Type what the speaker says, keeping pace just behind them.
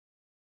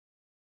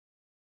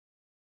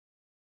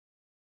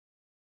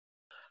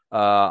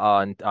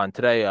on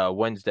today,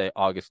 Wednesday,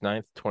 August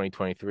 9th,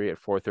 2023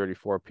 at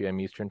 4:34 p.m.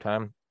 Eastern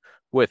Time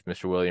with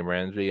Mr. William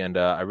Ramsey. And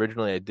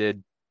originally I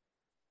did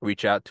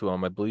reach out to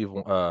him. I believe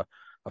a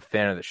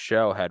fan of the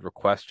show had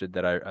requested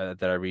that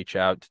I reach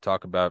out to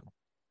talk about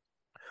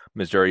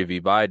Missouri v.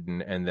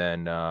 Biden, and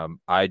then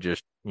I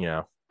just,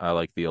 I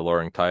like the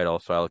alluring title,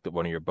 so I looked at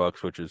one of your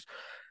books, which is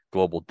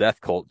Global Death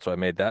Cult, so I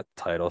made that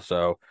title.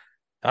 So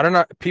I don't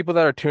know, people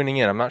that are tuning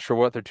in, I'm not sure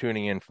what they're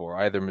tuning in for,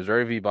 either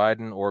Missouri v.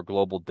 Biden or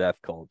Global Death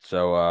Cult.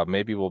 So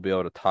maybe we'll be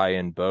able to tie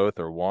in both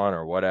or one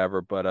or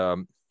whatever. But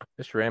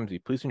Mr. Ramsey,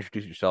 please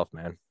introduce yourself,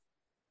 man.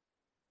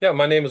 Yeah,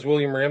 my name is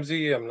William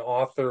Ramsey. I'm an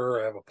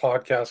author. I have a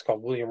podcast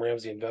called William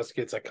Ramsey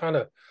Investigates. I kind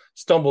of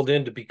stumbled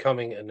into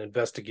becoming an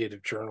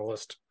investigative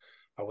journalist.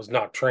 I was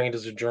not trained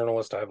as a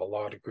journalist. I have a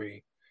law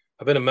degree.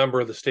 I've been a member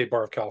of the State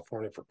Bar of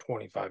California for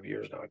 25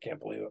 years now. I can't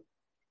believe it.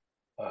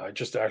 I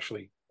just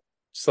actually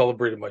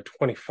celebrated my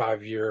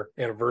 25-year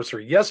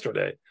anniversary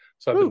yesterday.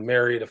 So I've Woo. been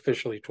married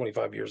officially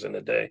 25 years in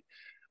a day.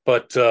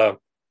 But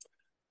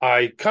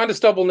I kind of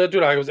stumbled into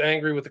it. I was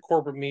angry with the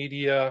corporate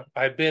media.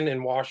 I'd been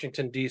in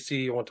Washington,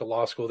 D.C. I went to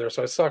law school there.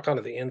 So I saw kind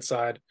of the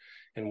inside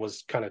and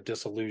was kind of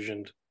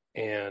disillusioned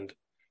and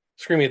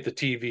screaming at the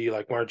TV,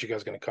 like, why aren't you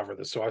guys going to cover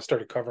this? So I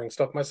started covering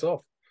stuff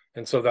myself.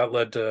 And so that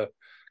led to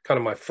kind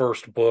of my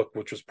first book,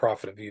 which was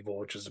Prophet of Evil,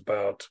 which is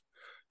about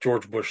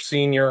George Bush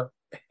Sr.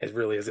 It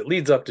really is. It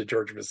leads up to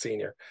George Bush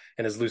Sr.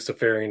 and his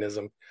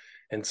Luciferianism.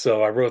 And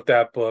so I wrote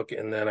that book,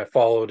 and then I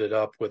followed it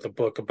up with a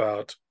book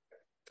about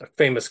a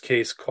famous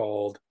case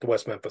called the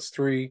West Memphis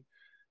Three,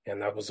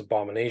 and that was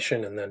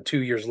Abomination. And then 2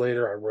 years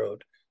later, I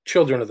wrote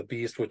Children of the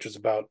Beast, which is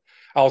about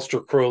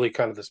Aleister Crowley,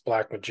 kind of this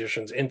black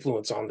magician's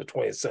influence on the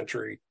 20th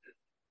century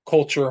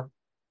culture.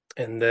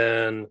 And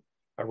then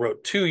I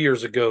wrote 2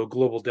 years ago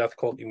Global Death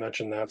Cult. You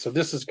mentioned that. So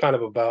this is kind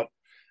of about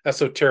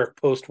esoteric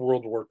post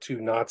World War II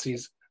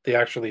Nazis. They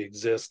actually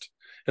exist.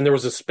 And there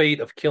was a spate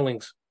of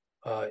killings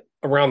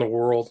around the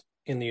world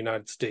in the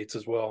United States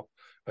as well,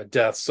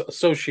 deaths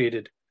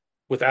associated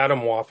with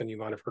Atomwaffen. You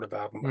might have heard of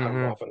Mm-hmm.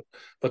 Atomwaffen,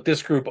 but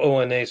this group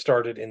ONA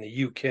started in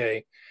the UK,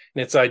 and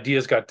its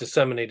ideas got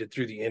disseminated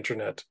through the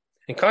internet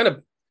and kind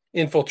of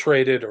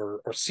infiltrated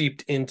or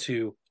seeped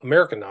into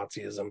American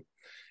Nazism.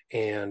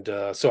 And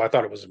so I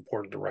thought it was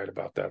important to write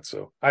about that.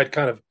 So I'd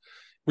kind of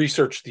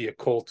researched the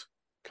occult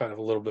kind of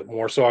a little bit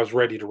more. So I was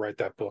ready to write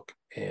that book.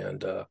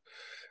 And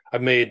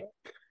I've made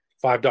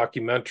 5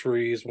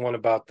 documentaries, one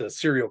about the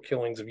serial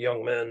killings of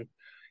young men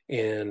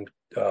in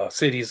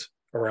cities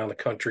around the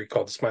country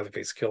called the Smiley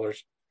Face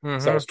Killers. So that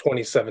Mm-hmm. was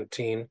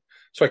 2017.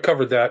 So I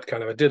covered that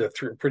kind of. I did a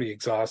pretty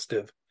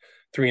exhaustive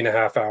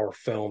 3.5 hour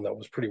film that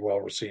was pretty well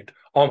received.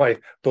 All my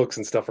books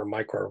and stuff are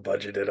micro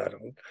budgeted. I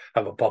don't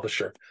have a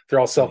publisher. They're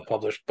all self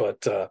published,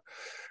 but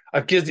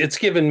it's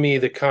given me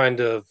the kind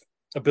of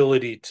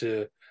ability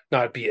to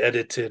not be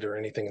edited or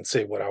anything and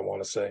say what I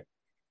want to say.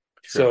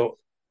 Sure. So,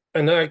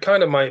 and then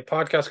my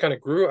podcast kind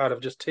of grew out of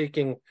just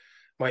taking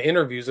my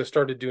interviews. I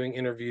started doing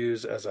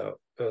interviews as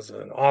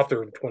an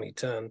author in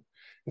 2010,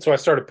 and so I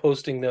started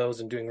posting those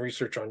and doing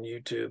research on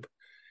YouTube,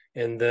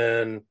 and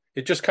then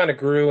it just kind of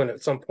grew. And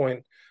at some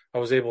point, I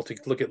was able to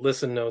look at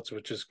listen notes,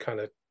 which is kind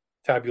of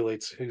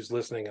tabulates who's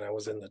listening, and I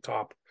was in the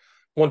top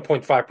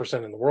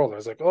 1.5% in the world. I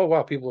was like, oh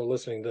wow, people are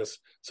listening to this.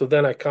 So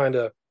then I kind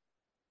of,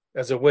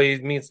 as a way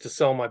means to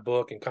sell my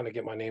book and kind of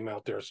get my name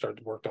out there, started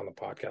to work on the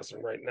podcast.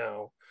 And right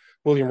now,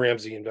 William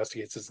Ramsey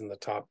Investigates is in the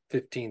top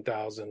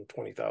 15,000,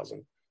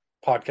 20,000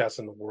 podcasts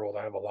in the world.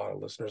 I have a lot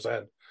of listeners. I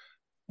had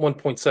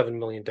 1.7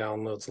 million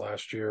downloads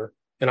last year,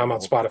 and I'm on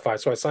Well, Spotify.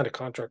 So I signed a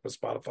contract with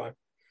Spotify.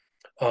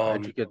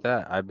 how'd you Um, get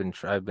that? I've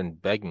been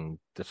begging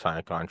to sign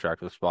a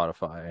contract with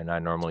Spotify, and I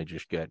normally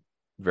just get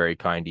very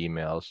kind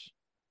emails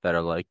that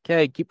are like,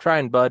 "Hey, keep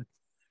trying, bud."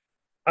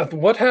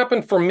 what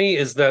happened for me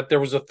is that there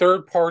was a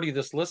third party,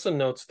 this Listen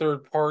Notes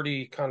third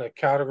party kind of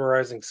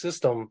categorizing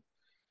system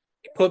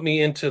put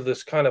me into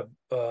this kind of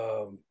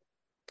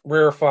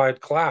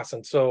rarefied class,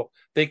 and so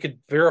they could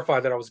verify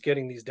that I was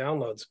getting these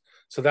downloads.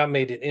 So that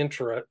made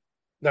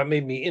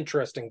me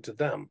interesting to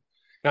them,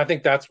 and I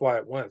think that's why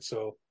it went.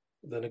 So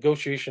the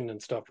negotiation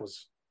and stuff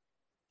was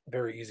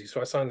very easy.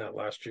 So I signed that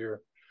last year,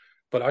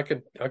 but I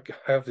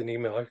have an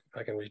email.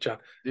 I can reach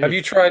out. Have Dude,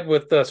 you tried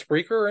with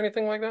Spreaker or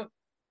anything like that?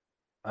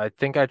 I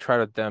think I tried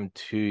with them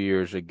 2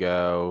 years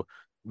ago.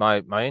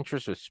 My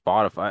interest with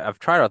Spotify, I've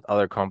tried with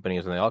other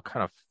companies and they all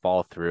kind of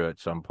fall through at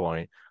some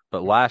point.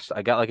 But last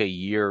I got like a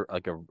year,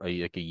 like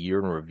a year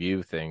in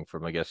review thing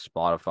from I guess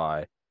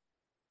Spotify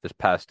this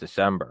past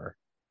December,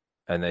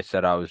 and they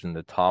said I was in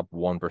the top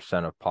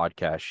 1% of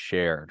podcasts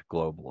shared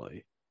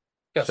globally.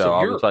 Yeah. So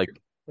So you're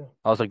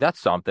I was like, that's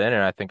something. And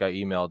I think I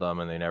emailed them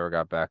and they never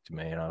got back to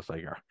me. And I was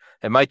like,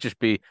 it might just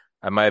be,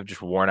 I might have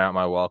just worn out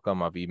my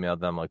welcome. I've emailed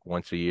them like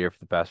once a year for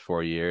the past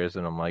 4 years.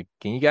 And I'm like,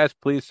 can you guys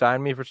please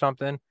sign me for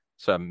something?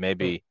 So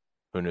maybe,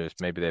 who knows?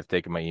 Maybe they've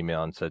taken my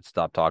email and said,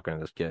 stop talking to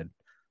this kid.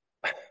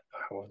 I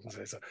wouldn't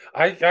say so.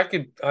 I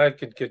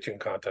could get you in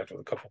contact with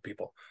a couple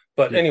people,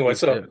 but Dude, anyway, please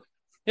so do.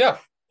 yeah,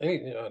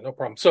 no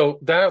problem. So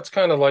that's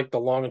kind of like the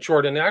long and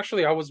short. And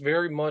actually, I was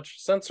very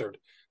much censored.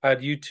 I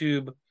had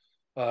YouTube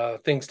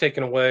things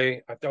taken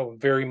away. I felt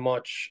very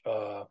much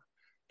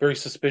very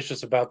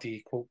suspicious about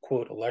the quote,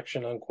 quote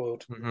election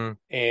unquote, Hmm.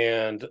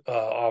 and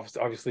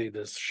obviously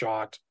this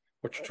shot,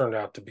 which turned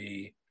out to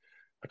be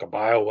like a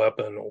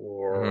bioweapon,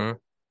 or Hmm.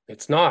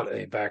 it's not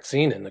a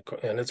vaccine and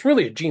it's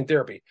really a gene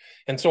therapy.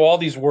 And so all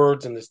these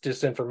words and this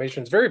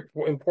disinformation is very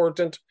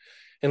important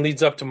and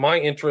leads up to my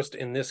interest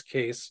in this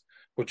case,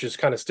 which is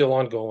kind of still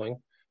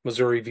ongoing,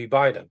 Missouri v.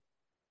 Biden.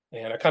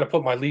 And I kind of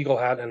put my legal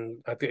hat,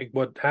 and I think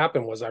what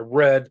happened was I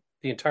read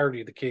the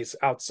entirety of the case,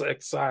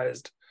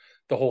 excised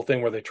the whole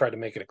thing where they tried to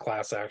make it a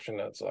class action.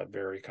 That's like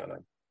very kind of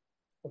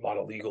a lot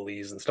of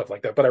legalese and stuff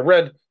like that. But I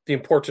read the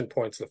important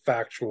points, the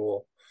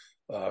factual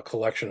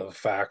collection of the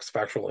facts,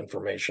 factual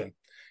information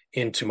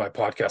into my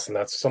podcast. And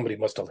that's somebody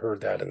must have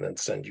heard that and then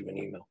send you an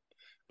email.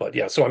 But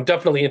yeah, so I'm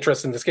definitely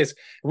interested in this case.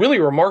 Really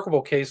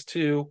remarkable case,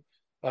 too,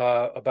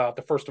 about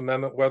the First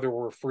Amendment, whether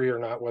we're free or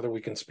not, whether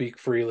we can speak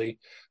freely.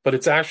 But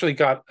it's actually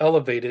got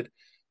elevated.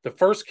 The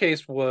first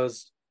case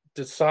was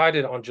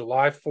decided on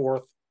July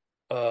 4th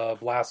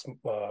of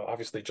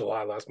obviously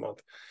July last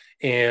month.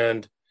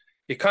 And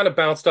it kind of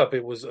bounced up.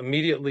 It was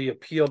immediately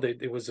appealed.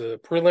 It was a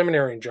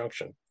preliminary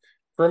injunction.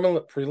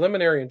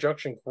 Preliminary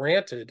injunction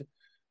granted.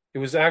 It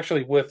was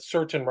actually with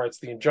certain rights.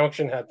 The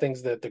injunction had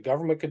things that the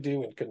government could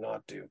do and could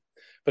not do,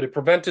 but it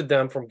prevented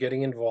them from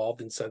getting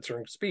involved in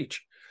censoring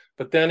speech.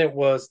 But then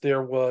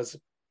there was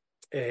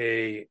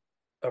a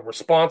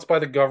response by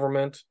the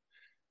government,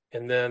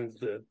 and then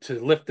to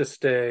lift the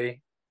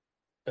stay,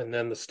 and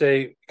then the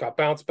stay got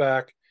bounced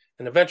back,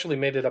 and eventually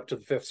made it up to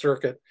the Fifth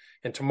Circuit.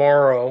 And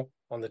tomorrow,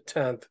 on the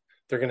 10th,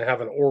 they're going to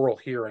have an oral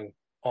hearing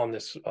on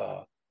this,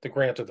 the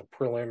grant of the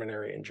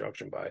preliminary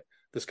injunction by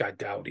this guy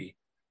Dowdy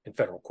in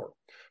federal court.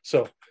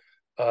 So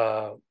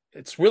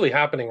it's really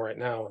happening right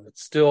now, and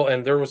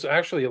and there was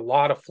actually a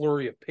lot of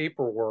flurry of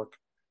paperwork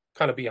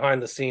kind of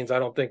behind the scenes. I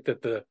don't think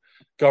that the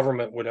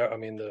government would, I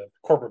mean, the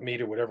corporate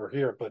media would ever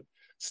hear it, but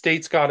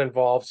states got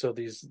involved. So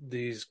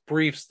these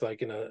briefs,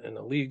 like in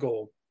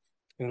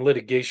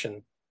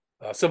litigation,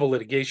 civil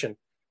litigation,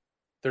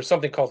 there's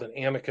something called an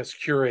amicus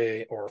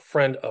curiae, or a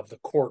friend of the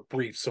court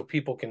brief, so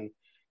people can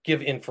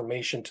give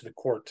information to the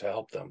court to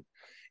help them.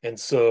 And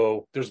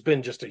so there's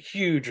been just a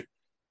huge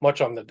much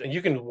on and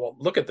you can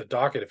look at the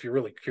docket if you're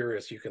really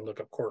curious. You can look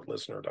up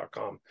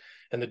courtlistener.com,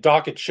 and the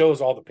docket shows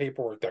all the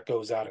paperwork that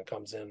goes out and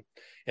comes in.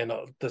 And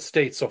the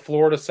states, so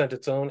Florida sent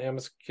its own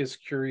amicus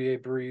curiae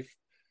brief,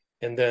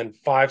 and then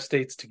 5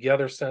 states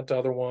together sent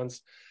other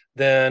ones.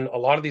 Then a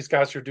lot of these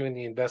guys who are doing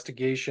the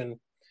investigation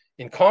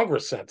in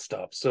Congress sent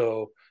stuff.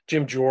 So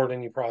Jim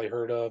Jordan, you probably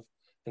heard of,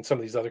 and some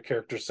of these other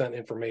characters sent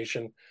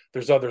information.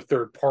 There's other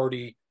third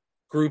party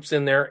groups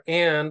in there,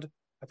 and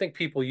I think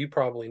people you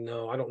probably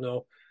know, I don't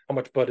know how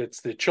much, but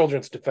it's the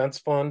Children's Defense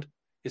Fund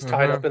is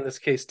tied up in this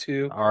case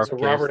too. So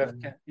RFK. Robert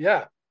F.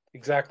 Yeah,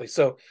 exactly.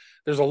 So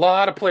there's a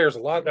lot of players,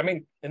 I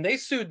mean, and they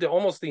sued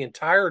almost the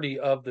entirety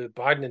of the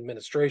Biden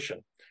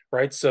administration,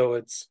 right? So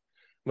it's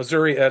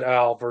Missouri et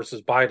al.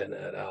 Versus Biden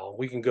et al.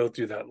 We can go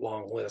through that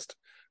long list,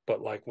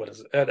 but like, what is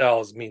it? Et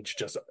al. Means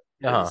just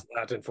is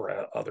Latin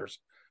for others,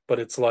 but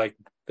it's like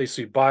they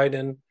sued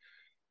Biden,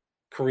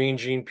 Karine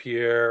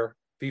Jean-Pierre,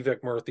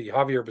 Vivek Murthy,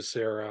 Javier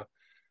Becerra,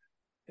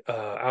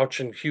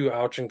 Hugh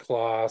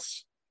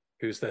Auchincloss,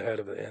 who's the head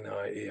of the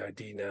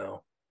NIAID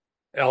now,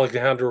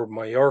 Alejandro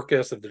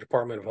Mayorkas of the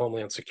Department of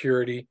Homeland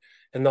Security,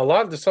 and a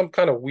lot of some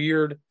kind of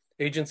weird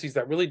agencies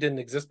that really didn't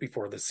exist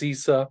before. The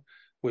CISA,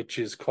 which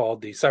is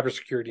called the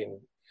Cybersecurity and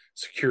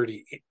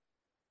Security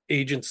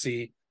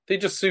Agency, they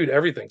just sued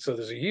everything. So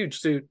there's a huge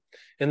suit.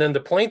 And then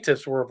the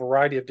plaintiffs were a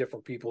variety of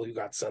different people who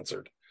got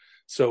censored.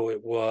 So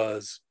it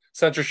was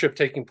censorship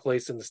taking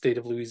place in the state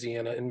of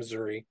Louisiana and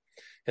Missouri.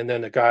 And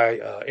then a guy,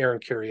 Aaron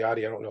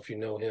Kheriaty, I don't know if you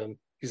know him.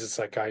 He's a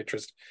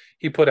psychiatrist.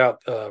 He put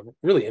out a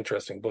really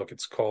interesting book.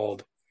 It's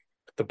called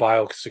The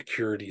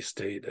Biosecurity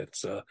State.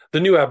 It's The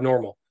New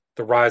Abnormal,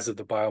 The Rise of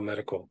the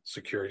Biomedical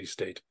Security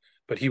State.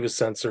 But he was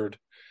censored.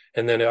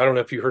 And then I don't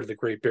know if you heard of the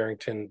Great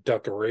Barrington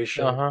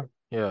Declaration.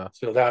 Yeah.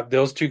 So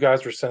those 2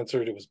 guys were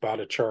censored. It was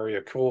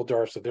Bhattacharya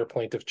Kuldar, so their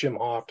plaintiff, Jim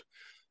Hoft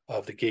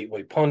of the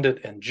Gateway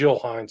Pundit, and Jill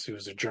Hines, who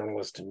was a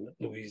journalist in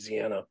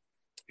Louisiana,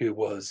 who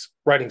was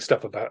writing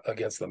stuff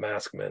against the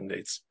mask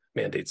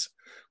mandates.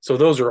 So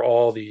those are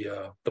all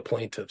the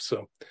plaintiffs.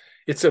 So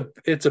it's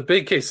a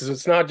big case.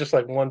 It's not just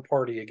like one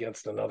party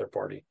against another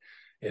party.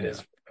 It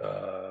is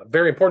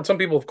very important. Some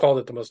people have called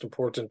it the most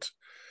important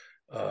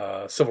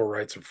civil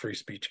rights or free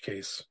speech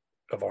case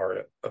of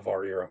our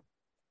era.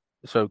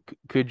 So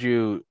could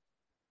you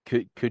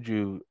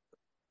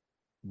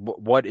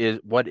what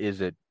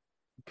is it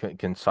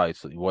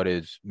concisely? What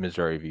is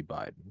Missouri v.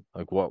 Biden?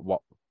 Like what?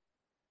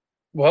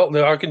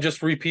 Well, I can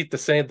just repeat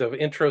the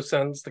intro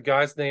sentence. The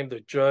guy's name,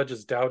 the judge,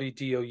 is Doughty,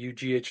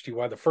 Doughty.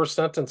 The first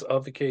sentence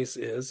of the case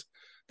is,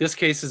 this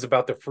case is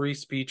about the free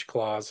speech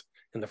clause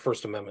in the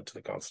First Amendment to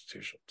the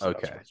Constitution. So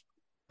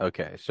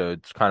Okay. So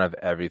it's kind of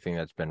everything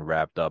that's been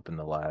wrapped up in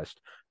the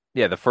last.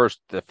 Yeah, the first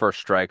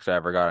strikes I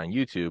ever got on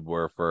YouTube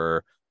were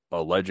for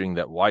alleging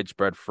that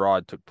widespread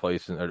fraud took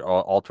place and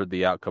altered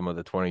the outcome of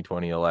the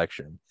 2020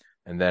 election.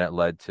 And then it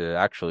led to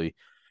actually,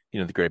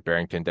 the Great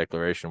Barrington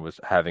Declaration was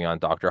having on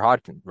Roger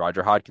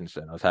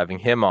Hodkinson. I was having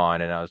him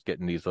on, and I was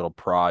getting these little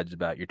prods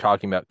about you're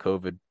talking about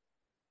COVID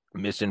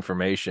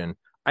misinformation.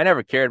 I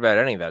never cared about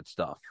any of that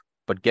stuff,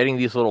 but getting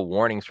these little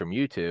warnings from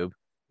YouTube,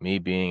 me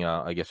being,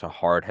 I guess, a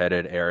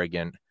hard-headed,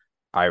 arrogant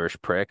Irish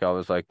prick, I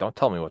was like, don't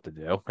tell me what to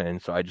do.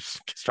 And so I just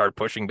started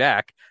pushing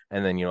back,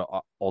 and then,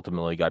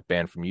 ultimately got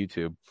banned from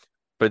YouTube.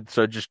 But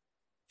so just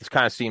this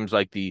kind of seems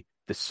like the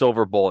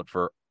silver bullet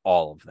for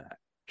all of that.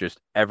 Just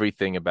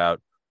everything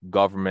about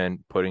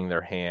government putting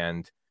their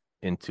hand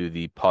into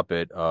the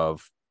puppet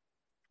of,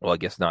 well, I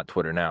guess not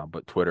Twitter now,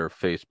 but Twitter,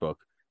 Facebook,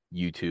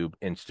 YouTube,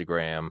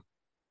 Instagram,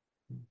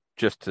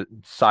 just to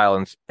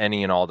silence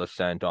any and all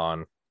dissent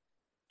on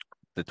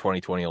the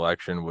 2020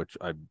 election, which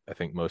I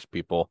think most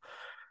people,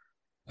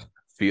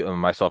 feel,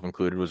 myself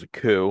included, was a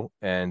coup,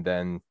 and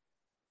then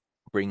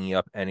bringing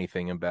up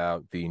anything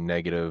about the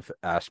negative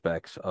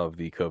aspects of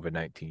the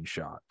COVID-19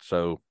 shot.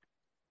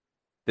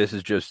 This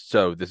is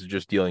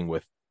just dealing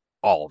with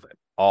all of it,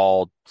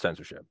 all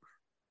censorship.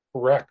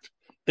 Correct.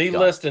 They Got it.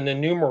 list and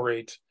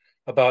enumerate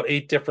about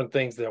 8 different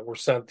things that were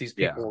sent. These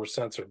people Yeah. were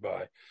censored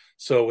by.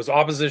 So it was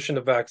opposition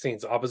to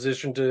vaccines,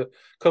 opposition to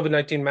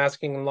COVID-19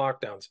 masking and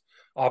lockdowns,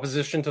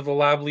 opposition to the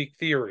lab leak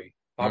theory,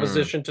 Mm,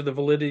 opposition to the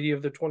validity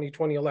of the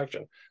 2020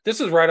 election.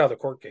 This is right out of the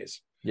court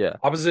case. yeah.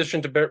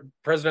 Opposition to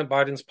President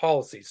Biden's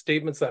policies,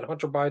 statements that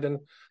Hunter Biden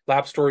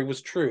lab story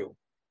was true,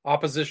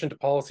 opposition to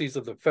policies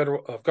of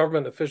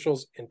government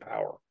officials in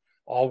power.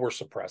 All were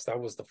suppressed. That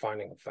was the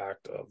finding of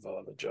fact of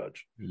the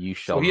judge. You So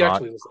shall he not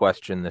actually was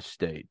question the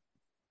state.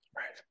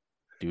 right.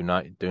 Do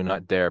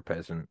not dare,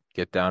 peasant.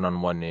 Get down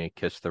on one knee,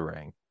 kiss the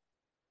ring.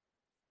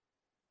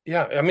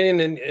 Yeah, I mean,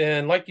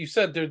 and like you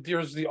said,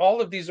 there's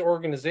all of these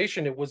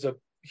organization. It was a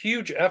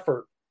huge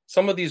effort.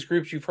 Some of these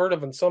groups you've heard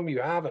of, and some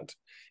you haven't.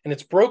 And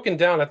it's broken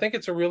down. I think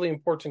it's a really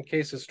important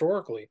case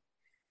historically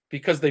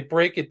because they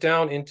break it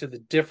down into the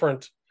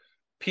different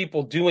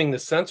people doing the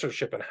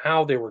censorship and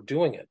how they were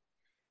doing it.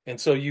 And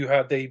so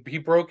he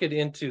broke it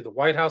into the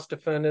White House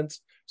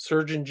defendants,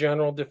 Surgeon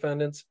General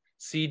defendants,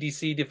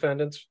 CDC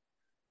defendants,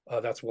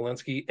 that's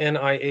Walensky,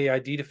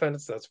 NIAID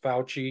defendants, that's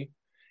Fauci,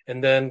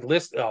 and then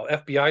list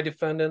FBI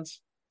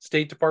defendants,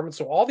 State Department.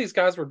 So all these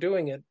guys were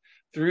doing it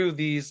through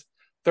these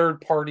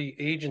third party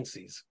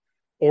agencies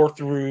or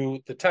through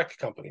the tech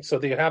company. So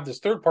they have this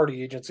third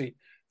party agency,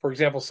 for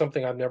example,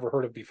 something I've never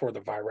heard of before, the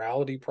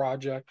Virality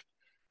Project,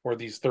 where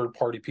these third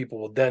party people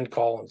will then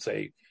call and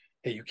say,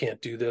 hey, you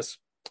can't do this.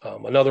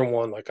 Another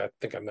one, like I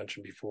think I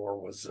mentioned before,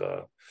 was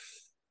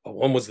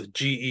one was the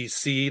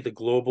GEC, the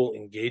Global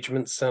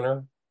Engagement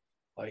Center,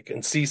 like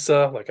in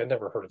CISA. Like I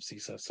never heard of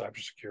CISA,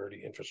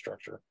 cybersecurity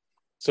infrastructure.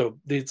 So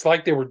it's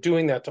like they were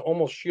doing that to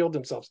almost shield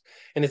themselves.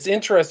 And it's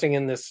interesting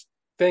in this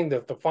thing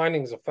that the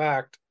findings of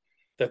fact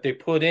that they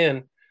put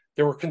in,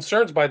 there were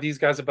concerns by these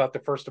guys about the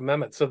First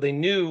Amendment. So they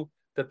knew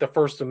that the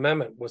First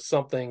Amendment was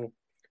something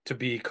to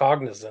be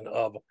cognizant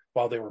of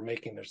while they were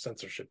making their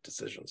censorship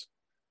decisions,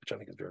 which I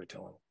think is very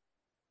telling.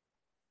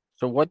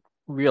 So what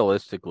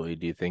realistically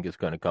do you think is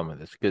going to come of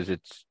this? Because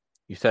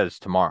you said it's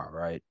tomorrow,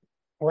 right?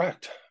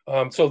 Correct.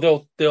 So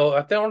they'll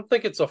I don't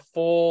think it's the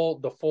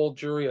full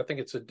jury. I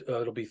think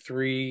it'll be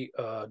 3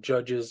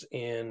 judges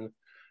in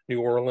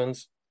New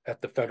Orleans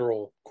at the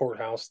federal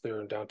courthouse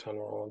there in downtown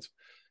New Orleans.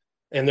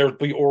 And there'll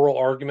be oral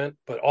argument,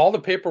 but all the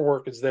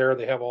paperwork is there.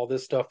 They have all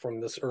this stuff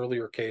from this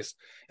earlier case.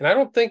 And I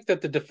don't think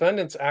that the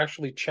defendants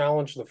actually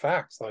challenged the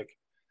facts. Like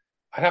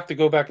I'd have to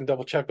go back and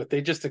double check, but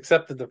they just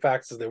accepted the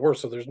facts as they were.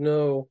 So there's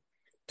no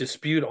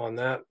dispute on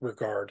that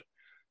regard.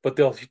 But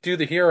they'll do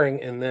the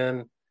hearing and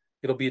then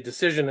it'll be a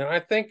decision. And I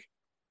think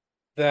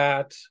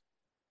that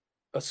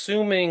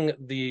assuming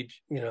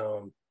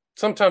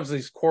sometimes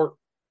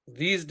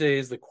these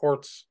days, the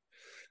courts,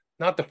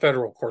 not the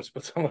federal courts,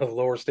 but some of the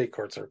lower state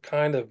courts are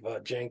kind of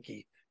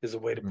janky, is a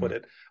way to put Mm.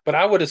 it. But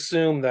I would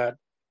assume that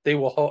they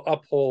will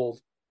uphold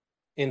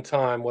in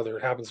time, whether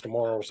it happens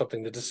tomorrow or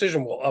something, the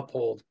decision will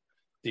uphold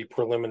the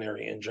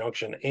preliminary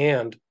injunction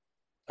and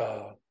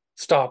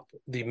stop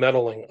the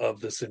meddling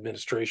of this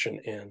administration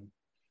in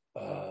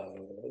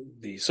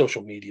the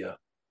social media,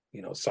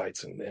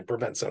 sites and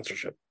prevent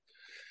censorship.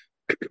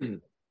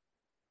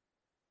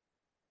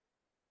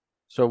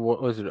 So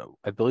what was it?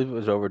 I believe it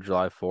was over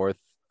July 4th,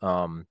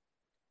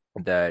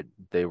 that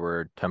they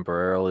were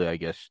temporarily, I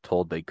guess,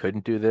 told they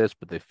couldn't do this,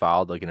 but they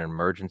filed like an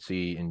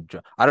emergency.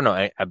 I don't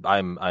know.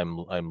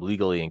 I'm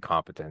legally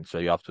incompetent, so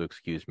you have to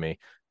excuse me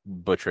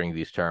butchering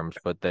these terms.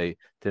 But then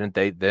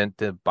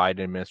the Biden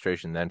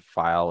administration then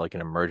file like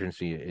an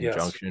emergency Yes,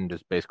 injunction,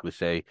 just basically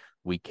say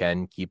we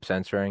can keep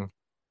censoring.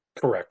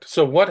 correct.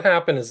 So what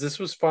happened is this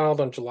was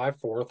filed on July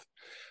 4th.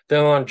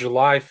 Then on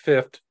July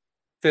 5th,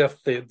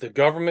 the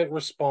government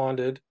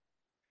responded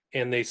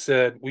and they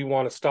said, we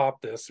want to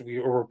stop this. We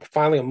were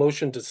filing a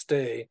motion to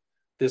stay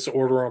this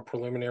order on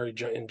preliminary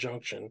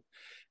injunction.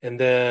 And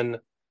then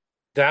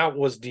that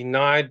was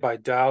denied by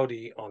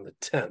Dowdy on the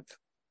 10th.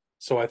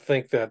 So I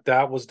think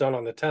that was done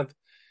on the 10th.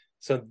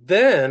 So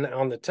then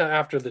on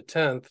after the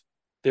 10th,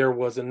 there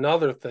was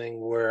another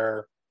thing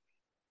where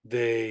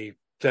they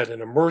that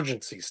an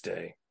emergency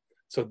stay.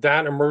 So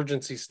that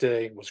emergency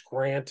stay was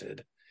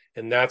granted,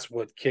 and that's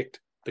what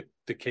kicked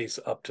the case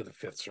up to the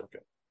Fifth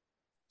Circuit.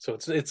 So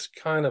it's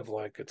kind of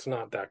like it's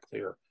not that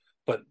clear,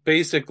 but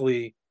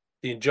basically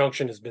the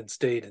injunction has been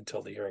stayed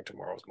until the hearing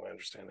tomorrow, is my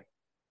understanding.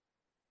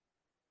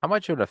 How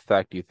much of an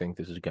effect do you think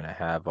this is going to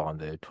have on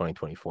the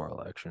 2024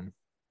 election?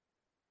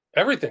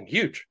 Everything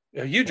huge,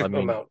 a huge I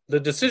mean, amount. The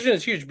decision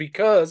is huge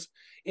because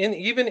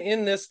even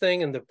in this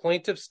thing, and the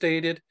plaintiff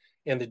stated,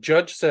 and the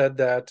judge said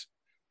that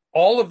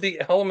all of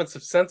the elements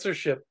of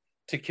censorship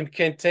to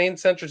contain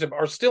censorship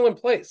are still in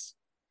place.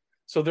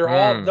 So they're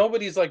all mm,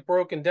 nobody's like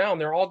broken down.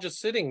 They're all just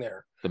sitting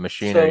there. the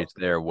machinery So is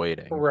there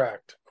waiting.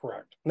 correct.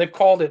 And they've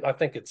called it. I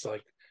think it's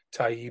like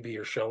Taibbi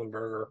or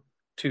Schellenberger,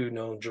 two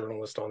known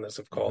journalists on this,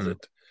 have called Hmm.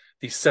 it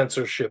the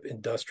censorship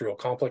industrial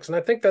complex, and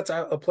I think that's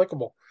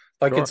applicable.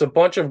 Like Sure. it's a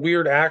bunch of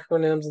weird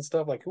acronyms and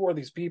stuff. Like who are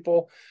these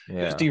people? Who's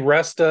Yeah.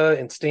 DeResta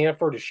in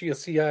Stanford? Is she a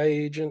CIA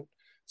agent?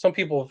 Some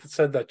people have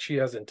said that she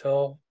has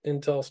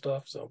intel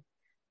stuff, so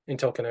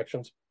intel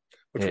connections,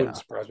 which wouldn't Yeah.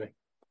 surprise me.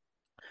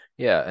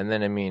 Yeah. And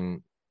then, I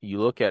mean, you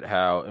look at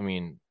how, I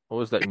mean, what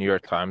was that New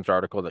York Times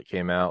article that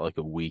came out like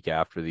a week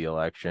after the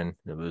election?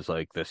 It was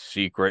like the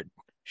secret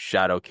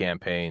shadow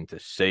campaign to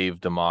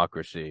save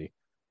democracy.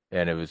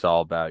 And it was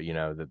all about,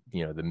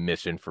 the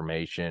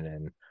misinformation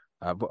and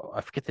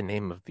I forget the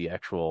name of the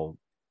actual,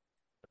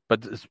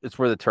 but it's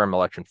where the term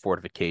election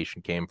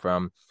fortification came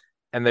from.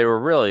 And they were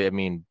really, I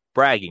mean,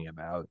 bragging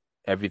about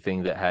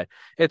everything that had,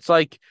 it's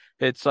like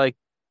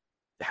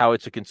how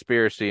it's a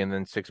conspiracy, and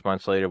then 6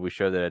 months later we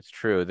show that it's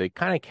true. They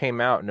kind of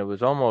came out, and it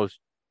was almost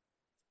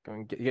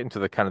get into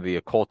the kind of the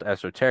occult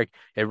esoteric.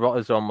 It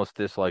was almost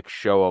this like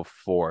show of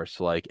force,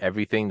 like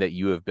everything that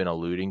you have been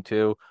alluding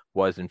to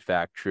was in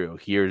fact true.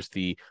 Here's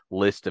the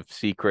list of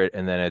secret,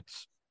 and then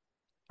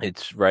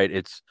it's right,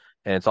 it's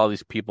all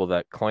these people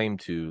that claim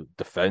to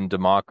defend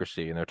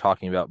democracy, and they're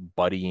talking about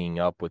buddying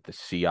up with the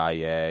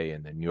CIA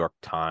and the New York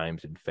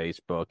Times and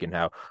Facebook and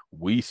how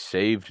we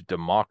saved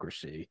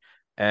democracy.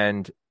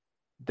 And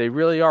they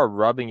really are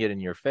rubbing it in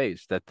your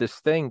face that this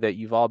thing that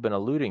you've all been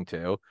alluding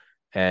to,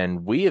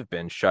 and we have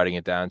been shutting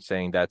it down,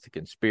 saying that's a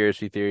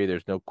conspiracy theory.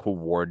 There's no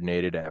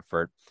coordinated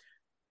effort.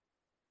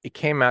 It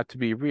came out to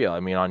be real. I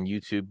mean, on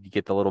YouTube, you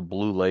get the little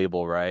blue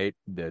label, right?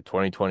 The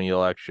 2020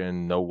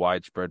 election, no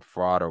widespread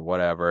fraud or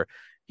whatever.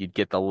 You'd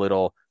get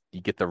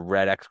you get the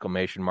red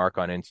exclamation mark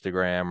on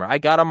Instagram. I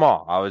got them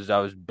all. I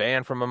was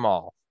banned from them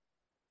all.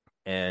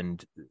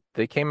 And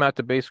they came out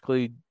to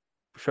basically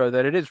show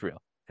that it is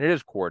real and it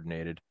is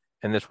coordinated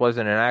and this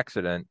wasn't an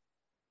accident.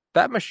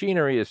 That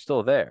machinery is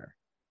still there.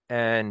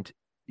 And,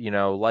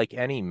 like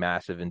any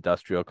massive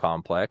industrial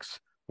complex,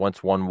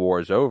 once one war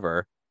is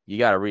over, you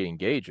got to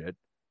re-engage it.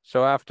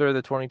 So after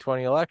the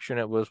 2020 election,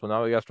 it was, well,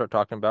 now we got to start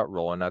talking about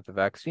rolling out the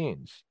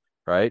vaccines,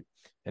 right?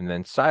 And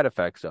then side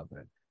effects of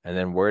it. And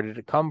then where did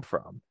it come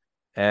from?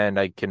 And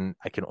I can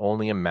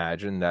only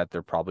imagine that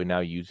they're probably now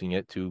using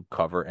it to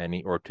cover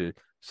any or to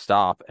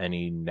stop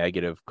any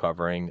negative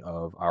covering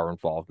of our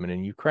involvement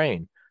in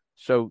Ukraine.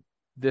 So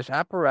this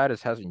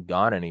apparatus hasn't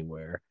gone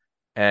anywhere.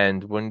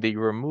 And when they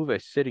remove a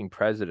sitting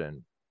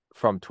president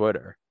from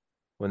Twitter,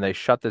 when they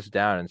shut this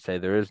down and say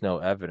there is no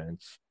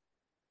evidence,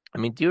 I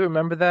mean, do you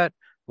remember that?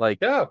 Like,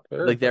 Yeah,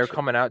 very like they're much.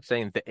 coming out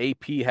saying the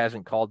AP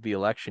hasn't called the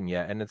election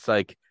yet, and it's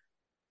like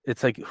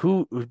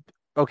who?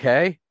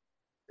 Okay,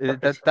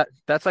 Right.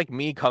 that's like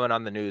me coming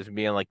on the news and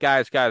being like,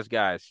 guys,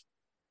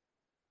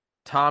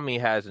 Tommy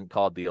hasn't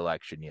called the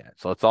election yet,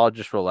 so let's all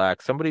just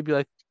relax. Somebody be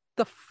like,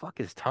 the fuck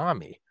is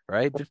Tommy?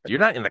 Right? You're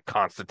not in the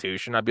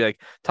Constitution. I'd be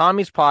like,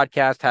 Tommy's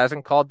podcast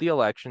hasn't called the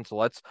election, so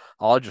let's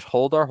all just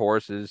hold our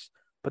horses.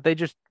 But they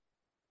just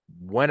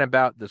went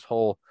about this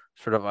whole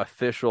sort of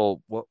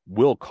official, what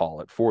we'll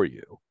call it for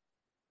you.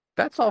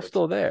 That's all Right.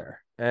 still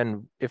there.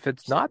 And if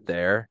it's So, not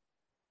there,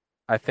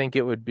 I think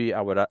it would be,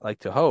 I would like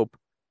to hope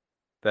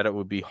that it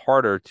would be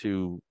harder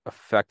to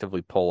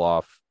effectively pull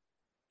off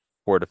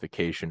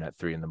fortification at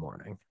 3 in the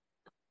morning.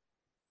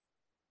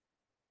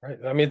 right.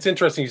 I mean, it's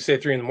interesting you say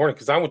 3 in the morning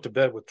because I went to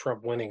bed with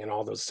Trump winning in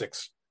all those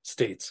six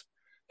states,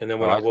 and then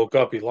Oh, when I woke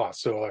up, he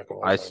lost. So like,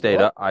 well, I I was like,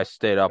 stayed up. what? I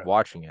stayed up Okay,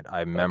 watching it.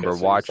 I okay, remember so you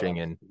saw. watching,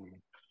 and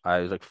I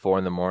was like 4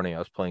 in the morning. I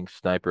was playing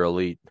Sniper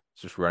Elite,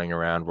 just running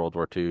around World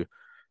War II,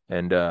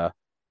 and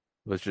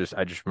was just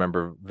I just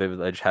remember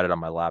vividly. I just had it on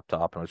my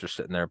laptop and I was just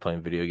sitting there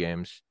playing video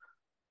games,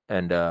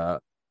 and I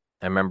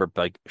remember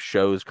like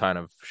shows kind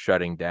of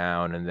shutting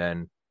down, and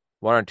then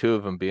one or two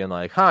of them being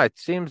like, "Huh, it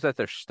seems that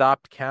they're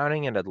stopped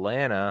counting in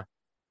Atlanta."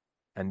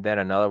 And then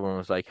another one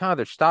was like, "Huh,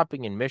 they're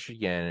stopping in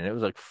Michigan," and it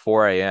was like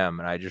 4 a.m.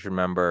 And I just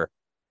remember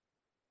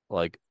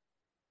like,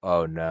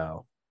 "Oh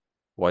no,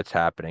 what's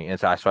happening?" And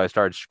so I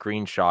started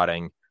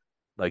screenshotting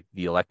like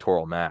the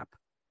electoral map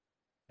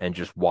and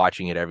just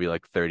watching it every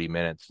like 30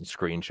 minutes and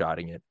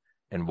screenshotting it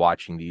and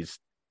watching these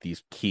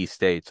key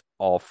states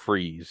all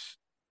freeze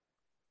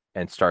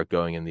and start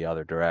going in the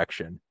other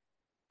direction.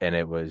 And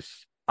it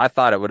was I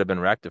thought it would have been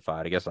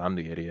rectified. I guess I'm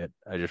the idiot.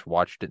 I just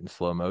watched it in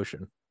slow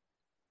motion.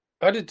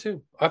 I did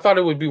too. I thought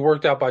it would be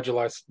worked out by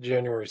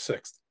January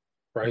 6th,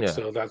 right? Yeah,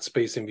 So that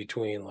space in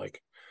between,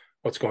 like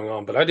what's going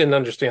on. But I didn't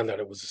understand that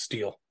it was a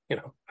steal. I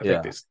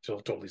think they yeah,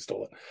 still totally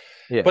stole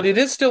it. But yeah. it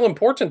is still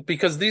important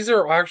because these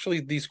are actually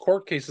these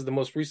court cases, the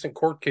most recent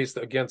court case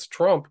against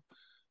Trump,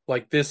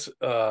 like this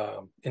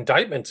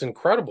indictment's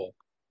incredible.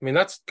 I mean,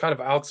 that's kind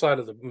of outside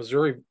of the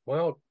Missouri.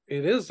 Well,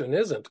 it is and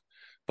isn't.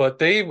 But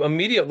they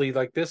immediately,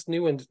 like this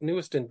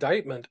newest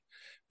indictment,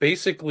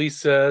 basically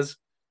says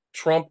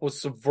Trump was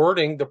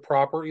subverting the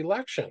proper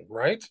election,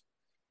 right?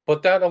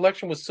 But that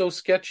election was so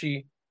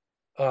sketchy,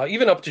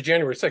 even up to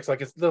January 6th.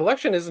 Like the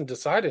election isn't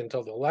decided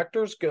until the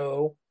electors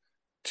go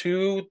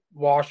to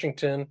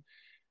Washington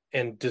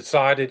and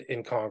decided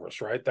in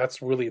Congress, right?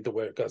 That's really the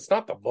way it goes. It's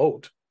not the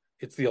vote.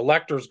 It's the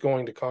electors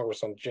going to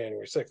Congress on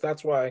January 6th.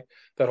 That's why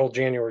that whole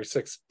January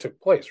 6th took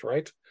place,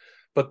 right?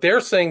 But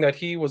they're saying that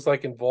he was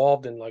like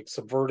involved in like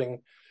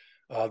subverting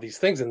these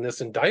things in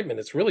this indictment.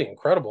 It's really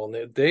incredible.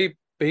 And they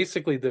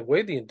basically, the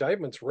way the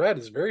indictment's read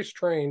is very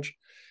strange.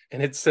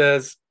 And it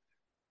says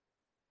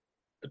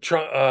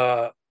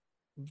Joe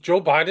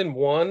Biden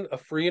won a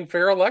free and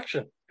fair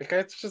election. Like,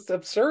 it's just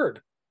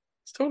absurd.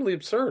 It's totally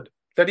absurd.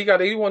 That he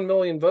got 81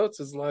 million votes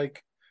is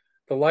like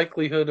the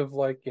likelihood of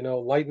like,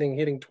 lightning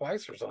hitting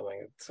twice or something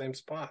at the same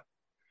spot.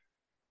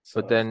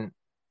 But So, then,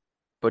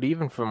 but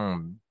even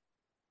from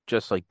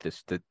just like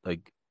this, that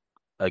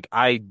like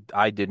I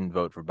didn't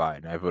vote for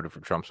Biden. I voted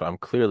for Trump, so I'm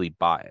clearly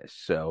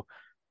biased. So,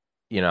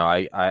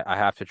 I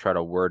have to try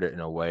to word it in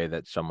a way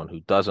that someone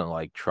who doesn't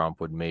like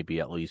Trump would maybe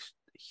at least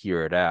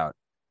hear it out.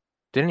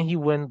 Didn't he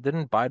win?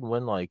 Didn't Biden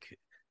win like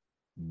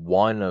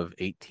one of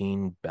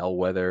 18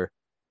 bellwether,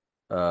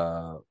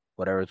 uh,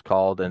 whatever it's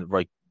called, and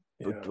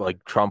yeah.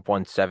 like Trump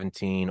won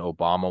 17,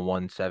 Obama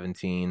won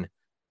 17,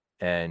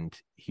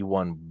 and he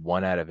won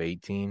one out of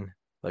 18.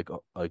 Like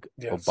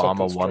Yeah, something Obama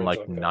won strange like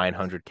like that.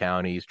 900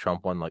 counties,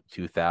 Trump won like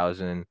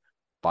 2,000,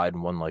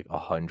 Biden won like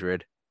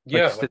 100. Like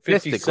Yeah, like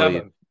statistically,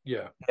 57.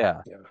 Yeah.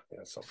 yeah, Yeah,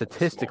 something small.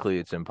 statistically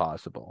it's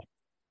impossible.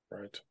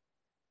 Right.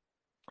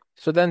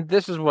 So then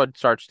this is what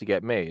starts to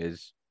get me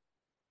is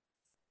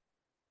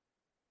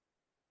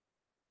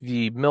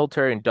the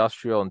military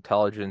industrial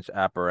intelligence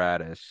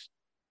apparatus.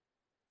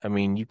 I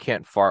mean, you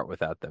can't fart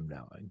without them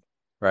knowing,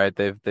 right?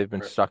 They've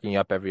been Right. sucking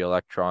up every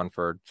electron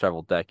for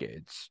several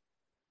decades,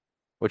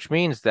 which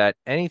means that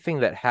anything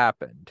that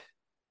happened,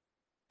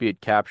 be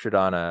it captured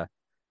on a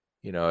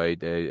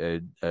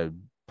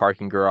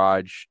parking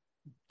garage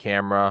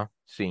camera,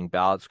 seeing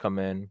ballots come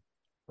in,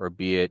 or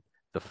be it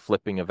the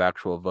flipping of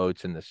actual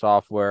votes in the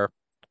software,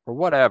 or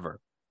whatever,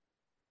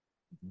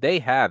 they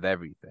have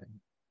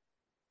everything.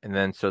 And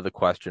then so the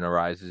question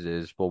arises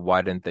is, well,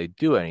 why didn't they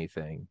do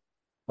anything?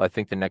 Well, I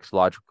think the next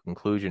logical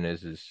conclusion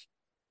is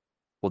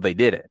well, they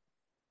did it.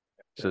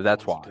 They're So the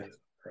that's ones that did why.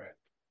 it. Right.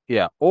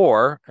 Yeah.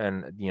 Or,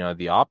 and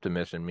the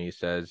optimist in me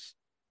says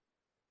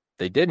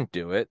they didn't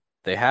do it.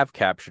 They have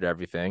captured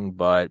everything,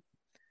 but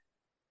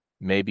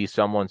maybe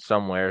someone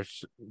somewhere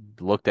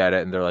looked at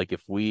it and they're like,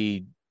 if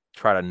we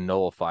try to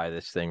nullify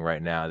this thing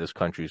right now, this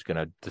country is going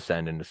to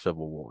descend into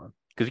civil war.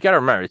 Because you got to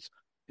remember,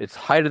 it's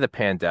height of the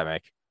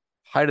pandemic,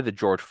 height of the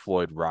George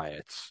Floyd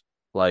riots.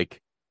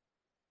 Like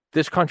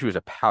this country was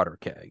a powder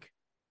keg.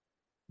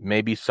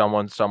 Maybe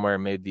someone somewhere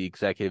made the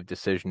executive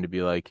decision to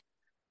be like,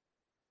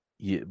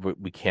 yeah,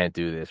 we can't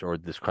do this, or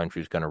this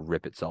country is going to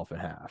rip itself in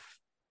half.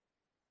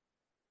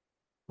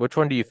 Which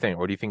one do you think?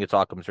 Or do you think it's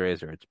Occam's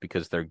razor? It's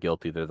because they're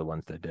guilty, they're the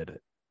ones that did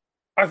it.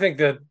 I think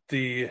that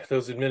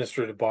those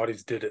administrative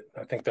bodies did it.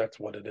 I think that's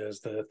what it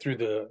is. Through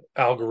the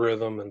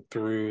algorithm and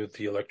through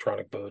the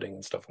electronic voting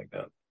and stuff like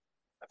that.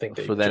 I think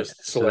they So then,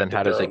 just so then,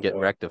 how selected does their it own get vote.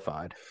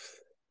 rectified?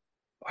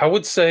 I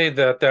would say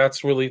that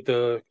that's really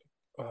the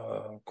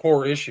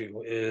core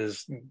issue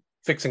is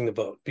fixing the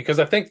vote because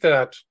I think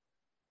that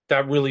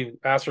really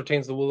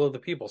ascertains the will of the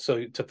people.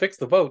 So to fix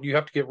the vote, you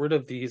have to get rid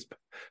of these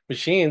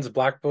machines,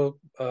 black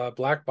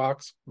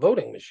box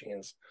voting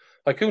machines.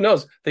 Like who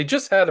knows? They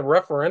just had a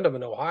referendum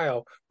in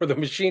Ohio where the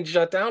machine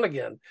shut down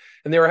again,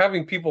 and they were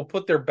having people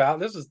put their ballot.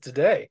 This is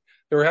today.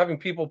 They were having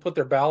people put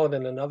their ballot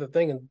in another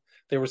thing, and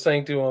they were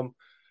saying to them,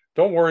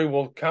 "Don't worry,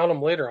 we'll count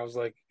them later." I was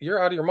like, "You're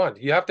out of your mind.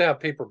 You have to have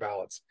paper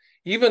ballots."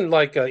 Even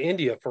like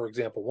India, for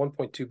example,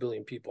 1.2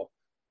 billion people,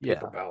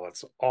 paper Yeah.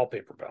 ballots, all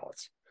paper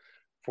ballots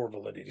for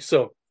validity.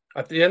 So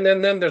at the end,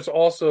 and then there's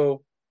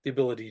also the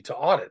ability to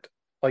audit.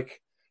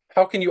 Like,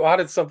 how can you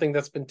audit something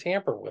that's been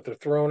tampered with or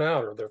thrown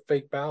out or they're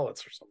fake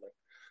ballots or something?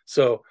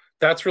 So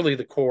that's really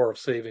the core of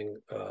saving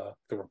the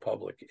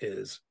republic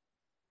is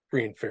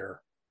free and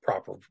fair,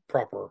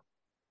 proper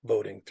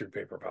voting through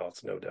paper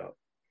ballots, no doubt,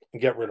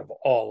 and get rid of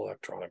all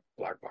electronic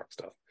black box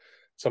stuff.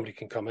 Somebody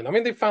can come in. I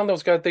mean, they found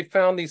those guys. They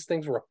found these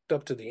things were hooked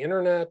up to the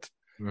internet.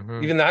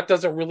 Hmm. Even that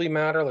doesn't really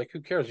matter. Like, who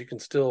cares? You can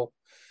still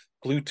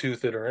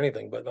Bluetooth it or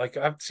anything. But like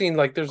I've seen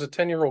like there's a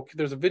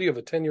video of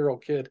a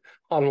 10-year-old kid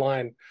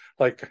online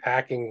like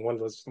hacking one of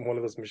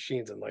those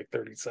machines in like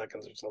 30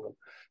 seconds or something.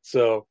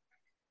 So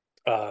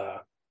uh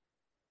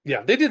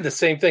Yeah, they did the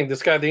same thing.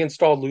 This guy, they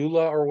installed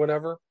Lula or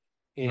whatever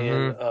in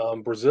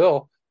Mm-hmm.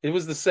 Brazil. It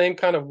was the same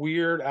kind of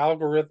weird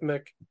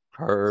algorithmic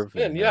Curve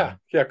spin. and Yeah,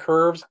 yeah,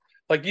 curves.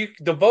 Like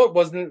the vote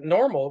wasn't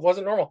normal. It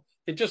wasn't normal.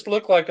 It just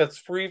looked like a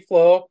free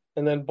flow,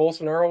 and then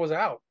Bolsonaro was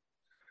out.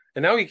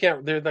 And now he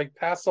can't. They're like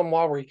passed some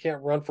law where he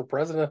can't run for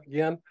president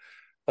again,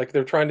 like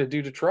they're trying to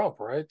do to Trump,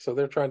 right? So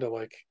they're trying to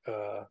like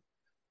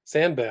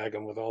sandbag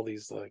him with all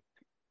these like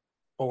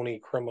phony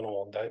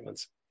criminal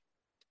indictments.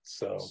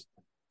 So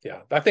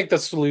yeah, I think the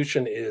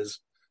solution is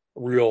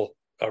real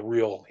a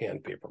real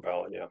hand paper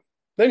ballot. Yeah.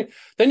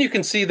 Then you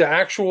can see the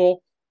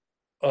actual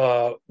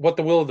what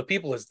the will of the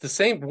people is. The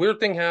same weird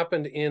thing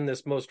happened in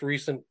this most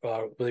recent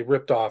they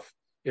ripped off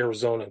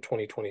Arizona in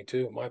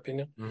 2022, in my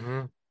opinion.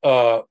 mm-hmm.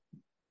 Uh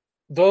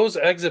those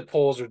exit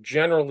polls are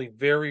generally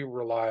very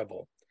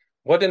reliable.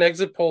 What an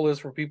exit poll is,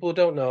 for people who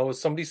don't know, is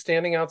somebody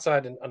standing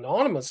outside and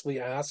anonymously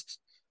asks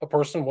a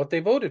person what they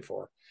voted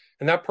for.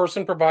 And that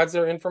person provides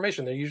their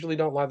information. They usually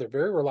don't lie, they're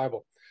very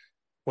reliable.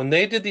 When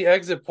they did the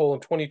exit poll in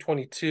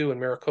 2022 in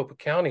Maricopa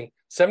County,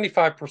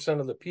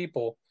 75% of the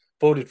people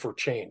voted for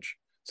change.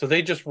 So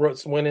they just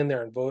went in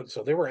there and voted.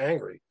 So they were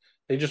angry.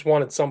 They just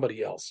wanted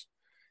somebody else.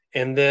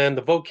 And then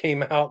the vote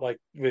came out like,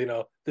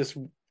 this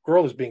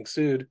girl is being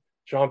sued.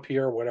 Jean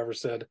Pierre, whatever,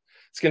 said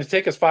it's going to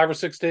take us 5 or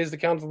 6 days to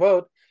count the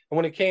vote. And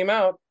when it came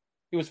out,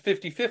 it was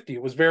 50-50.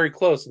 It was very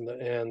close, and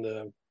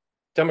the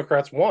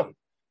Democrats won.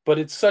 But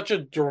it's such a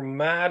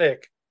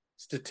dramatic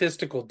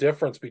statistical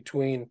difference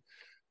between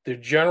the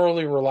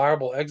generally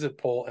reliable exit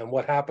poll and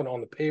what happened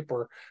on the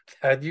paper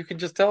that you can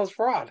just tell is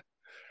fraud.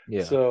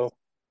 Yeah. So,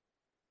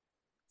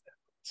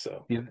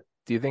 so Do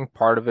you think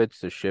part of it's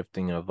the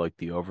shifting of like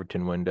the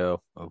Overton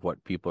window of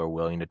what people are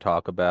willing to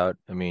talk about?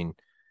 I mean,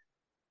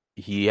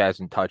 he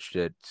hasn't touched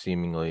it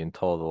seemingly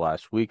until the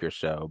last week or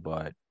so,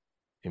 but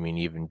I mean,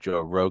 even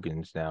Joe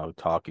Rogan's now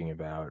talking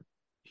about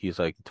he's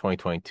like the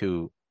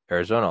 2022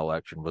 Arizona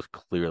election was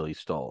clearly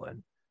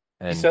stolen.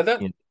 he And said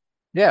that.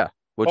 yeah,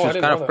 which Oh, I is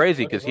didn't kind know of that.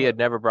 crazy I didn't because he know had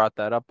that. never brought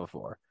that up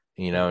before,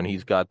 and Mm-hmm.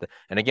 he's got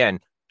and again,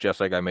 just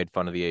like I made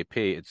fun of the AP,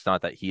 it's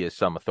not that he is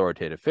some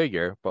authoritative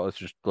figure, but let's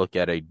just look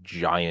at a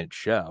giant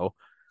show.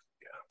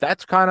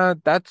 That's kind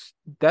of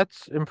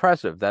that's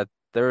impressive that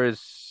there is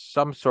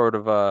some sort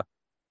of a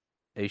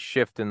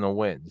shift in the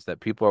winds that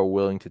people are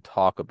willing to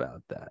talk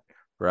about that,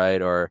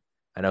 right? Or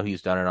I know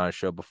he's done it on a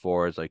show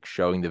before, is like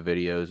showing the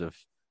videos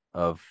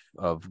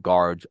of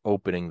guards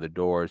opening the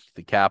doors to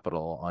the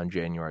Capitol on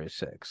January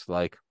 6th.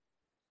 Like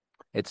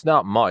it's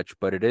not much,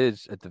 but it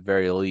is at the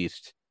very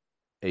least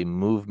a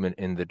movement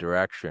in the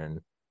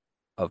direction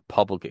of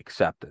public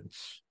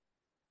acceptance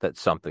that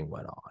something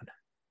went on.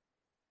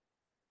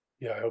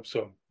 Yeah, I hope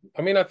so.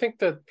 I mean, I think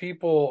that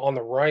people on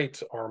the right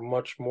are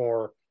much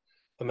more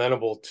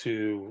amenable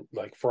to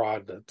like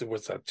fraud.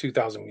 What's that?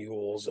 2,000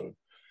 mules and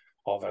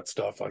all that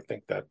stuff. I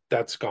think that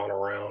that's gone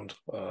around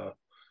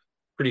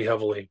pretty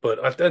heavily.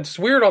 But it's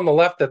weird on the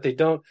left that they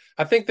don't.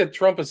 I think that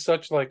Trump is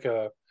such like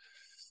a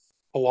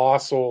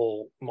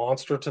colossal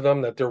monster to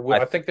them that I I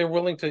th- think they're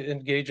willing to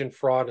engage in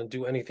fraud and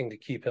do anything to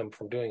keep him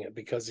from doing it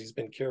because he's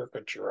been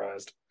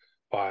caricaturized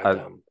by I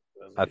them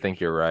as I think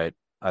leaders. you're right.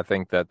 I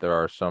think that there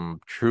are some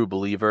true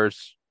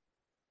believers,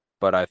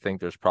 but I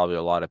think there's probably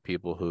a lot of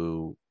people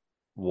who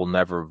will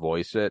never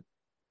voice it,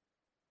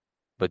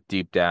 but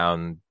deep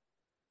down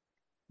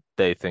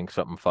they think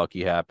something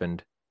fucky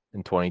happened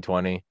in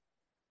 2020,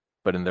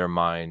 but in their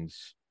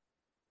minds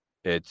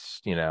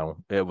it's,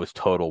 it was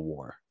total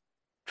war.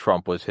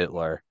 Trump was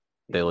Hitler.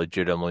 They Mhm.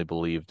 legitimately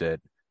believed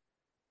it.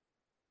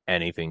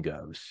 Anything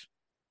goes.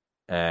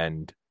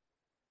 And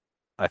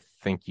I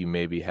think you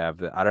maybe have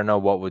that. I don't know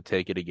what would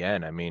take it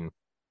again. I mean,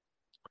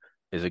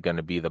 is it going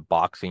to be the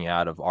boxing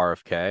out of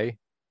RFK?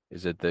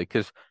 Is it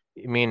because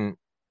I mean,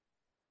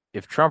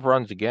 if Trump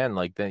runs again,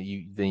 like then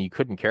you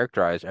couldn't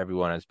characterize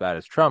everyone as bad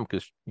as Trump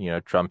because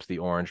Trump's the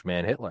orange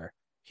man Hitler.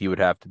 He would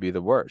have to be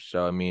the worst.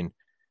 So I mean,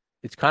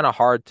 it's kind of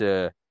hard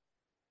to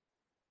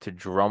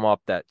drum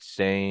up that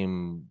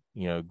same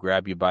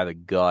grab you by the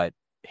gut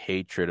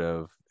hatred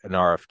of an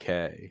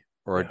RFK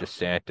or a Yeah.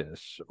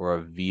 DeSantis or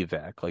a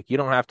Vivek. Like you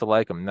don't have to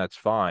like them, that's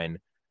fine.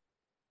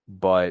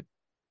 But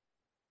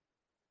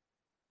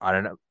I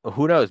don't know.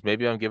 Who knows?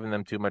 Maybe I'm giving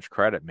them too much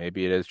credit.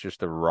 Maybe it is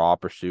just a raw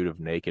pursuit of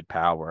naked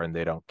power and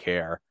they don't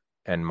care.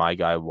 And my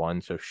guy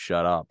won, so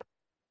shut up.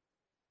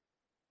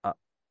 I,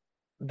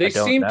 I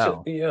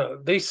don't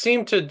know. They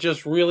seem to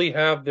just really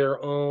have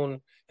their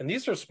own, and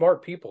these are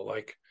smart people.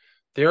 Like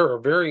there are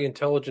very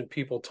intelligent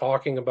people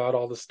talking about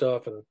all this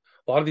stuff, and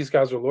a lot of these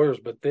guys are lawyers,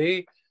 but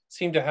they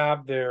seem to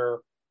have their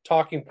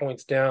talking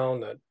points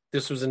down that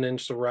this was an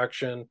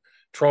insurrection.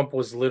 Trump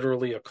was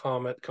literally a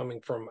comet coming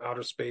from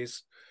outer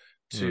space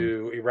Hmm.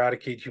 to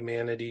eradicate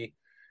humanity.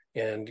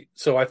 And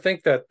so I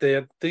think that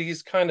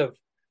these kind of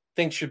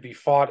things should be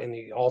fought in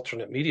the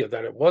alternate media,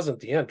 that it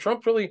wasn't the end.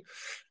 Trump really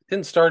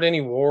didn't start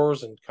any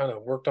wars and kind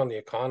of worked on the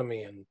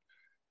economy. And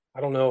I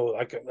don't know,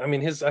 like, I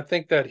mean, I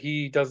think that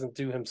he doesn't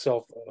do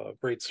himself a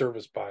great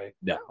service by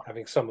No,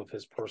 having some of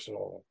his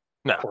personal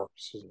no,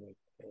 quirks.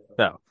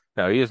 no.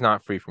 No, he is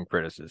not free from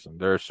criticism.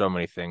 There are so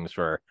many things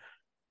where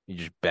you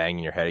just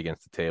banging your head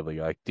against the table.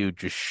 You're like, dude,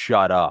 just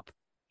shut up.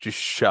 Just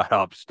shut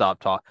up. Stop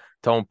talking.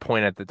 Don't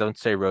point at the. Don't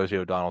say Rosie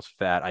O'Donnell's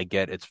fat. I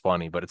get it's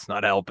funny, but it's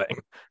not helping,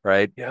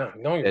 right? Yeah,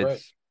 no, you're right.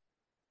 It's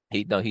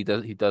he no he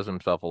does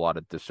himself a lot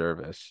of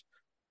disservice.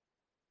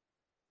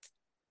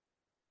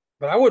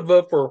 But I would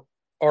vote for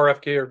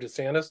RFK or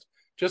DeSantis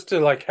just to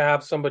like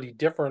have somebody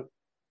different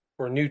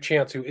for a new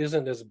chance who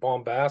isn't as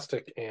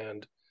bombastic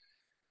and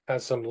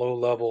has some low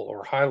level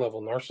or high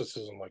level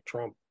narcissism like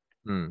Trump.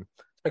 Hmm.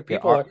 Like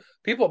Yeah,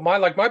 people my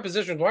like my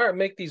position, why I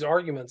make these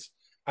arguments,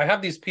 I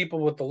have these people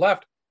with the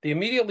left, they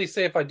immediately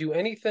say if I do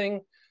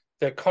anything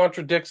that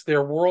contradicts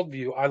their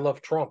worldview, I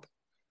love Trump.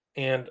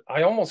 And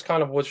I almost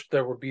kind of wish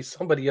there would be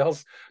somebody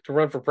else to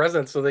run for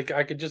president so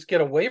I could just get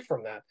away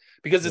from that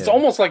because it's yeah.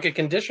 almost like a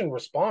conditioned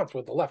response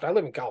with the left. I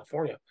live in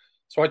California,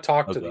 so I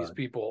talk Oh to these God.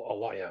 people a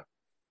lot. Yeah,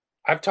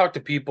 I've talked to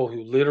people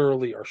who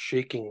literally are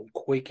shaking,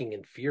 quaking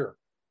in fear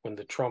when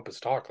the Trump is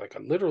talk. Like I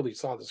literally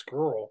saw this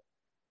girl;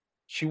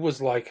 she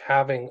was like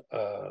having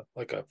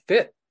like a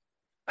fit.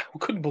 I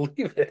couldn't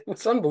believe it. It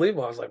was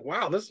unbelievable. I was like,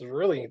 "Wow, this is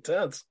really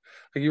intense."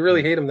 Like you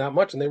really Hmm. hate them that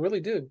much, and they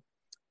really do.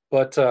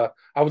 But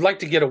I would like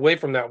to get away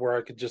from that where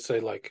I could just say,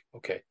 like,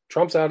 okay,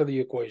 Trump's out of the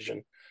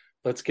equation.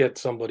 Let's get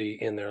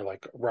somebody in there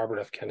like Robert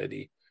F.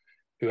 Kennedy,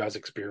 who has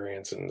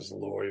experience and is a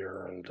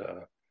lawyer, and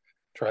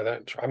try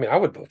that. I mean, I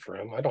would vote for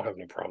him. I don't have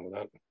any problem with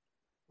that.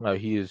 No,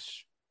 he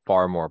is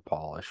far more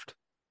polished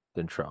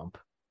than Trump.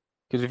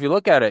 Because if you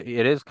look at it,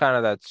 it is kind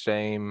of that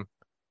same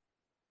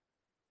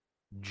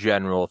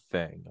general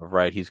thing,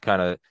 right? He's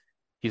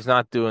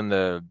not doing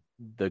the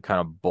kind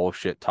of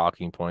bullshit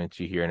talking points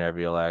you hear in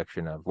every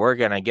election of we're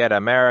gonna get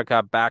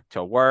America back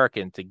to work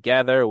and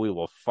together we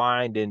will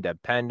find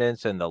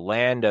independence in the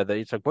land of the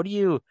it's like what do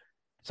you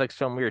it's like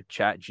some weird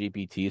chat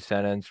GPT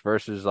sentence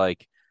versus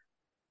like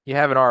you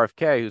have an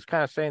RFK who's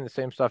kind of saying the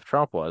same stuff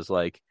Trump was.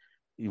 Like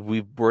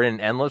we're in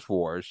endless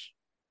wars.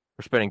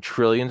 We're spending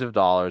trillions of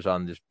dollars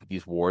on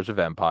these wars of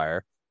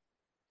empire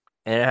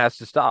and it has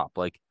to stop.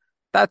 Like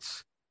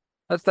that's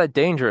that's that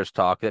dangerous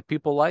talk that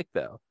people like,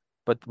 though.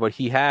 But what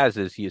he has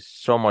is he is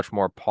so much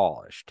more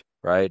polished,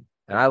 right?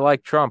 And Yeah, I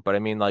like Trump, but I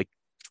mean, like,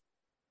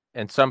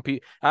 and some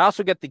people, I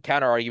also get the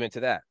counter argument to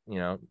that. You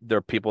know, there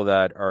are people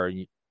that are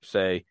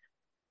say,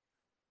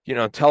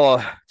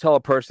 tell a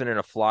person in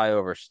a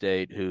flyover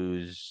state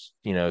whose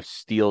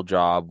steel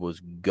job was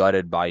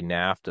gutted by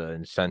NAFTA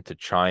and sent to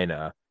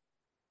China,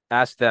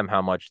 ask them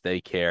how much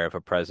they care if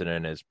a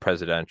president is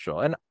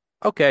presidential. And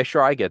okay,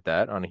 sure, I get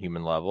that on a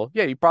human level.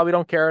 Yeah, you probably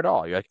don't care at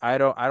all. You're like, I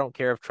don't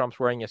care if Trump's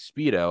wearing a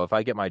Speedo. If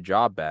I get my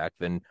job back,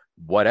 then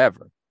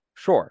whatever.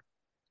 Sure.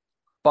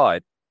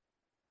 But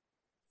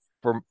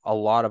for a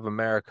lot of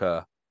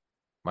America,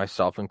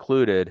 myself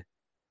included,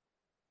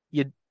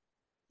 you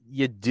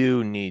you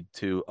do need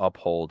to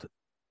uphold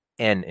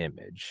an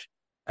image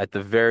at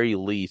the very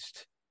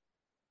least,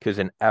 because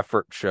an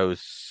effort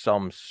shows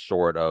some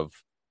sort of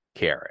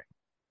caring,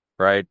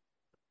 right?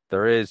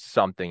 There is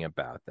something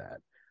about that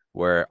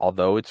where,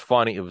 although it's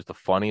funny, it was the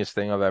funniest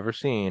thing I've ever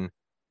seen,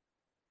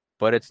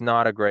 but it's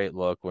not a great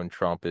look when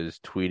Trump is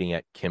tweeting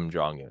at Kim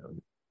Jong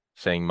Un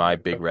saying my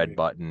right. big red Agreed.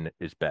 button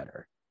is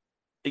better.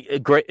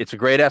 It's a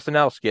great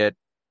SNL skit,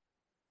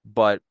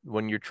 but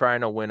when you're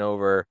trying to win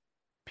over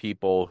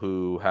people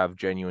who have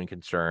genuine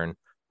concern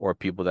or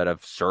people that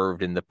have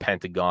served in the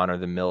Pentagon or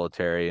the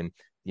military and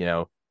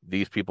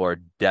these people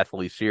are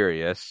deathly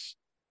serious,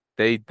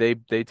 they're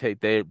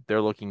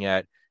looking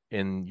at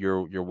and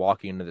you're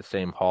walking into the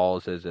same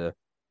halls as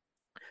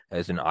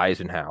an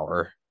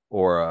Eisenhower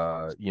or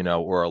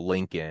a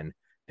Lincoln,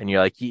 and you're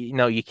like,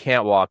 you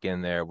can't walk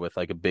in there with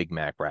like a Big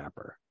Mac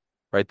wrapper,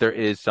 right? There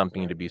is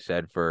something Right. to be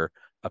said for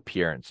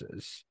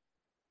appearances.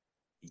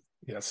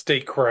 Yeah,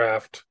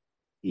 statecraft,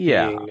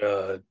 Yeah,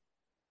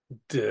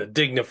 being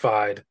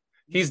dignified.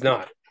 He's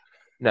not.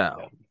 Yeah,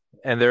 no,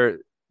 and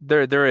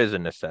there is a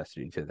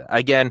necessity to that.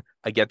 Again,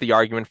 I get the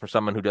argument for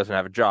someone who doesn't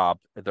have a job.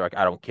 They're like,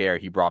 I don't care.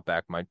 He brought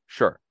back my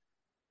sure,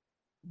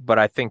 but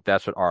I think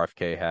that's what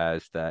RFK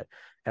has that,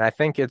 and I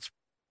think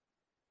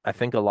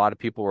a lot of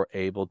people were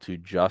able to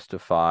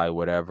justify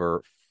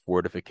whatever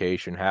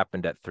fortification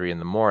happened at 3 in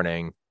the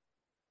morning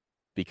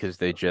because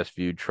they just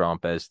viewed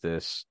Trump as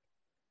this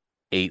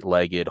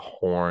eight-legged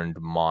horned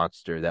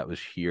monster that was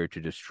here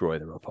to destroy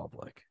the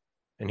republic.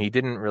 And he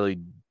didn't really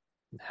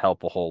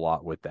help a whole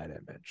lot with that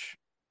image.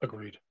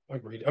 agreed.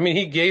 Agreed. I mean,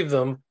 he gave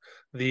them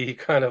the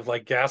kind of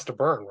like gas to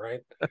burn,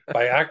 right?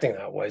 By acting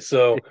that way.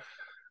 So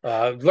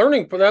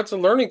learning, but that's a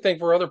learning thing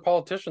for other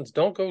politicians.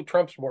 Don't go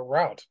Trump's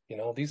route.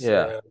 These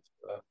Yeah,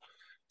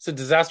 it's a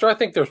disaster. I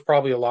think there's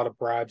probably a lot of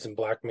bribes and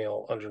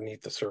blackmail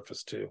underneath the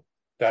surface too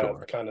that have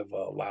sure. kind of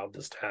allowed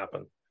this to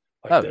happen,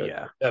 like Oh the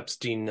yeah.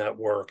 Epstein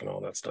network and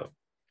all that stuff.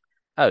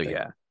 Oh I think,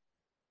 yeah.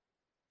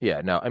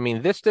 Yeah, no. I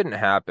mean, this didn't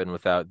happen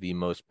without the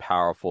most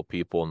powerful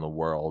people in the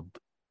world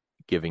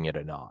giving it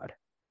a nod.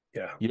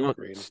 yeah, You don't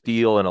agreed.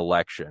 steal an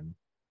election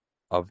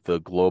of the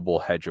global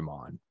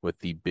hegemon with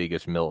the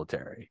biggest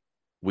military.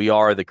 We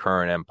are the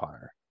current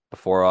empire.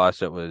 Before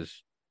us, it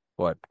was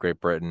what, Great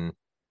Britain,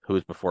 who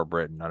was before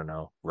Britain? I don't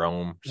know.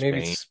 Rome,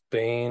 Maybe Spain.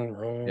 Spain,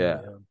 Rome.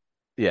 Yeah.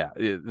 Yeah.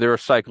 Yeah. There are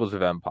cycles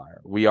of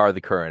empire. We are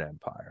the current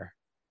empire.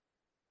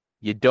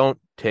 You don't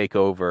take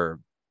over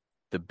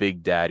the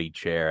big daddy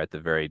chair at the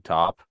very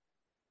top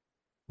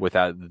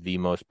without the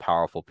most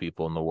powerful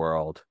people in the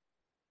world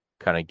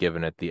kind of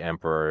giving it the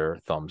emperor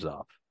thumbs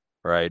up,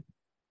 right?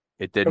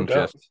 It No didn't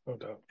doubt. just No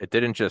doubt. it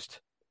didn't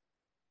just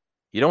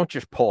you don't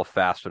just pull a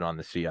fast one on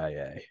the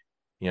CIA.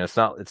 It's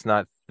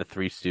not the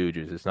Three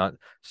Stooges. It's not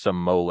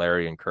some Mo,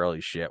 Larry, and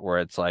Curly shit where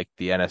it's like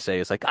the NSA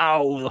is like,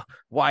 oh,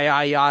 why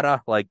I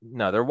yada? Like,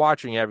 no, they're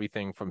watching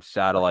everything from Right.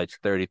 satellites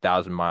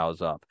 30,000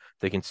 miles up.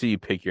 They can see you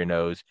pick your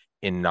nose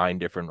in nine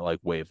different like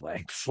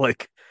wavelengths.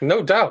 Like,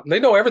 No doubt. They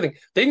know everything.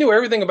 They knew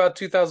everything about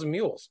 2000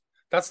 Mules.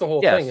 That's the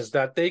whole thing, is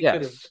yes, that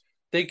yes,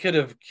 they could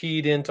have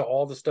keyed into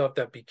all the stuff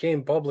that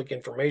became public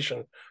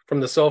information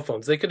from the cell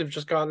phones. They could have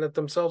just gotten it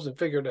themselves and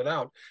figured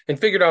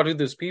out who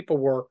those people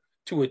were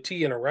to a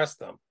T and arrest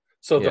them.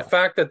 So the yeah,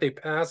 fact that they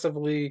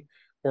passively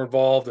were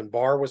involved and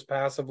Barr was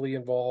passively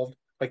involved,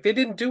 like they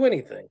didn't do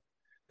anything.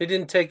 They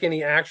didn't take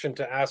any action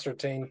to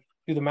ascertain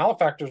who the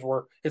malefactors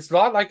were. It's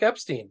not like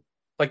Epstein.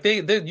 Like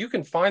they you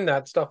can find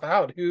that stuff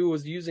out, who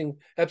was using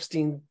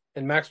Epstein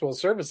and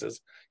Maxwell's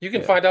services. You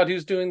can yeah, find out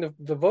who's doing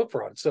the vote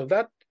fraud. So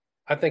that,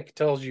 I think,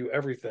 tells you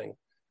everything,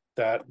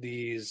 that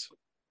these,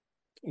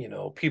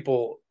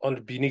 people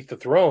under beneath the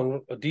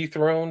throne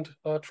dethroned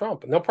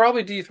Trump, and they'll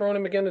probably dethrone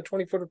him again in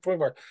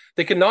 2024.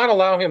 They cannot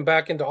allow him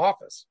back into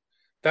office.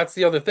 That's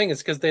the other thing, is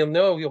because they'll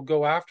know he'll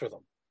go after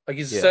them. Like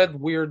he's yeah. said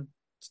weird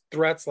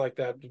threats like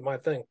that. Is my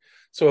thing.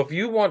 So if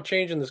you want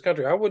change in this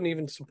country, I wouldn't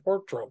even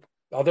support Trump,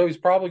 although he's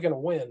probably going to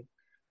win.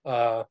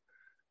 Uh,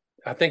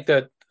 I think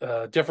that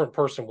a different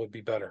person would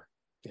be better.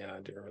 Yeah, I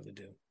do really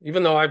do.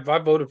 Even though I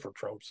voted for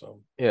Trump,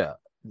 so Yeah.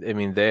 I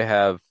mean,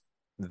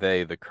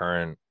 the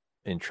current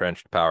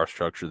entrenched power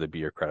structure, the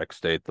bureaucratic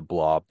state, the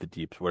blob, the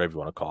deeps, whatever you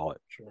want to call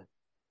it. sure.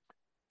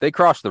 They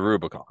crossed the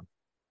Rubicon,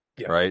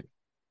 Yeah, right?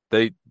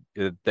 They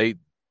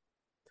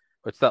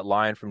what's that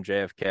line from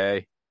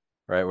JFK,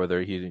 right?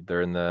 Where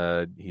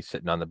he's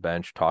sitting on the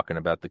bench talking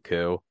about the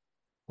coup.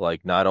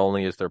 Like, not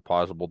only is there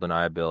plausible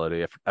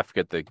deniability, I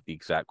forget the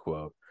exact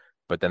quote,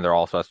 but then there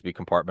also has to be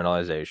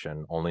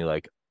compartmentalization. Only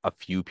like a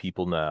few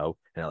people know,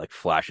 and it like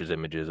flashes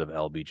images of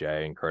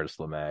LBJ and Curtis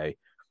LeMay.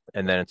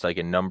 And then it's like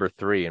in number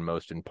three, and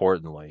most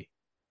importantly,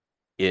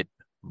 it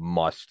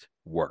must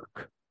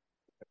work.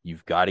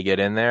 You've got to get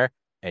in there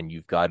and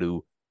you've got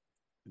to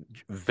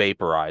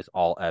vaporize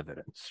all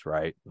evidence,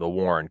 right? The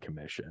Warren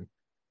Commission.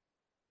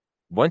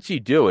 Once you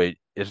do it,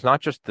 it's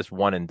not just this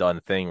one and done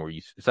thing where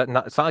it's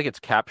not like it's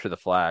capture the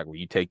flag where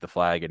you take the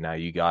flag and now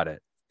you got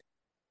it.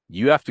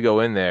 You have to go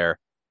in there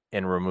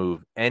and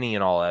remove any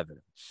and all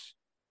evidence.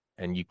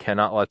 And you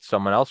cannot let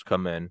someone else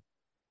come in,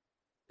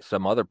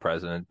 some other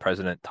president,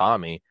 President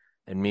Tommy,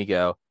 and me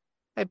go,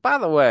 hey, by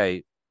the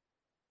way,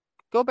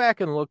 go back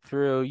and look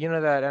through,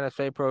 that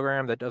NSA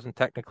program that doesn't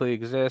technically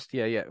exist.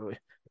 Yeah, yeah.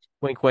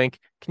 Wink, wink.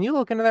 Can you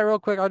look into that real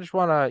quick? I just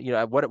want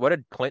to, what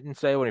did Clinton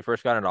say when he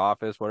first got into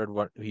office?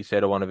 What he say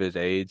to one of his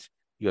aides?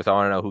 He goes, I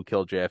want to know who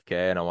killed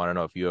JFK and I want to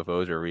know if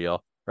UFOs are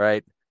real,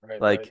 right? right,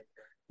 right. Like,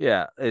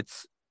 yeah,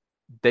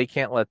 they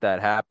can't let that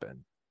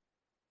happen.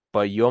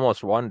 But you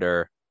almost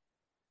wonder,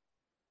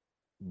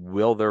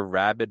 will their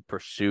rabid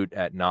pursuit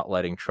at not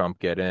letting Trump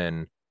get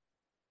in,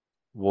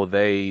 will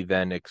they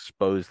then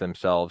expose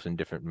themselves in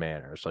different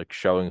manners, like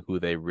showing who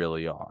they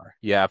really are?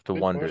 You have to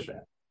Good wonder question.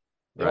 that,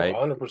 No, right?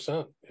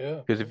 100%. Yeah.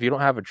 Because if you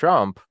don't have a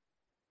Trump,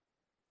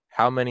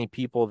 how many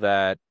people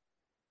that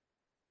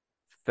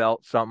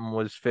felt something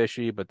was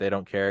fishy, but they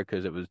don't care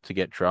because it was to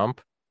get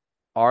Trump,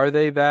 are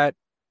they that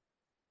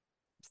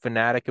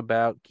fanatic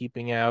about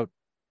keeping out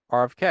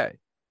RFK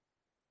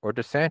or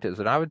DeSantis? And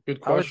Good I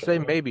would question. say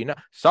Yeah. maybe not.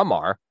 Some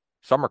are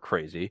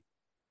crazy.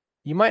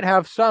 You might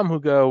have some who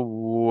go,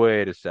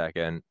 wait a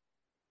second,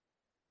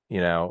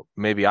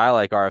 maybe I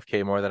like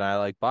RFK more than I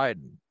like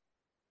Biden.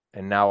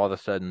 And now all of a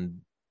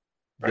sudden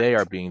they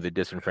Right. are being the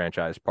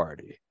disenfranchised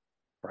party.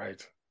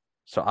 Right.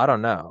 So I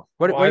don't know.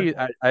 Well, What do you,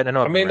 I don't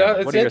know I I've been mean, rambling.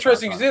 it's What are your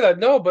thoughts interesting you on it? say that.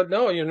 No, but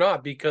no, you're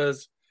not,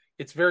 because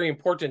it's very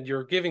important.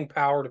 You're giving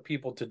power to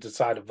people to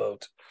decide a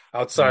vote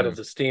outside of Mm,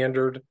 the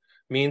standard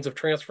means of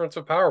transference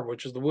of power,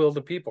 which is the will of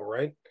the people,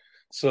 right?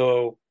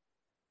 So,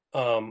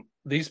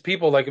 these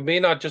people, like, it may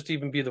not just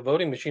even be the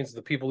voting machines,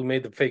 the people who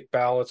made the fake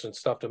ballots and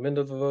stuffed them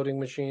into the voting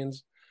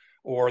machines,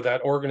 or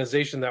that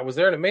organization that was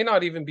there. And it may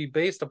not even be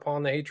based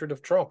upon the hatred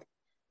of Trump.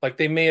 Like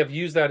they may have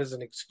used that as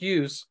an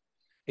excuse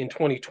in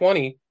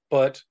 2020,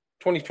 but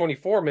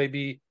 2024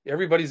 maybe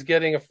everybody's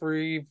getting a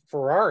free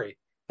Ferrari.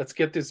 Let's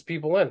get these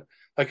people in.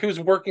 Like who's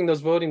working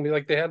those voting?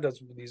 Like they had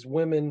these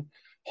women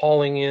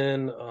hauling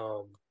in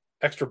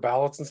extra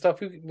ballots and stuff.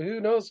 Who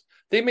knows?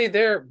 They may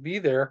be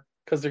there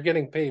because they're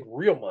getting paid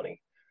real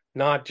money,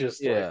 not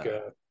just like yeah.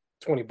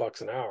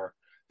 $20 an hour.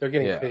 They're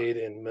getting Yeah. paid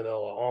in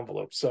manila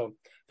envelopes. So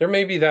there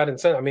may be that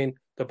incentive. I mean,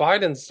 the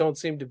Bidens don't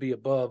seem to be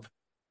above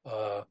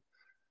uh,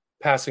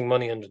 passing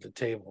money under the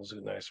table, is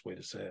a nice way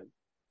to say it.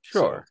 So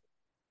Sure.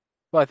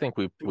 Well, I think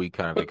we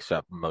kind of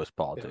accept most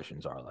Yeah,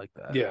 politicians are like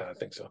that. yeah, I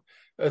think so.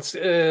 It's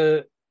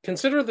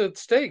consider the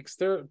stakes.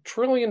 They're $1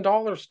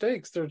 trillion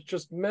stakes. There's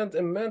just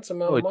immense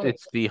amount Oh, of it's money.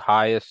 it's the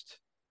highest.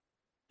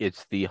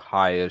 It's the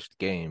highest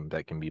game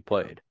that can be Yeah,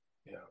 played.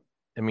 yeah.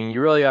 I mean,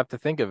 you really have to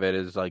think of it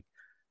as like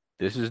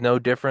this is no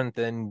different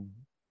than,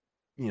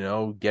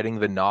 getting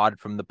the nod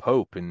from the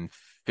Pope in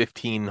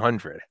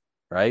 1500,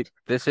 right?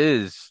 This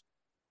is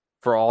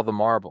for all the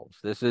marbles.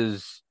 This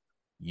is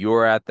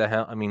you're at the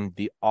helm. I mean,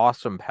 the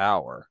awesome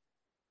power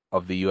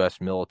of the U.S.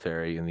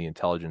 military and the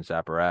intelligence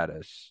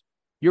apparatus.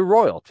 You're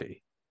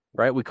royalty,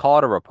 right? We call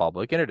it a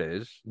republic, and it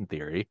is in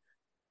theory,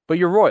 but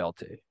you're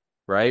royalty,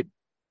 right?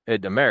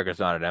 America's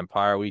not an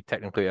empire. We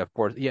technically, of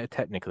course, yeah,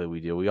 technically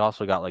we do. We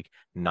also got like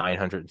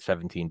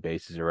 917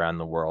 bases around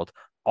the world,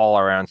 all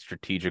around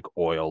strategic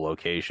oil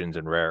locations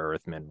and rare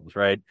earth minerals,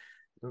 right?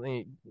 I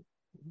mean,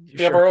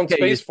 We have sure, our own yeah,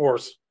 space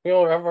force. We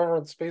all have our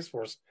own space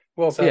force.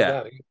 Who else has yeah,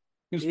 that?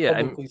 Who's yeah,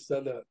 and publicly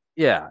said that?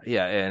 yeah,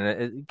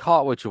 and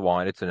call it what you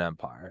want. It's an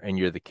empire, and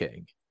you're the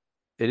king.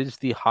 It is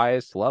the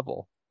highest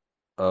level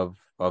of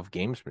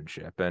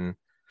gamesmanship, and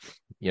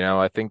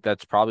I think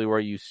that's probably where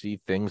you see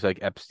things like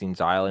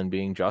Epstein's Island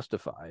being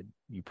justified.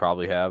 You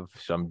probably have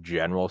some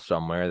general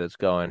somewhere that's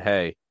going,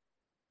 hey,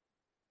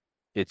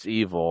 it's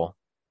evil,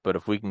 but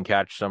if we can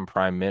catch some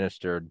prime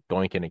minister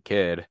doinking a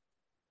kid,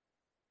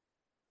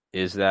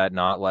 is that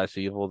not less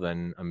evil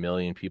than a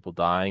million people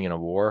dying in a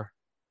war?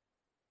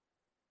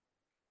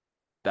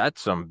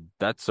 That's some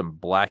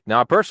black.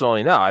 Now,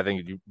 personally, no, I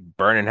think you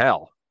burn in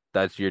hell.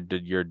 That's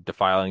you're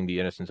defiling the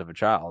innocence of a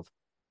child.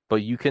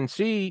 But you can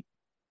kind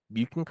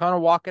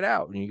of walk it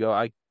out and you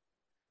go,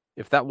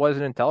 if that was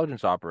an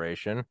intelligence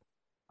operation,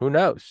 who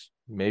knows?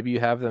 Maybe you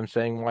have them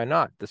saying, why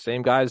not? The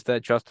same guys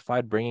that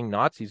justified bringing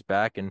Nazis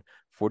back in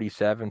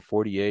 47,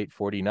 48,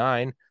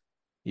 49.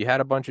 You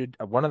had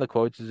one of the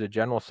quotes is a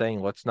general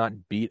saying, let's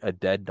not beat a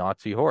dead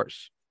Nazi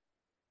horse.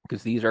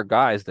 Because these are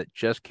guys that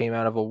just came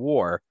out of a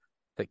war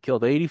that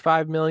killed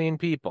 85 million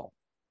people,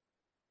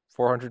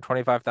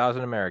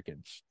 425,000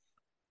 Americans.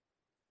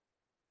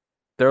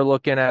 They're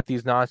looking at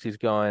these Nazis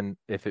going,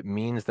 if it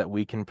means that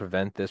we can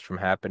prevent this from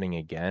happening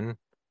again,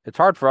 it's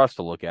hard for us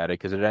to look at it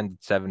because it ended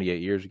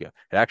 78 years ago.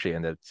 It actually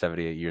ended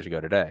 78 years ago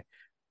today.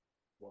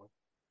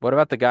 What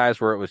about the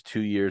guys where it was 2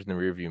 years in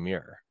the rearview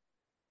mirror,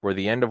 where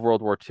the end of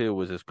World War II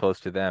was as close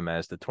to them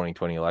as the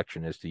 2020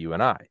 election is to you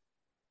and I?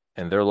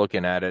 And they're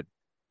looking at it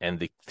and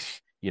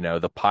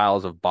the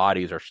piles of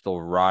bodies are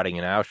still rotting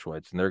in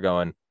Auschwitz. And they're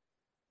going,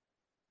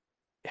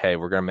 hey,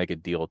 we're going to make a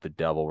deal with the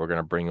devil. We're going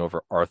to bring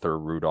over Arthur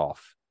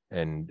Rudolph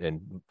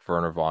and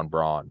Werner von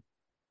Braun,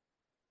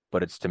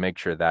 but it's to make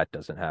sure that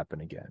doesn't happen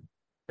again.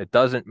 It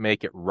doesn't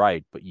make it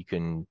right, but you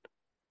can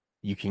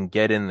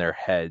get in their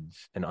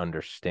heads and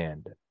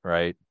understand it,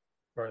 right?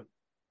 Right.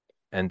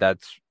 And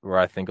that's where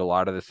I think a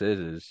lot of this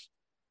is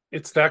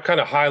It's that kind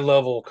of high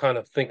level kind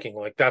of thinking.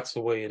 Like that's the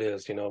way it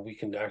is. We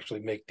can actually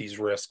make these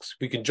risks.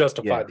 We can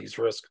justify yeah, these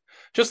risks.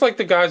 Just like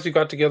the guys who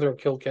got together and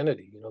killed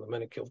Kennedy. The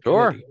men who killed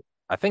sure. Kennedy.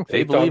 I think they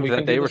They thought believed we that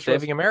can do they were this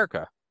risk. saving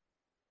America.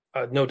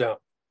 No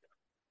doubt.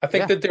 I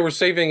think Yeah, that they were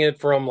saving it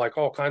from like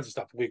all kinds of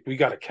stuff. We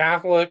got a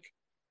Catholic.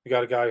 We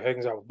got a guy who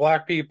hangs out with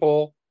black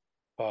people.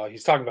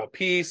 He's talking about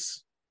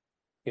peace.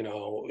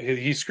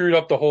 He screwed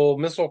up the whole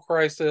missile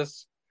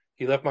crisis.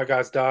 He let my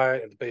guys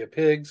die at the Bay of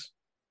Pigs.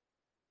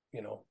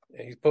 And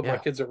he's put my yeah,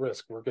 kids at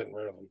risk. We're getting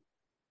rid of him.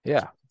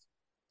 yeah.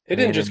 They I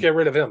didn't mean, just and get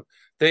rid of him.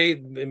 They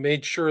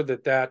made sure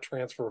that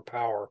transfer of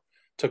power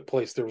took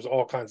place. There was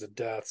all kinds of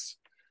deaths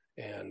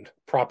and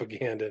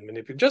propaganda and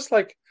manipulation, just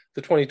like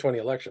the 2020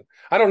 election.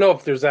 I don't know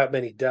if there's that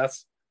many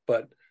deaths,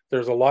 but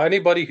there's a lot.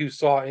 Anybody who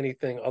saw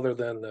anything other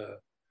than the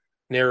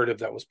narrative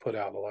that was put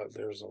out,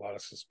 there's a lot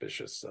of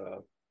suspicious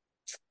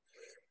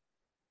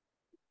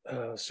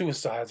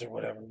suicides or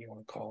whatever you want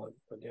to call it.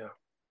 But yeah,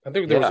 I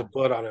think there was a yeah,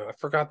 book on it. I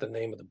forgot the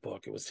name of the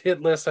book. It was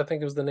Hit List, I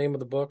think it was the name of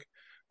the book,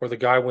 where the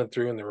guy went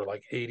through and there were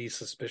like 80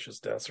 suspicious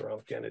deaths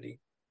around Kennedy.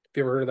 Have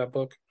you ever heard of that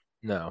book?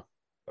 no,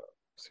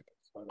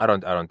 I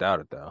don't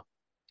doubt it though.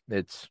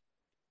 It's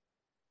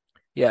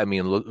yeah. I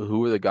mean, look,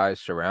 who are the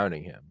guys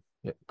surrounding him?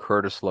 Yeah,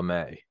 Curtis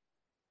LeMay,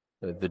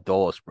 the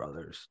Dulles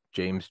brothers,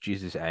 James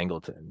Jesus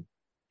Angleton,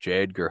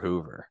 J. Edgar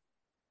Hoover.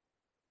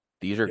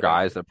 These are Yeah,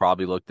 guys that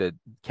probably looked at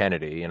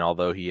Kennedy, and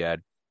although he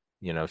had,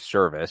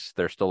 service,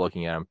 they're still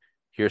looking at him.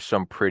 Here's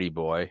some pretty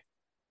boy,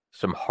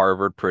 some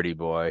Harvard pretty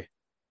boy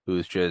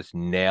who's just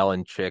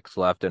nailing chicks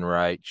left and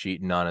right,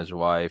 cheating on his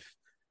wife,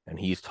 and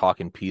he's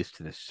talking peace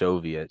to the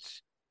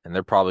Soviets. And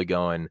they're probably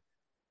going,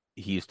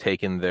 he's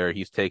taking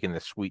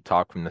the sweet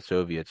talk from the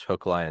Soviets,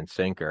 hook, line, and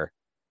sinker.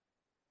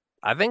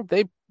 I think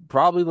they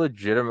probably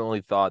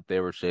legitimately thought they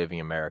were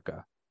saving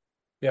America.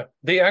 yeah.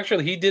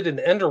 He did an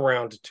end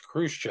around to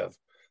Khrushchev.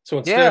 So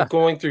instead of Yeah,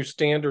 going through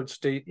standard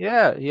State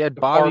yeah. He had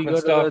Bobby Department go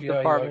to the stuff, yeah,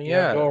 department. yeah,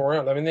 Yeah, go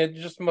around. I mean, they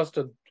just must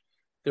have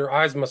their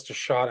eyes must have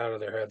shot out of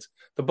their heads.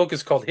 The book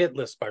is called Hit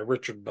List by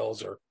Richard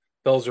Belzer.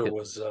 Belzer hit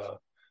was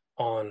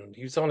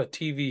he was on a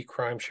TV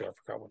crime show. I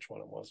forgot which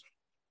one it was.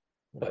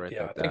 But write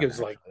yeah, I that think it down was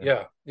like,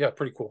 actually. yeah,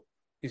 pretty cool.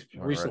 He's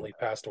All right. recently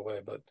passed away,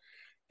 but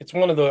It's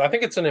one of the, I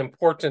think it's an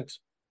important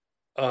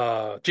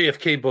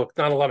JFK book.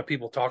 Not a lot of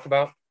people talk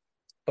about,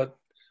 but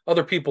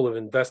other people have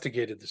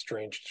investigated the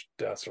strange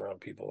deaths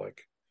around people.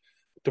 Like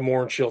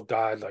DeMorenschildt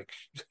died, like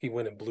he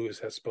went and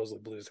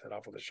supposedly blew his head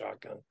off with a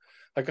shotgun.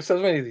 Like I said,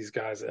 so many of these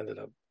guys ended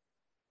up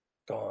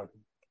gone.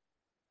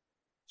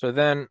 So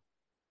then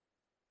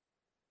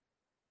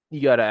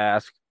you got to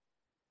ask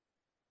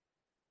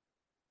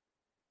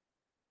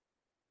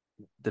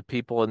the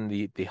people in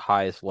the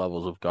highest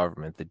levels of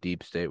government, the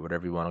deep state,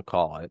 whatever you want to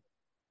call it.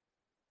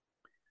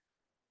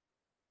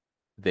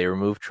 They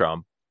remove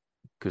Trump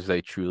because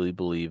they truly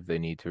believe they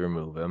need to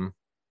remove him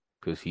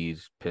because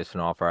he's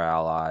pissing off our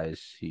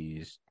allies.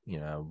 We're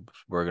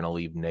going to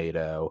leave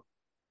NATO.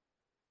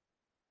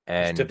 He's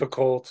And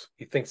difficult.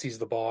 He thinks he's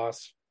the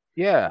boss.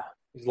 yeah,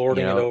 He's you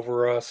lording it know,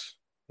 over us.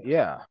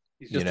 yeah,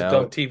 He's you just a know,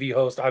 dumb TV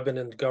host. I've been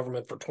in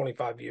government for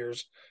 25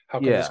 years. How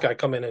can this yeah, guy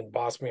come in and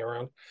boss me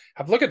around?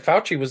 Look at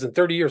Fauci was in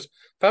 30 years.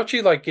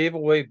 Fauci like gave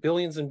away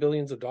billions and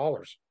billions of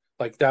dollars.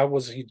 Like that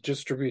was he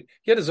distributed.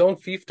 He had his own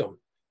fiefdom.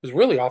 It was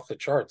really off the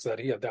charts that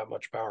he had that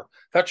much power.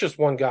 That's just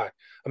one guy.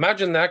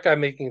 Imagine that guy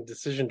making a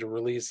decision to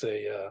release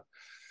a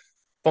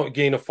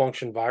gain of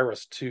function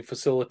virus to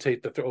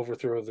facilitate the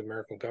overthrow of the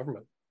American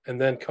government,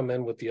 and then come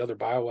in with the other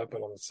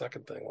bioweapon on the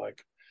second thing.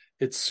 Like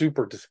it's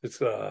super,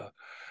 it's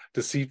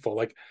deceitful.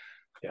 Like,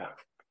 yeah,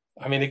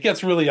 I mean, it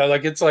gets really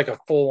like it's like a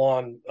full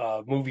on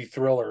movie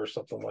thriller or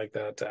something like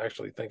that to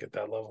actually think at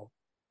that level.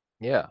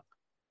 yeah.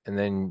 And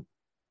then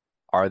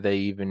are they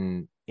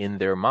even in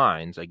their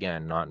minds,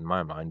 again, not in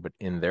my mind, but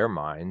in their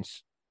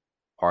minds,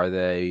 are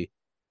they,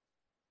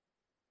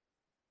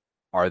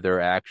 are their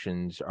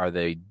actions, are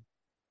they,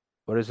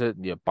 what is it?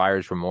 Yeah,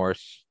 buyer's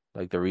remorse.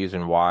 Like the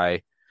reason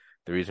why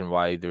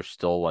there's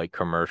still like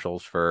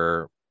commercials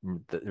for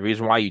the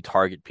reason why you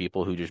target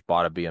people who just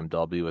bought a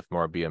BMW with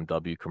more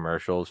BMW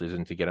commercials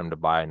isn't to get them to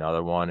buy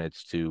another one.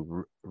 It's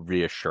to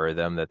reassure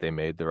them that they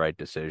made the right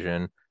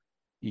decision.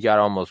 You got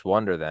to almost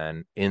wonder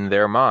then, in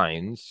their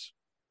minds,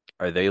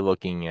 are they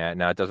looking at,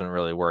 now it doesn't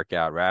really work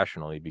out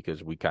rationally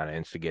because we kind of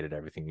instigated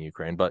everything in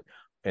Ukraine, but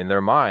in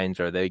their minds,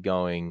 are they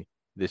going,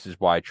 this is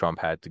why Trump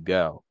had to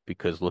go?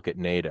 Because look at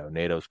NATO.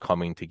 NATO's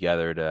coming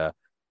together to,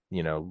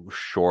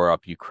 shore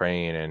up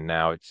Ukraine. And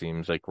now it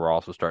seems like we're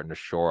also starting to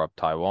shore up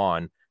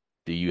Taiwan.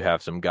 Do you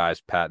have some guys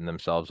patting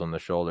themselves on the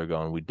shoulder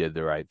going, we did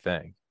the right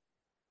thing?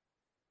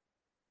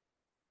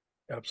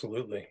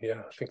 Absolutely,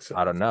 yeah, I think I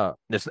so. don't know.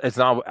 It's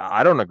not,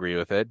 I don't agree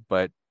with it,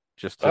 but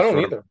just I to don't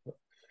sort of, either.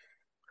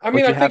 I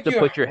mean, but I you have think to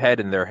put your head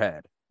in their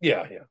head.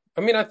 yeah, yeah.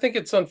 I mean, I think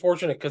it's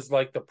unfortunate because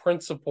like the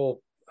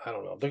principle, I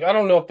don't know. I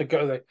don't know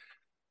if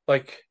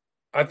like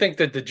I think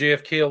that the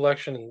JFK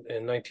election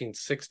in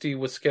 1960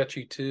 was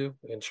sketchy too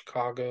in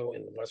Chicago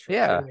and West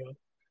Yeah. Virginia.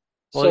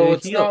 Well, So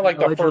it's he not like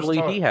the first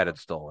allegedly he time. had it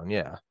stolen.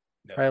 Yeah.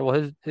 Yeah. Right.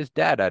 Well, his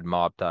dad had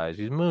mob ties.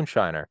 He's a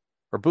moonshiner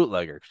or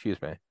bootlegger,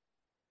 excuse me.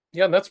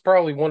 Yeah, and that's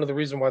probably one of the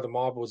reasons why the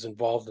mob was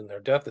involved in their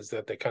death is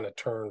that they kind of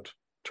turned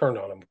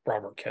on him.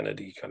 Robert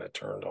Kennedy kind of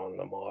turned on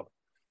the mob,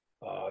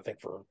 I think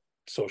for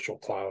social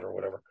clout or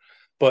whatever.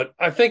 But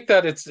I think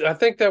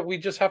that we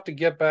just have to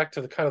get back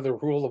to the kind of the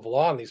rule of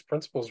law and these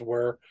principles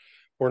where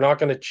we're not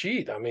going to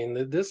cheat. I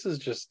mean, this is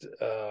just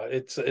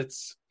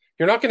it's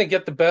you're not going to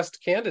get the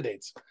best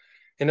candidates,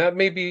 and that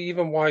may be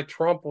even why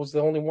Trump was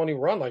the only one who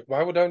run. Like,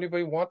 why would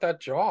anybody want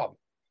that job?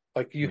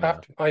 Like, you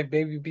have Yeah. to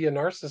maybe be a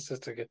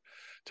narcissist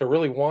to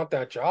really want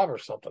that job or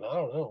something. I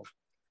don't know.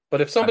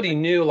 But if I somebody think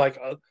knew like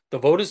the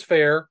vote is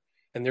fair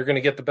and they're going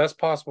to get the best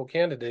possible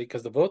candidate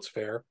because the vote's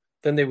fair,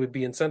 then they would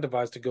be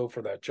incentivized to go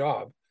for that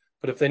job.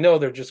 But if they know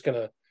they're just going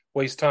to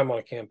waste time on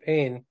a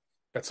campaign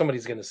that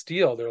somebody's going to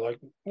steal, they're like,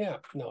 yeah,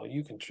 no,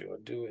 you can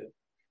do it.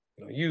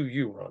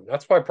 You run.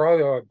 That's why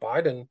probably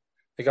Biden,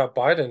 they got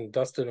Biden,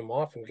 dusted him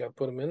off and got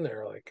put him in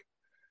there. Like,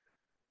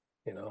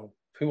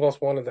 who else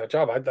wanted that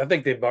job? I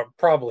think they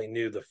probably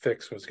knew the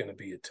fix was going to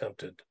be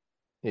attempted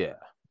yeah.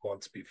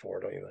 months before,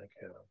 don't you think?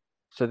 Yeah.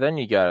 So then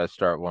you gotta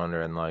start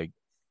wondering, like,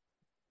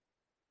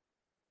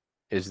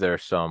 is there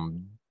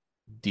some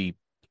deep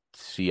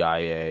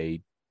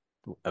CIA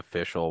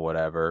official,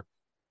 whatever,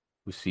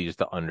 who sees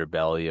the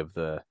underbelly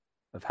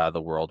of how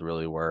the world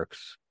really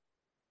works?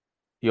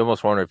 You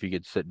almost wonder if you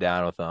could sit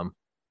down with them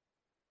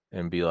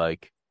and be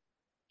like,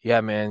 yeah,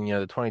 man,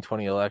 the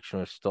 2020 election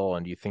was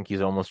stolen. Do you think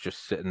he's almost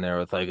just sitting there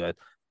with like a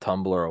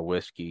tumbler of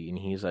whiskey? And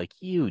he's like,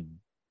 you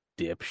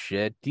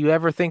dipshit. Do you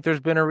ever think there's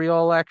been a real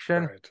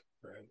election? Right.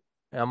 Right.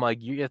 And I'm like,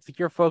 I think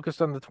you're focused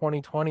on the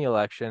 2020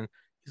 election.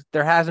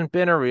 There hasn't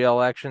been a real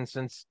election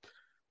since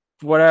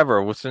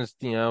whatever, since,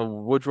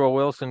 Woodrow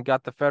Wilson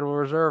got the Federal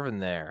Reserve in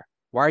there.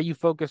 Why are you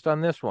focused on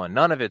this one?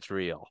 None of it's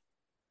real.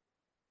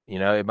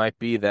 It might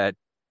be that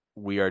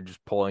we are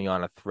just pulling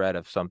on a thread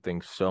of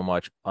something so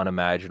much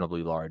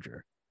unimaginably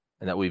larger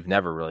and that we've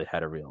never really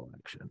had a real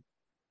election.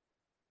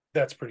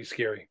 That's pretty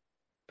scary.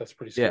 That's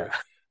pretty Yeah.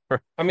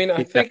 scary. I mean, I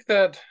Yeah. think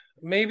that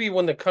maybe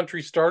when the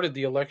country started,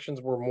 the elections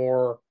were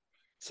more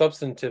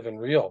substantive and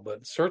real, but I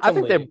think they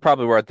certainly,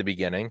 probably were at the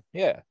beginning.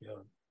 Yeah.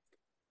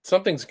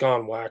 something's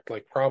gone whack,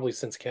 like probably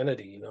since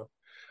Kennedy.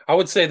 I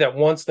would say that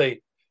once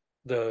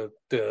the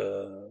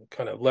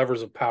kind of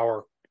levers of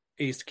power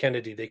aced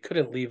Kennedy, they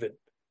couldn't leave it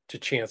to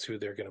chance who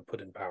they're going to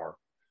put in power.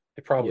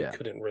 They probably Yeah.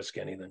 couldn't risk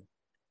anything.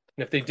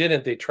 And if they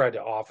didn't, they tried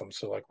to off him.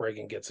 So like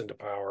Reagan gets into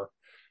power,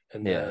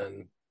 and Yeah.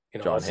 then all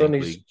of John a sudden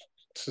he's Hinckley.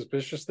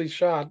 suspiciously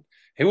shot.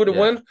 He would have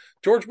Yeah. won.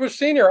 George Bush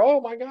Sr.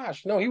 Oh my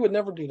gosh, no, he would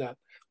never do that.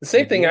 The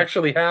same thing Yeah.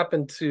 actually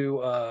happened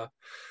to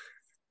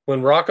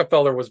when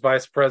Rockefeller was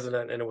vice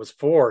president, and it was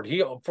Ford.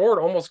 Ford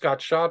almost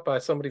got shot by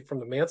somebody from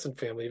the Manson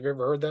family. Have you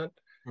ever heard that?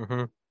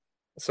 Hmm.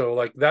 So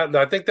like that,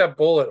 I think that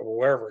bullet, or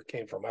wherever it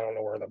came from, I don't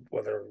know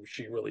whether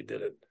she really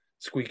did it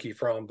squeaky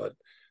from, but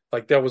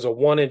like that was a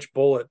 1 inch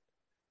bullet,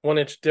 1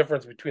 inch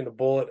difference between the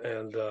bullet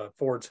and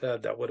Ford's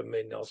head that would have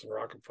made Nelson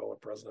Rockefeller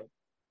president.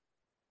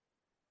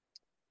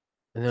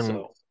 And then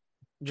So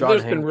John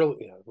there's been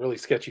Hinckley. really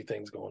sketchy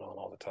things going on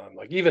all the time.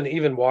 Like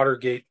even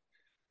Watergate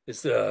is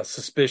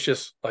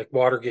suspicious. Like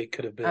Watergate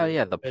could have Oh been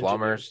yeah, the engineered.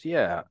 plumbers.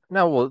 Yeah.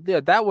 No, well,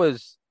 yeah, that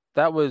was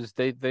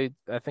they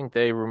I think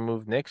they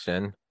removed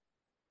Nixon.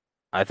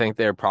 I think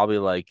they're probably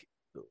like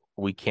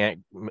we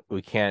can't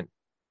we can't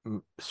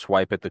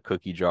swipe at the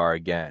cookie jar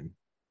again.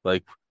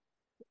 Like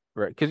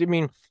right, because I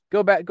mean,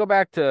 go back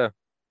to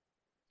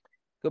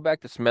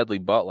Smedley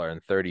Butler in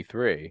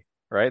 33,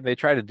 right? They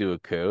tried to do a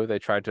coup. They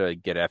tried to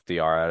get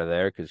FDR out of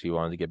there because he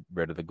wanted to get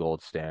rid of the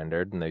gold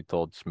standard. And they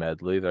told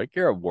Smedley, they're like,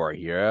 you're a war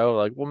hero.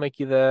 Like, we'll make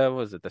you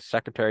the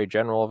Secretary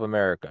General of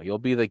America. You'll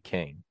be the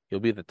king. You'll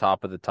be the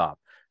top of the top.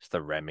 It's the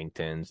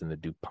Remingtons and the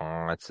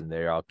DuPonts, and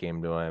they all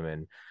came to him.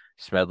 And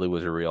Smedley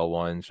was a real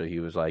one. So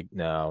he was like,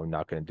 no, I'm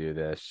not going to do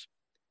this.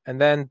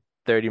 And then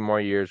 30 more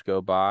years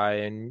go by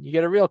and you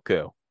get a real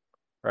coup,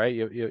 right?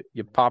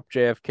 You pop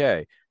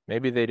JFK.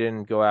 Maybe they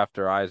didn't go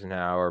after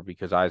Eisenhower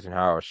because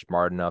Eisenhower was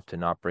smart enough to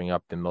not bring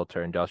up the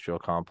military industrial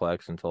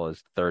complex until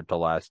his third to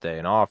last day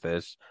in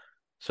office.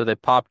 So they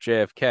popped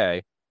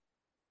JFK.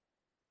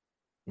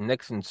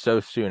 Nixon so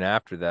soon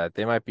after that,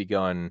 they might be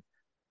going,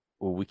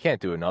 well, we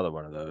can't do another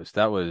one of those.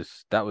 That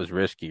was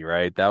risky,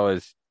 right? That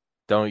was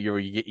don't you're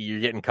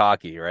getting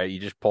cocky, right? You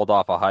just pulled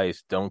off a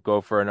heist. Don't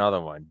go for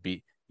another one.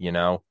 Be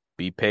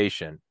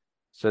patient.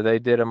 So they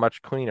did a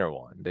much cleaner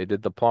one. They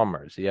did the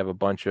plumbers. You have a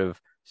bunch of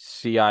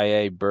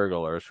CIA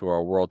burglars who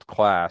are world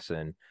class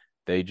and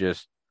they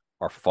just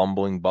are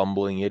fumbling,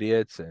 bumbling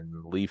idiots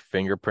and leave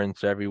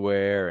fingerprints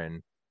everywhere.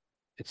 And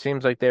it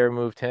seems like they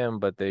removed him,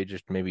 but they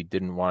just maybe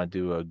didn't want to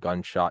do a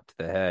gunshot to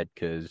the head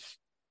because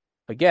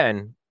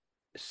again,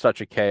 such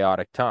a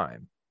chaotic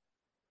time.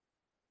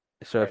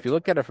 So if you Right.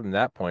 look at it from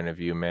that point of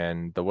view,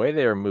 man, the way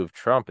they removed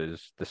Trump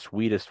is the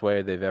sweetest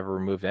way they've ever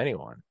removed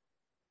anyone.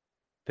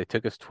 They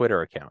took his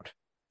Twitter account.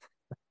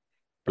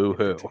 Boo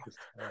They hoo. took his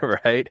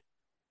Right?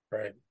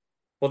 right.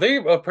 Well, they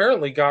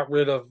apparently got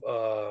rid of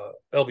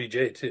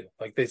LBJ too.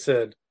 Like they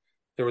said,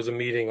 there was a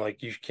meeting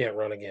like you can't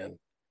run again.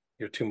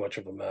 You're too much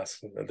of a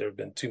mess. And there have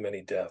been too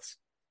many deaths,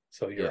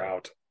 so you're Yeah.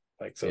 out.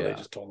 Like so, they Yeah.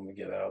 just told him to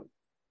get out.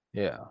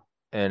 Yeah.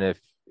 And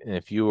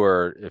if you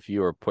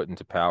were put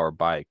into power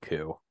by a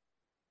coup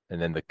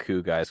and then the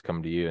coup guys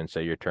come to you and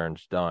say your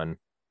turn's done,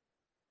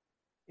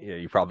 yeah,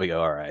 you probably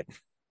go, all right.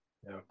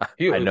 Yeah, I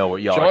he know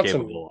what y'all are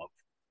Johnson. capable of.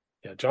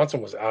 Yeah,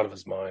 Johnson was out of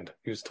his mind.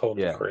 He was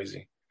totally Yeah.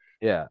 crazy.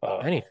 Yeah.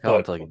 And he fell But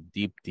into like a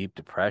deep, deep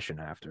depression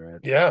after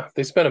it. yeah,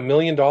 they spent $1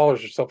 million or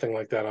something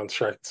like that on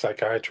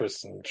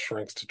psychiatrists and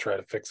shrinks to try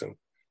to fix him.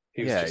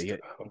 He was Yeah, just he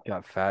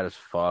got fat as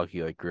fuck.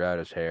 He like grew out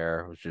his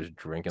hair, was just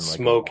drinking like a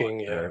smoking.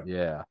 Yeah, monster.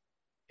 Yeah.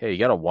 Yeah, you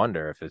gotta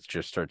wonder if it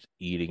just starts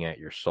eating at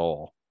your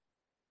soul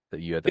that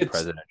you had the it's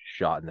president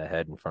shot in the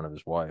head in front of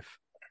his wife.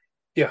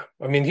 yeah.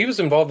 I mean, he was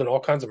involved in all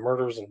kinds of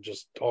murders and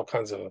just all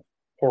kinds of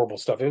horrible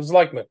stuff. It was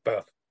like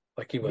Macbeth.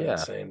 Like he went Yeah.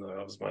 insane.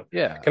 That was mine.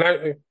 Yeah. Can I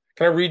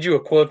can I read you a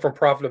quote from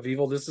Prophet of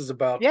Evil? This is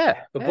about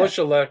Yeah. the Yeah. Bush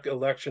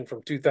election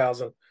from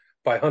 2000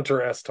 by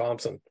Hunter S.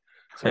 Thompson.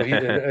 So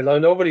and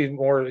nobody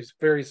more. He's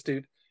very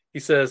astute. He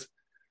says,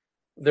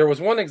 there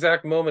was one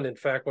exact moment, in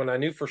fact, when I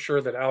knew for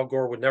sure that Al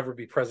Gore would never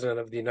be president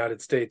of the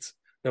United States,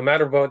 no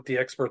matter what the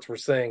experts were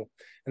saying.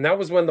 And that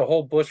was when the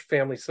whole Bush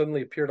family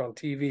suddenly appeared on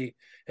TV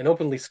and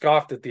openly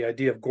scoffed at the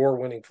idea of Gore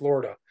winning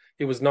Florida.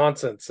 It was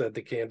nonsense, said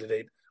the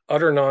candidate.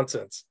 Utter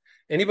nonsense.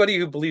 Anybody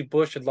who believed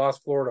Bush had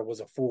lost Florida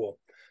was a fool.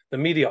 The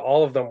media,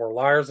 all of them, were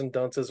liars and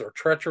dunces or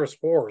treacherous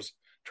whores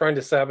trying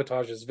to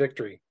sabotage his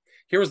victory.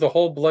 Here was the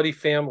whole bloody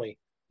family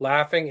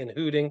laughing and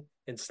hooting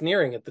and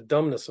sneering at the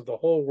dumbness of the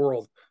whole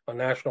world on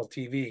national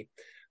TV.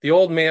 The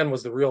old man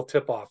was the real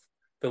tip off.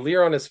 The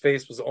leer on his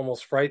face was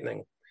almost frightening.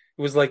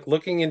 It was like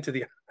looking into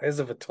the eyes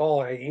of a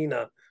tall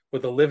hyena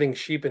with a living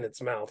sheep in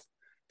its mouth.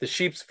 The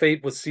sheep's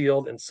fate was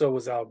sealed, and so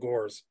was Al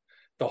Gore's.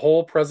 The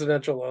whole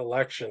presidential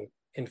election,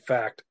 in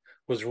fact,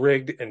 was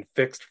rigged and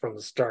fixed from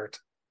the start.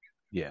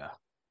 Yeah.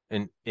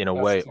 In a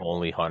way That's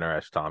only Hunter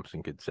S.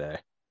 Thompson could say.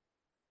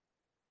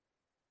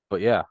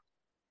 But yeah,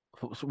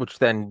 which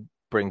then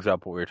brings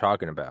up what we were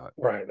talking about.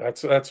 right.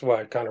 That's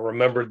why I kind of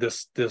remembered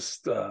this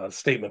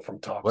statement from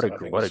What a Thompson. I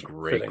think what a it's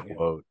great fitting.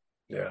 quote.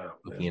 Yeah,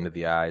 Looking into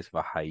the eyes of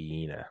a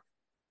hyena.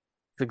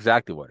 It's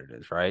exactly what it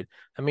is, right?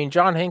 I mean,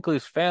 John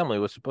Hinckley's family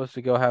was supposed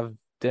to go have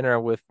dinner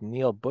with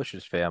Neil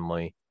Bush's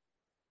family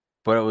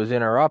but it was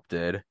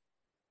interrupted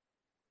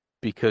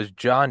because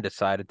John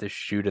decided to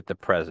shoot at the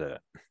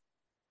president.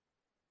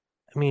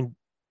 I mean,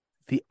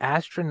 the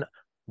astronaut,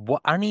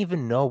 what, I don't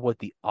even know what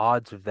the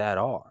odds of that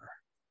are.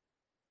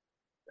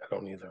 I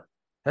don't either.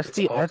 That's It's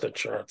the off that's the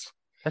charts.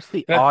 that's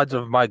the And, odds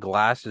of my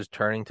glasses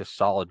turning to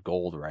solid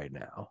gold right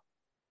now.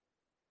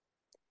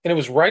 and it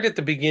was right at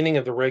the beginning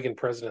of the Reagan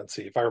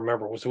presidency, if I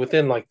remember. It was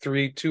within like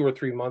 2 or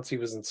 3 months he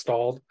was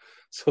installed.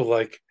 So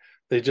like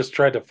they just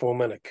tried to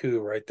foment a coup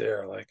right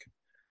there. Like,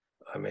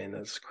 I mean,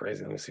 that's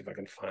crazy. Let me see if I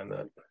can find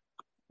that.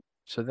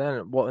 So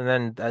then, well, and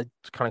then that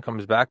kind of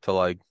comes back to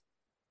like,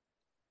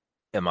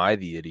 am I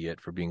the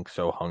idiot for being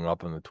so hung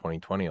up in the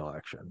 2020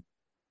 election?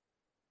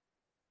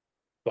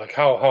 Like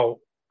how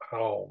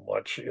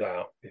much?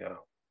 Yeah, yeah,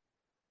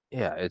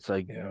 Yeah, it's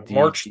like yeah. the,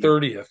 March the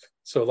 30th.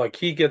 So like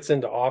he gets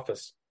into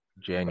office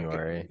like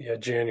January. yeah,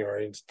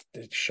 January.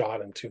 It's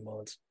shot in 2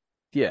 months.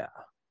 Yeah,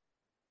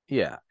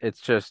 yeah. It's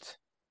just,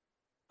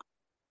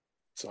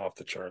 It's off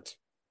the charts.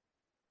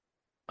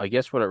 I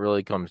guess what it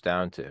really comes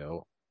down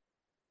to,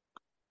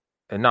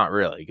 and not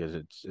really because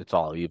it's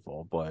all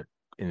evil, but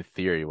in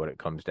theory, what it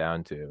comes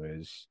down to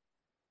is,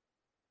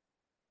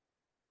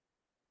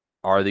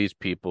 are these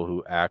people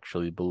who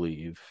actually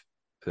believe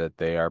that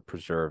they are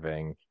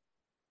preserving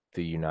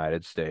the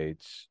United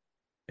States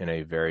in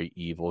a very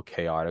evil,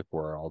 chaotic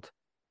world?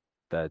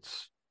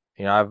 That's,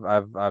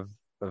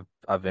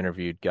 I've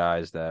interviewed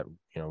guys that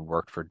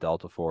worked for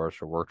Delta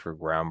Force or worked for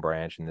Ground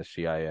Branch in the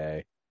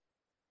CIA,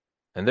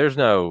 and there's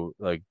no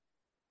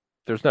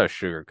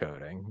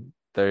sugarcoating.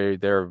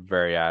 They're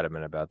very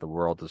adamant about the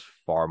world is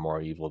far more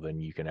evil than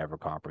you can ever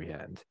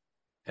comprehend,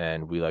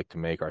 and we like to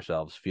make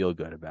ourselves feel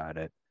good about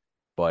it,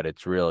 but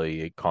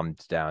it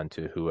comes down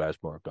to who has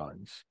more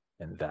guns,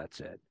 and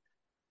that's it.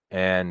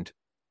 And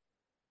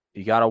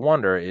you got to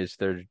wonder, is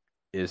there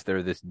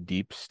this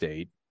deep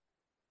state?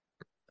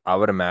 I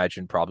would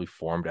imagine probably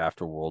formed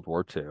after World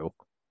War II.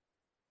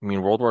 I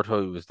mean, World War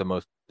II was the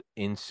most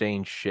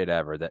insane shit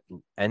ever that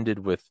ended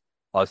with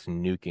us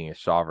nuking a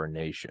sovereign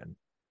nation.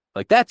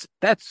 Like that's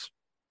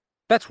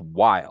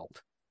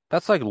wild.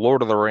 That's like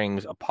Lord of the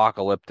Rings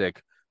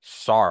apocalyptic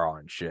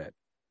Sauron shit.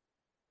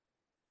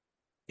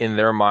 In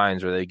their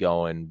minds, are they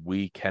going,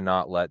 we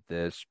cannot let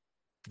this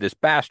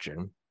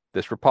bastion,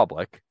 this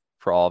republic,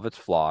 for all of its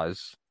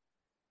flaws,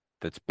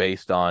 that's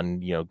based on,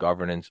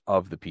 governance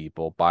of the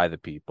people, by the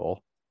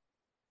people.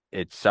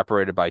 It's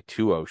separated by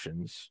two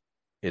oceans.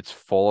 It's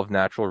full of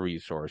natural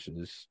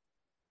resources.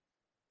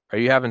 Are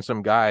you having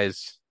some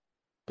guys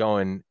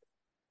going,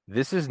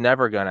 this is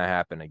never going to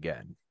happen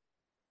again?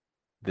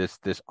 This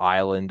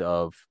island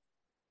of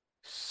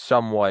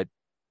somewhat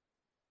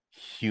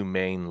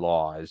humane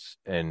laws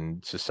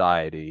and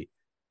society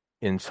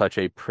in such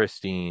a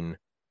pristine,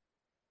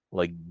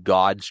 like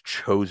God's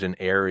chosen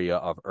area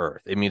of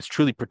Earth. I mean, it's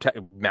truly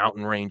protected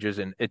mountain ranges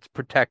and it's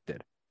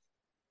protected.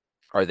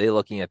 Are they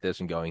looking at this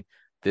and going,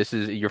 this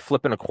is, you're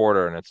flipping a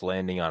quarter and it's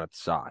landing on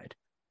its side?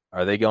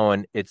 Are they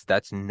going,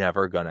 that's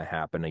never going to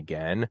happen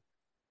again?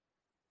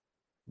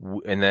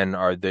 And then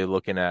are they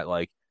looking at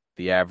like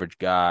the average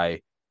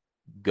guy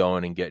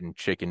going and getting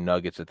chicken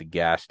nuggets at the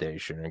gas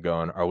station and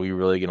going, are we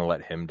really going to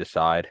let him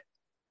decide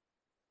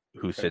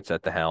who Right. sits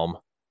at the helm?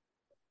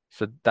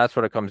 So that's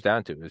what it comes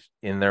down to, is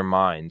in their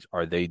minds,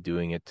 are they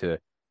doing it to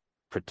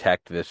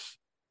protect this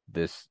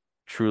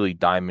truly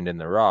diamond in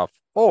the rough,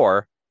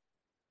 or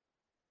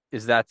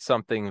is that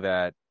something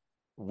that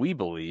we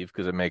believe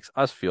because it makes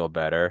us feel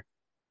better,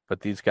 but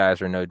these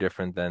guys are no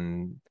different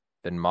than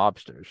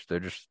mobsters. They're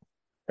just,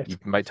 you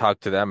might talk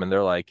to them and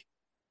they're like,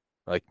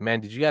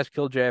 man, did you guys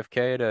kill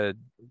JFK to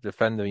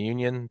defend the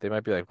Union? They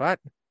might be like, what?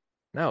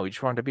 No, we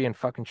just wanted to be in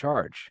fucking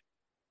charge.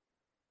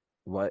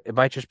 What? It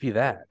might just be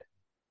that.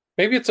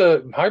 Maybe it's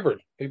a hybrid.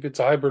 Maybe it's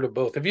a hybrid of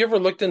both. Have you ever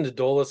looked into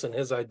Dulles and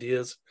his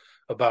ideas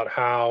about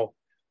how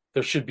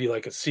there should be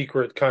like a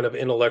secret kind of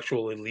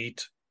intellectual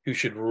elite who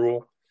should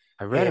rule?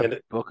 I read a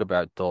And book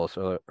about Dulles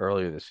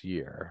earlier this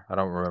year. I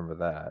don't remember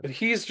that.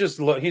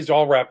 he's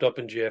all wrapped up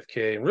in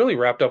JFK and really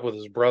wrapped up with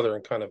his brother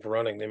and kind of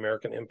running the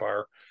American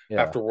empire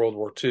Yeah. after World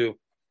War II.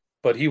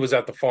 But he was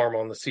at the farm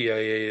on the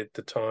CIA at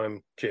the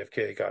time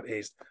JFK got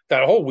aced.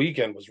 That whole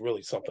weekend was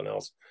really something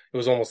else. It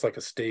was almost like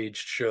a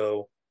staged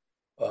show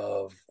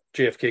of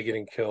JFK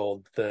getting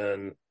killed,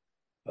 then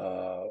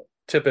uh,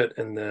 Tippit,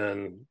 and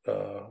then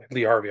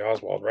Lee Harvey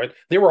Oswald. Right?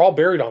 They were all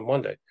buried on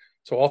Monday,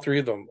 so all three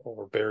of them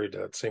were buried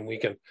that same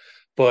weekend.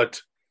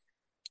 But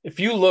if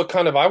you look,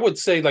 kind of, I would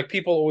say, like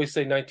people always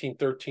say,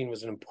 1913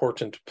 was an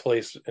important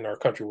place in our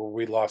country where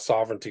we lost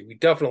sovereignty. We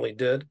definitely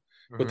did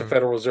with the Hmm.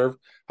 Federal Reserve.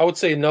 I would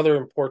say another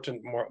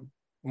important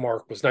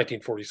mark was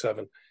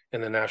 1947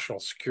 and the National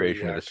Security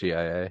Creation of the Act.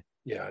 CIA.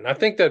 Yeah, and I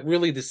think that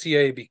really the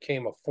CIA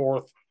became a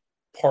fourth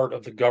part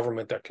of the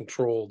government that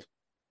controlled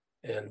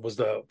and was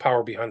the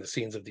power behind the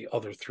scenes of the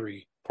other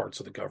three parts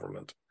of the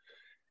government.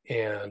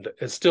 And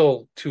it's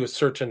still, to a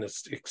certain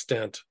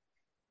extent,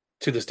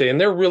 to this day. And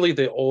they're really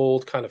the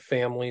old kind of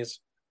families,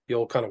 the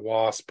old kind of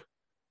WASP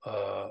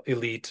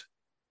elite,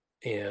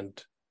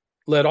 and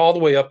led all the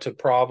way up to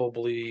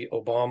probably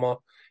Obama.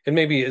 and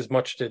maybe as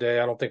much today.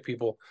 I don't think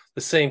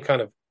the same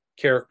kind of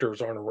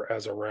characters aren't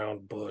as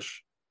around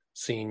Bush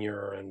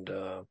Senior and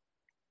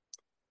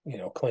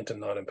Clinton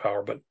not in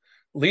power, but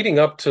leading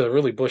up to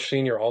really Bush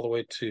Senior all the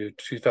way to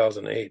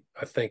 2008,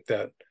 I think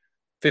that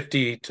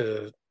 50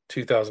 to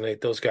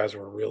 2008, those guys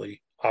were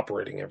really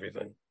operating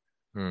everything,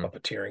 Hmm.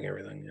 puppeteering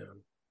everything. Yeah.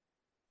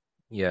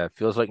 Yeah, it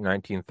feels like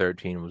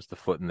 1913 was the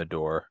foot in the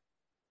door.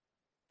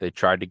 They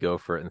tried to go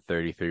for it in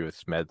 33 with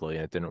Smedley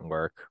and it didn't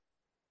work.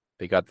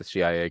 They got the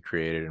CIA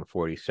created in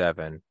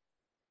 47,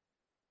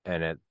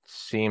 and it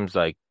seems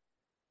like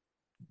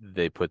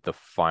they put the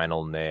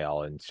final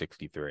nail in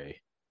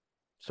 63.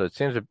 So it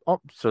seems,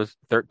 so it's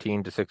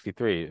 13 to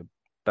 63,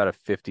 about a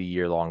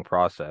 50-year long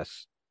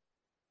process.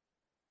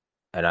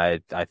 And I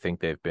think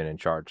they've been in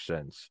charge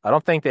since. I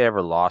don't think they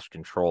ever lost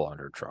control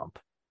under Trump.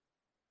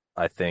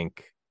 I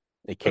think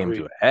it came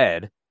to Agreed. a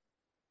head,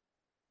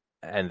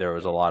 and there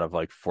was a lot of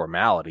like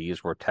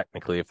formalities where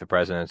technically, if the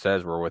president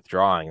says we're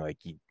withdrawing, like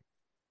you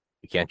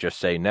can't just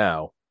say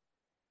no.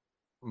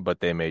 But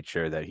they made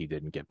sure that he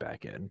didn't get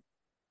back in.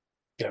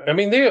 Yeah, I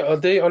mean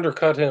they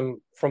undercut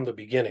him from the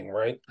beginning,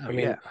 right? Oh I yeah,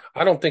 mean,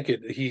 I don't think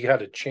he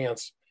had a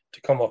chance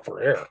to come up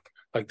for air.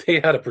 Like they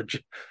had a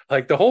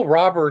like the whole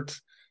Robert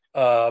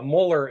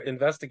Mueller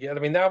investigate. I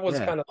mean, that was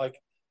yeah. kind of like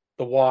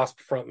the WASP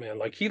frontman.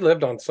 Like he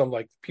lived on some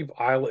like people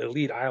island,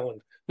 elite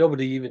island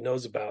nobody even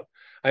knows about.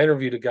 I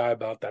interviewed a guy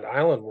about that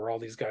island where all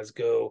these guys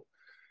go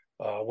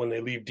when they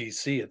leave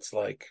DC. It's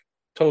like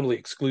totally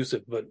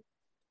exclusive, but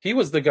he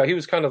was the guy. He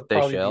was kind of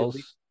probably the elite.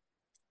 Seychelles.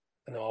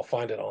 No, I'll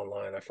find it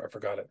online. I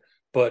forgot it,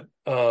 but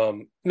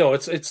no,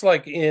 it's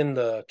like in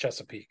the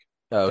Chesapeake,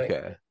 I think,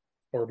 Okay.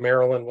 or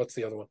Maryland. What's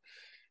the other one?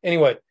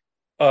 Anyway,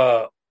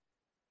 uh,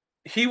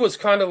 he was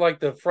kind of like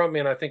the front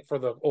man, I think, for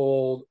the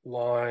old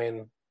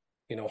line,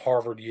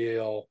 Harvard,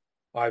 Yale,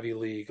 Ivy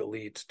League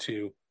elites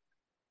to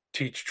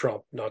teach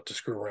Trump not to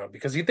screw around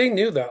because they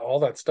knew that all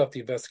that stuff,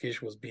 the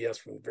investigation was BS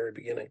from the very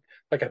beginning.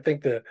 Like I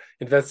think the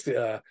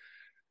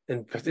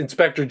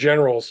inspector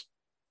generals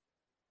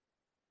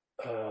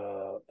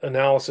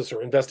analysis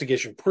or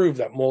investigation proved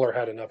that Mueller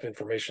had enough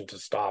information to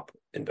stop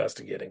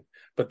investigating,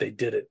 but they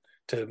did it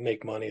to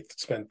make money,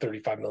 spend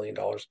 $35 million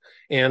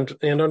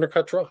and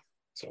undercut Trump.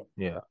 So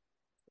Yeah. let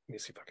me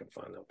see if I can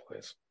find that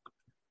place.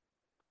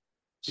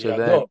 So Yeah,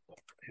 then, no,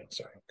 yeah,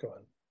 sorry, go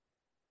ahead.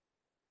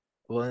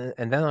 well,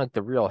 and then like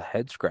the real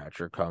head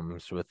scratcher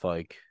comes with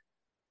like,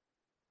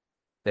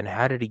 then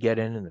how did he get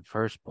in the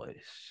first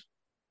place?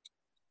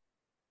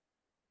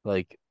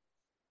 Like,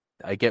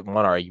 I get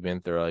one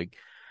argument. They're like,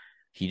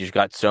 he just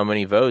got so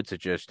many votes,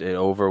 it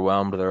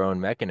overwhelmed their own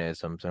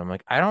mechanisms. And I'm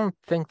like, I don't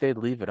think they'd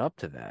leave it up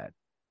to that.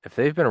 If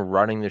they've been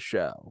running the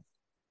show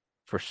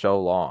for so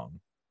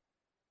long,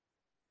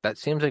 that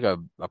seems like a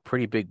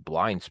pretty big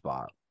blind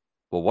spot.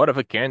 Well, what if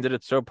a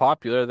candidate's so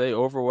popular they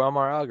overwhelm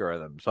our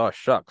algorithms? Oh,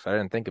 shucks, I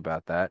didn't think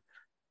about that.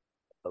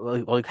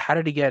 Like how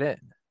did he get in?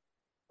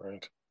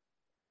 Right.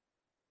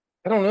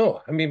 I don't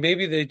know. I mean,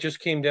 maybe they just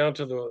came down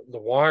to the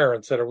wire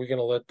and said, "Are we going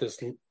to let this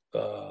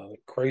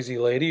crazy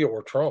lady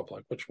or Trump?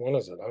 Like, which one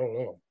is it? I don't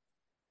know."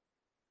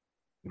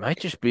 It might Like,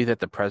 just be that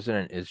the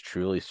president is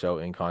truly so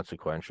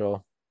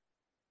inconsequential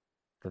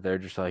that they're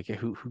just like,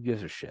 who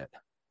gives a shit?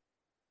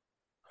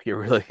 It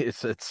really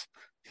is. It's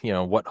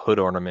what hood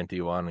ornament do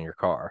you want on your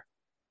car?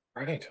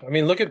 right. I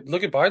mean, look at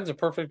Biden's a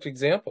perfect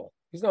example.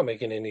 He's not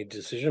making any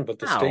decision, but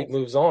the state No.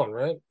 moves on,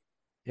 right?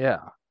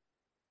 Yeah,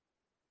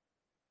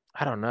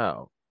 I don't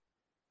know.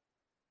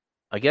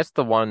 I guess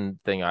the one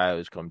thing I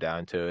always come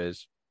down to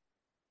is,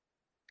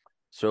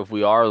 so if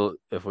we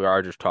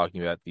are just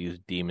talking about these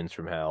demons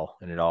from hell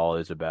and it all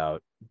is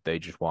about they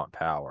just want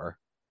power,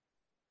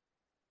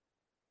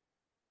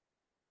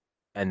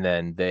 and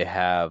then they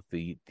have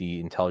the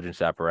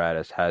intelligence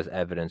apparatus has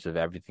evidence of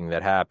everything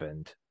that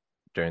happened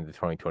during the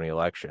 2020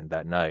 election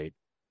that night,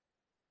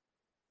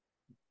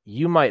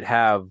 you might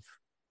have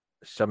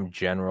some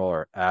general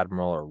or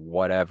admiral or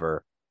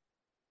whatever,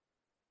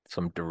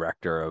 some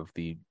director of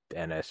the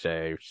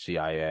NSA,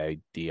 CIA,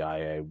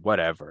 DIA,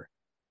 whatever.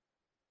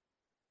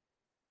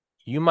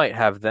 You might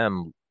have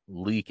them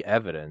leak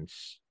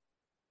evidence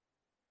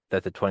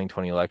that the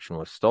 2020 election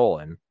was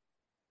stolen,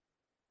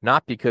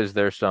 not because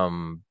they're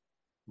some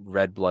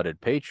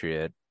red-blooded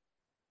patriot,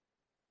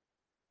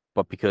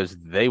 but because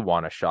they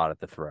want a shot at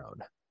the throne.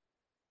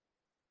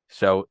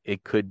 So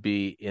it could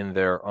be in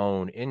their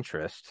own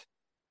interest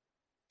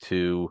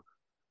to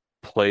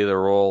play the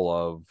role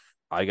of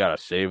I gotta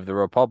save the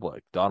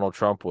republic. Donald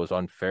Trump was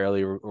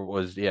unfairly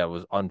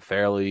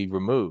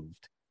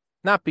removed,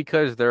 not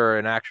because they're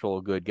an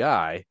actual good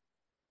guy,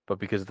 but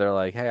because they're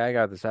like, hey, I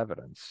got this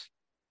evidence,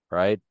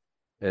 right?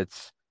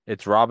 It's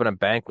robbing a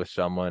bank with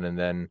someone and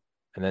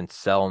then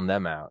selling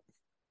them out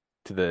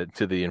to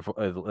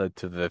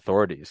the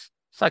authorities.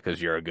 It's not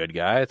because you're a good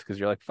guy. It's because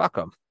you're like, fuck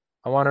them.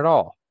 I want it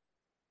all.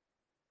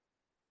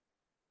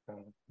 I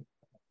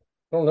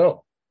don't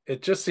know.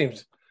 It just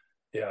seems,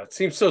 yeah, it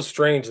seems so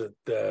strange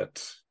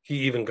that he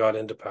even got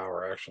into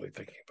power. Actually,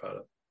 thinking about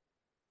it,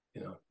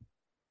 you know,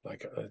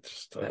 like I That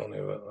don't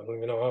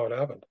even know how it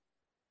happened.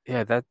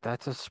 Yeah,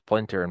 that's a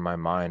splinter in my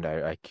mind.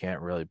 I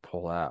can't really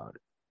pull out.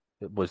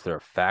 Was there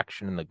a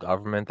faction in the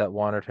government that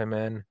wanted him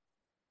in?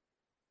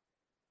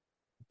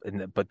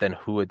 But then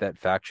who would that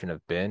faction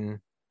have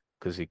been?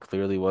 Because he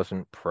clearly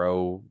wasn't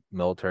pro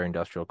military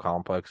industrial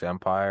complex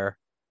empire.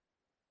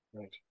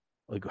 Right.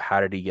 Like,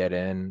 how did he get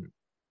in?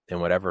 And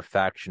whatever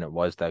faction it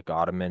was that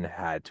got him in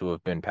had to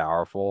have been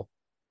powerful.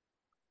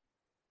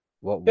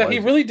 What Yeah, he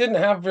was it? really didn't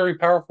have very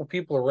powerful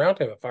people around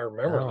him, if I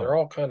remember. They're No.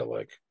 all kind of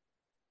like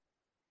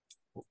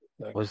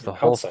Was the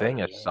whole thing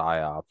a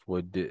outsiders. You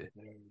psyop?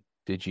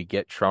 Did you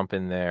get Trump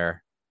in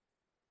there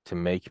to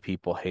make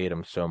people hate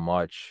him so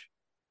much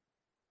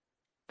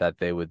that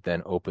they would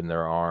then open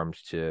their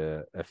arms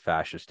to a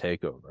fascist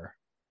takeover?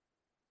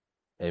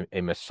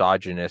 A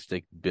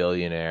misogynistic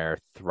billionaire,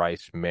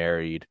 thrice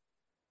married,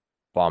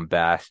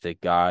 bombastic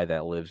guy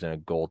that lives in a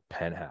gold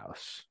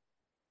penthouse.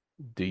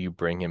 Do you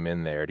bring him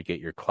in there to get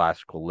your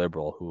classical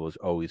liberal who was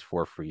always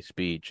for free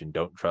speech and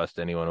don't trust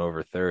anyone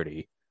over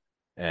 30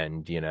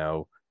 and,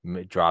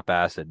 drop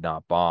acid,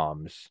 not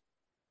bombs?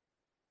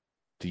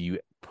 Do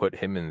you put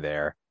him in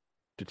there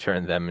to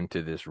turn them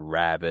into this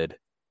rabid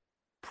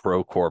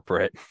pro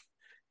corporate,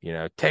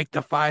 take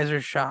the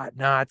Pfizer shot,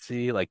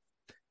 Nazi? Like,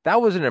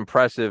 that was an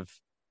impressive,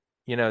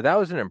 that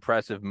was an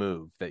impressive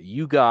move that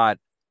you got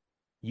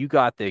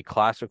the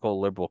classical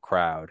liberal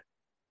crowd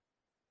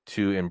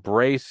to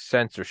embrace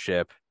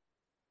censorship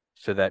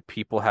so that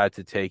people had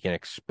to take an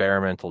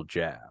experimental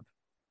jab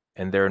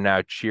and they're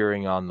now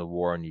cheering on the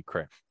war in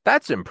Ukraine.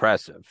 That's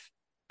impressive.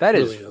 That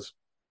is really is.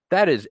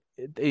 that is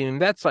I mean,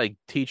 that's like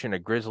teaching a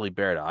grizzly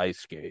bear to ice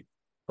skate.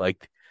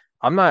 Like,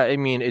 I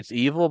mean, it's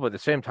evil, but at the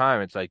same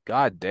time it's like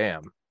god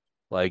damn.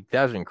 Like,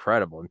 that was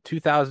incredible. In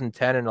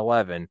 2010 and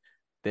 11,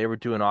 they were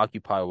doing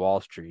Occupy Wall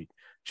Street.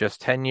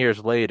 Just 10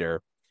 years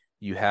later,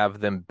 you have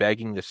them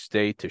begging the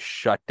state to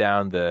shut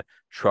down the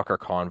trucker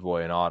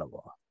convoy in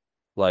Ottawa.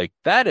 Like,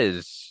 that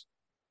is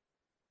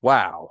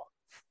wow.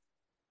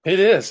 It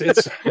is.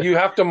 It's you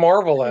have to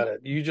marvel at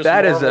it. You just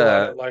That is marvel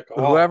at it like,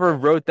 oh, whoever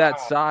like wrote that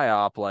wow.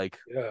 psyop, like,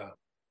 Yeah.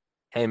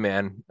 hey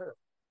man,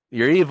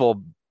 you're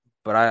evil,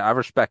 but I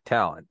respect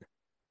talent.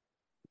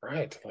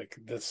 Right. Like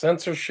the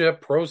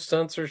censorship,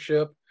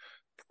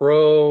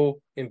 pro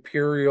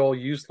imperial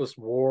useless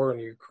war in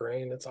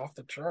Ukraine. It's off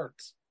the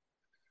charts.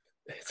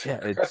 It's Yeah,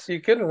 it's you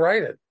couldn't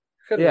write it.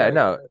 You couldn't yeah, write it.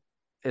 no,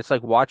 it's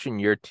like watching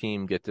your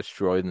team get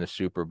destroyed in the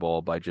Super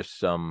Bowl by just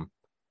the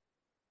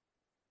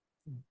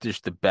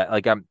bet.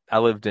 Like, I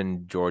lived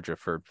in Georgia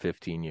for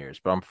 15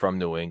 years, but I'm from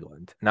New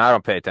England. Now I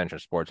don't pay attention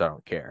to sports, I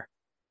don't care.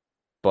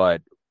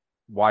 But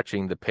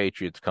watching the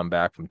Patriots come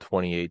back from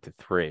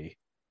 28-3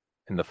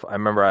 I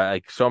remember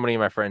like so many of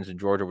my friends in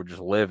Georgia were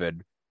just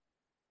livid,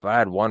 but I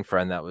had one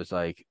friend that was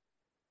like,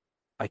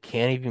 I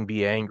can't even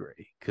be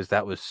angry because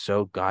that was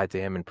so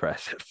goddamn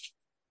impressive.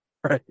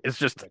 Right? Right.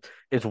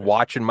 It's Right.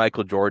 watching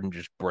Michael Jordan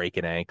just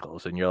breaking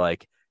ankles, and you're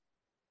like,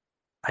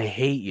 I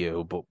hate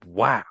you, but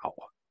wow.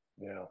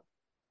 Yeah.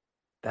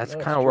 That's No,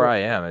 it's kind of where true. I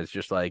am. It's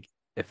just like,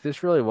 if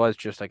this really was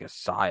just like a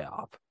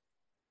psyop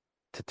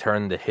to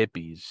turn the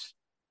hippies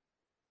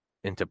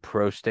into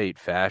pro-state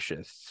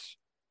fascists,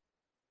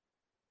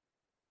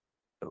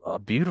 a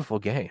beautiful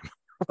game.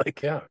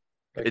 Like, Yeah.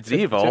 Like it's tip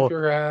evil,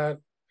 your hat.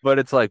 but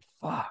it's like,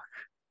 fuck,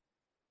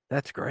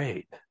 that's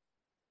great.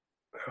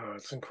 Oh,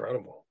 it's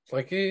incredible. It's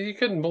like you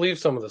couldn't believe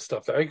some of the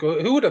stuff that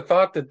who would have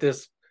thought that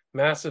this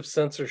massive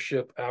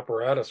censorship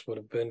apparatus would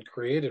have been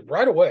created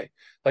right away.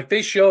 Like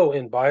they show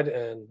in Biden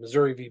and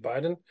Missouri v.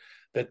 Biden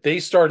that they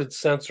started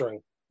censoring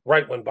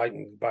right when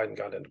Biden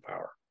got into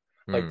power.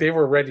 Like Hmm. they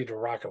were ready to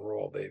rock and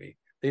roll, baby.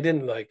 They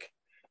didn't like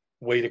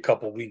wait a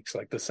couple weeks.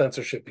 Like the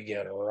censorship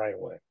began right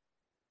away.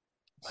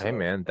 Hey So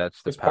man,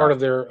 that's the it's part power. of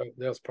their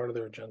that's part of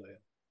their agenda.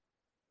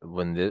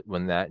 When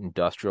that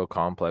industrial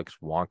complex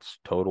wants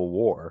total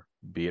war,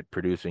 be it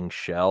producing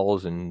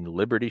shells and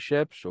Liberty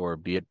ships or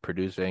be it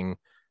producing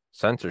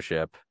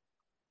censorship,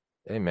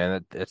 hey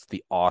man, that's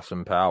the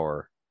awesome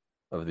power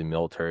of the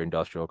military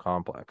industrial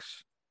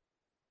complex.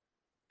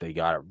 They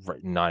got it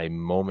right, not a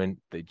moment.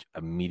 They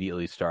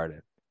immediately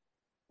started.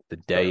 The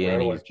day Right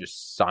in, away. he's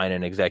just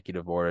signing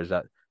executive orders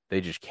that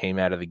they just came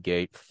out of the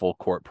gate full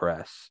court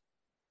press.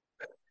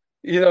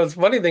 It's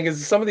funny thing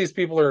is some of these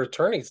people are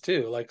attorneys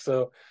too. Like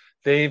so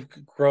they've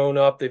grown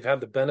up, they've had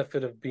the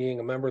benefit of being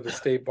a member of the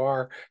state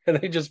bar, and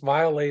they just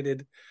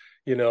violated,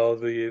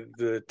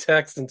 the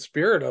text and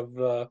spirit of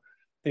the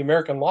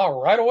American law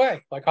right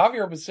away. Like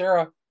Javier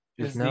Becerra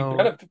There's is the no,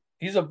 benefit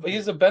he's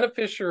a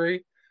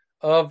beneficiary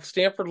of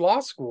Stanford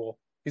Law School.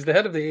 He's the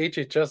head of the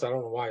HHS. I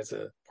don't know why he's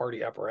a party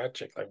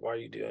apparatchik. Like, why are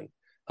you doing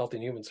Health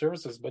and Human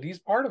Services? But he's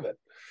part of it.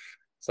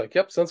 It's like,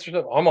 yep,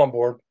 censorship. I'm on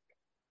board.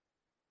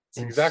 It's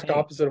the exact insane,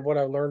 opposite of what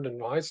I learned in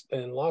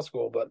law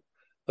school, but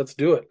let's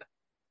do it.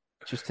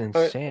 just I,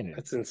 insanity.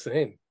 it's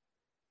insane.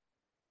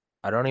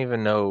 I don't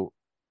even know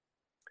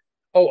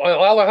Oh,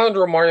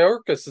 Alejandro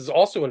Mayorkas is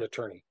also an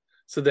attorney.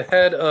 So the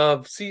head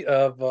of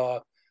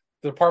the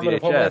Department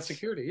of Homeland DHS.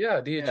 Security,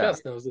 yeah, Yeah.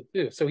 DHS knows it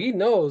too. So he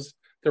knows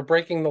they're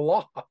breaking the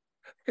law.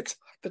 It's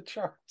off the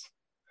charts.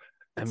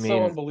 I It's so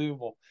mean,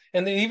 unbelievable.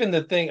 And then even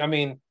the thing, I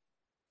mean,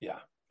 yeah,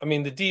 I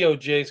mean the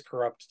DOJ is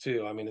corrupt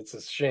too. I mean, it's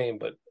a shame,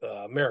 but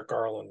Merrick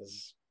Garland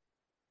is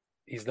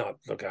he's not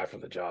the guy for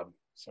the job.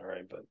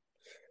 Sorry, but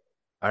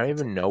I don't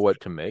it's even know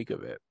what to make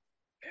of it.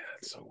 yeah,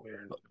 it's so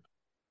weird.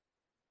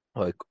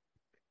 Like,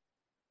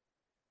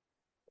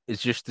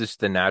 it's just this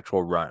the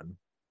natural run.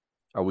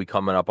 Are we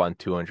coming up on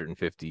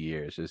 250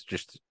 years? Is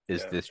Yeah,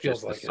 this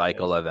feels just the like it. Yeah,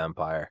 cycle of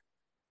empire?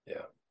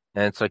 yeah,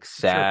 And it's like it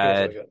sure feels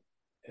like sad it.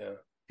 Yeah,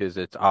 because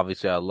it's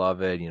obviously I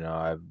love it.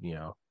 I've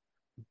you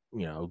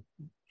know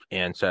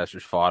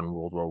ancestors fought in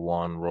World War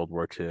I, World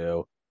War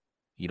II.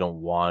 You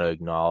don't want to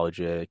acknowledge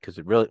it because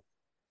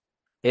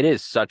it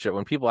is such a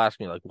when people ask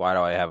me like why do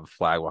I have a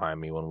flag behind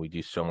me when we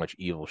do so much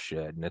evil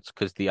shit, and it's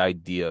because the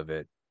idea of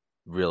it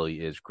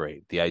really is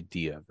great. The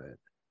idea of it.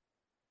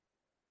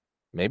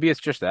 Maybe it's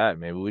just that.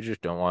 Maybe we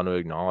just don't want to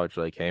acknowledge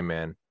like, hey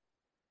man,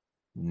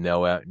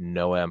 no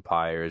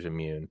empire is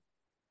immune.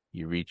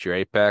 You reach your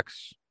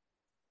apex,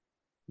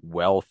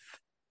 wealth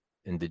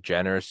and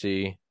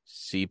degeneracy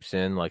seeps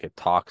in like a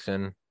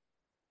toxin,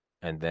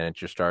 and then it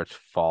just starts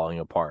falling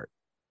apart.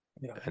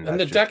 yeah. And And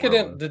that's just where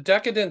we're. the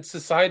decadent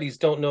societies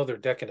don't know they're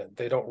decadent.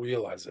 They don't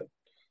realize it.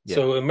 Yeah,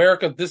 So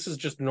America, this is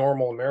just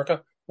normal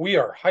America. We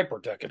are hyper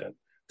decadent.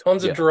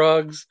 Tons of yeah,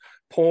 drugs,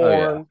 oh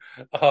yeah,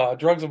 porn,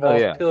 drugs oh involved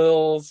yeah.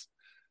 pills.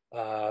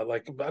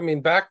 Like I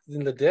mean, back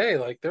in the day,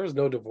 like there was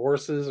no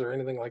divorces or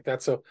anything like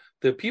that. So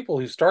the people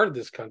who started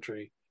this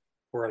country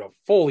were on a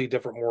fully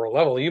different moral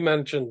level. You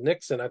mentioned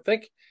Nixon. I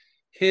think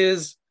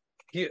his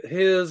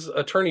his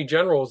attorney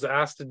general was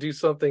asked to do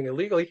something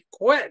illegal. He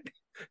quit.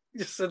 He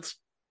just said,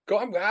 "Go,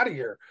 I'm out of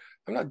here.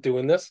 I'm not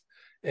doing this."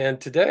 And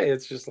today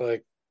it's just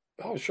like,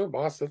 "Oh, sure,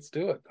 boss, let's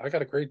do it. I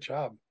got a great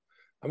job.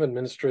 I'm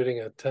administrating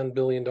a $10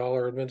 billion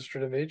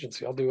administrative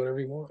agency. I'll do whatever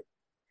you want."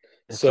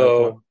 It's like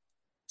when So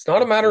it's not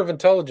a it's matter like of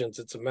intelligence.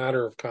 It's a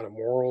matter of kind of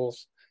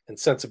morals and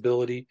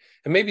sensibility.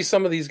 And maybe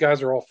some of these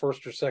guys are all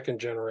first or second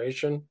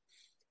generation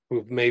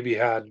who've maybe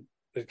have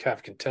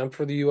contempt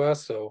for the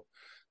U.S. So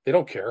they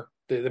don't care.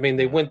 I mean,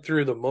 they yeah. went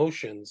through the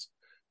motions,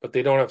 but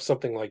they don't have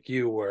something like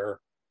you where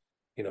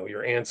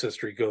your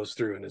ancestry goes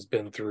through and has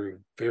been through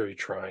very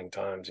trying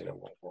times.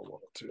 World War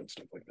II and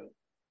stuff like that.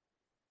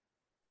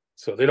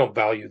 So they don't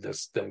value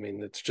this. I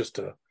mean, it's just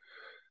a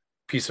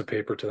piece of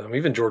paper to them.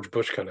 Even George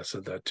Bush kind of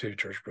said that too.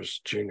 George Bush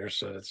Jr.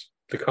 said it's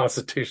the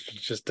Constitution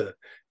is just a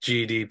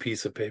GD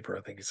piece of paper.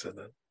 I think he said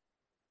that.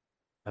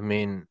 I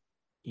mean,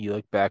 you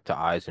look back to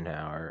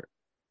Eisenhower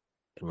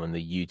and when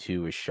the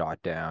U-2 was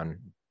shot down,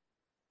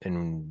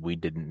 and we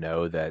didn't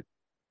know that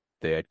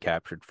they had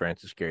captured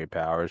Francis Gary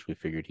Powers. We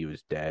figured he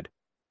was dead.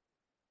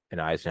 And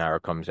Eisenhower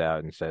comes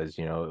out and says,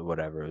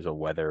 whatever, it was a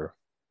weather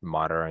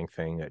monitoring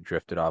thing that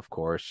drifted off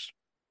course.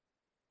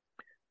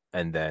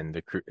 And then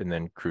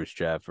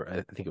Khrushchev, or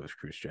I think it was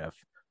Khrushchev,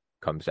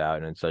 comes out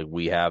and it's like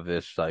we have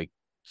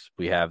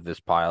this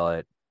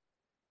pilot.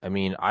 I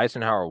mean,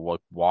 Eisenhower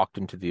walked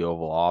into the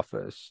Oval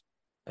Office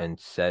and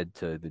said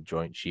to the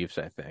Joint Chiefs,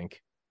 I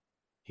think,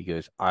 he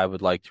goes, "I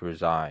would like to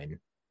resign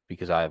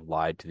because I have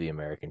lied to the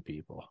American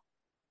people."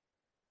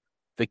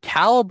 The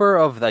caliber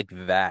of like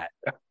that,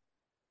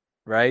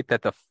 right?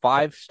 That the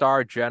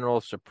five-star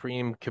general,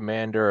 supreme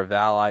commander of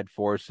Allied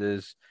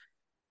forces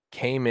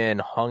came in,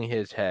 hung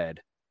his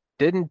head.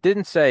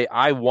 Didn't say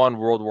I won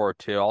World War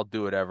II. I'll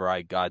do whatever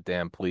I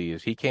goddamn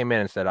please. He came in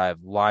and said I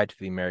have lied to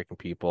the American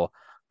people.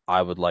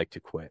 I would like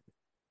to quit.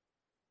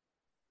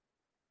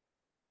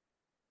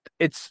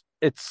 It's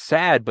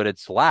sad, but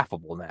it's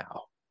laughable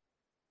now.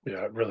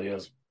 Yeah, it really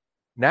is.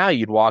 Now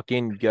you'd walk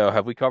in, and go,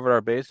 "Have we covered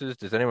our bases?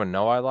 Does anyone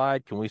know I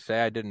lied? Can we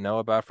say I didn't know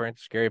about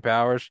Francis Gary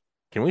Powers?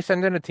 Can we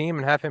send in a team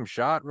and have him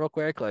shot real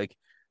quick?" Like,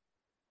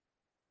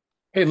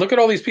 Hey, look at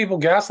all these people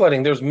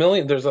gaslighting.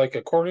 There's like,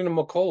 according to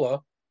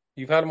McCullough,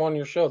 you've had him on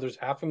your show. There's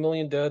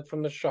 500,000 dead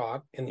from the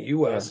shot in the yeah,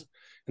 US.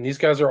 And these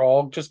guys are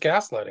all just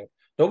gaslighting.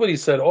 Nobody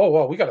said, oh,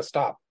 well, we got to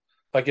stop.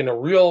 Like in a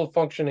real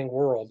functioning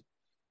world,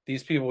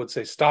 these people would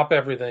say, stop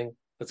everything.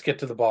 Let's get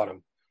to the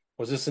bottom.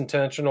 Was this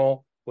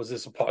intentional? Was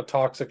this a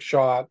toxic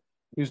shot?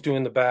 Who's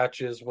doing the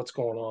batches? What's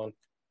going on?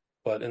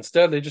 But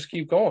instead, they just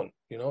keep going.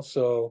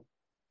 So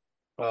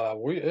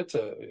it's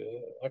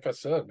like I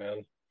said,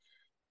 man,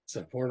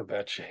 we're in a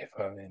bad shape.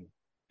 I mean,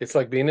 it's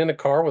like being in a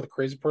car with a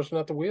crazy person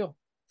at the wheel.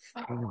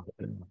 well,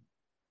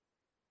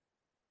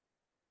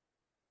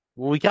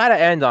 we got to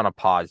end on a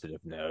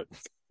positive note.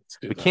 Let's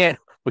do We that.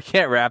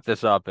 can't wrap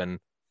this up in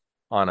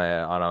on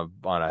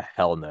a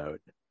hell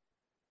note.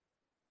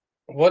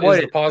 What is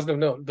What the positive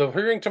note? The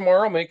hearing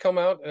tomorrow may come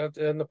out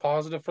and the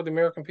positive for the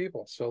American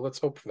people. So let's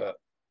hope for that.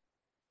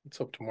 Let's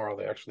hope tomorrow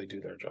they actually do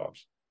their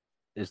jobs.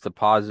 is the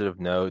positive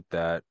note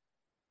that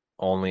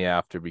only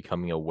after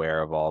becoming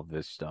aware of all of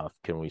this stuff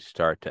can we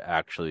start to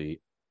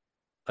actually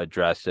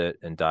address it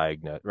and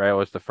diagnose, right?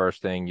 What's the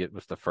first thing? It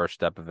was the first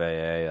step of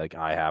AA. Like,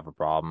 I have a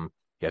problem.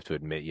 You have to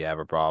admit you have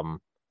a problem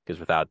because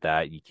without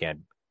that, you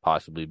can't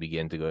possibly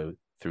begin to go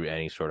through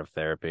any sort of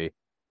therapy.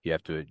 You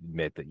have to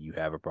admit that you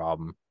have a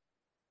problem.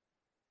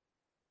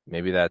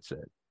 Maybe that's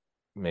it.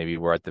 Maybe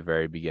we're at the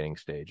very beginning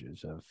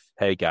stages of,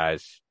 hey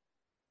guys,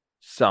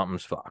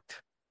 something's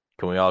fucked.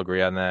 Can we all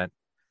agree on that?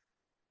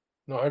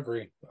 No, I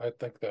agree. I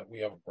think that we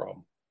have a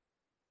problem.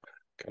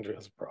 Country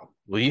has a problem.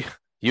 Well,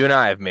 you and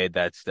I have made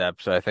that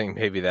step, so I think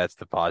maybe that's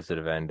the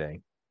positive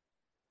ending.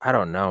 I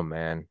don't know,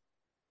 man.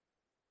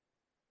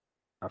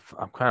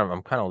 I'm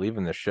kind of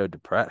leaving the show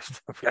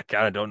depressed. I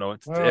kind of don't know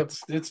what to Well, do.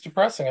 it's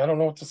depressing. I don't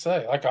know what to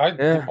say. It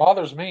Yeah,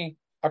 bothers me.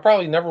 I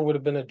probably never would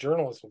have been a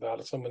journalist without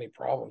it. So many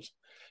problems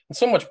and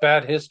so much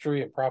bad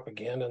history and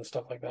propaganda and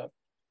stuff like that.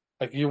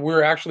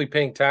 We're actually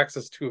paying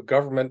taxes to a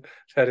government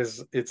that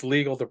is it's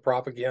legal to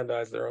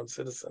propagandize their own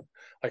citizen.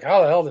 Like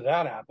how the hell did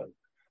that happen?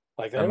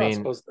 Like I they're not mean,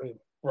 supposed to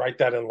write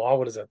that in law.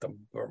 What is that? The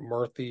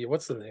Murphy?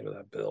 What's the name of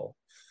that bill?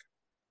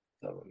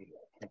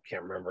 I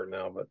can't remember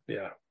now, but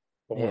yeah.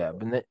 yeah,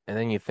 and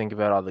then you think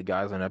about all the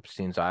guys on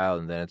Epstein's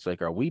Island, then it's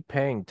like, are we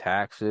paying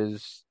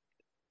taxes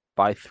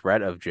by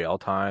threat of jail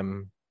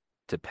time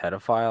to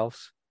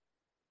pedophiles?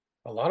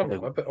 A lot of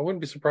Like, them. I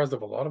wouldn't be surprised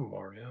if a lot of them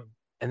are. Yeah.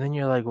 and then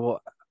you're like,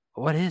 well,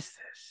 what is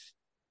this?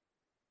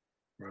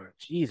 Right.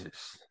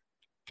 Jesus.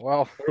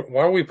 Well,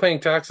 Why are we paying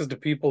taxes to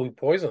people who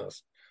poison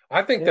us?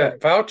 I think yeah, that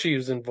Fauci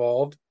is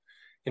involved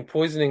in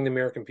poisoning the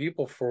American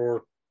people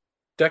for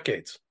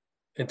decades,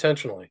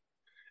 intentionally.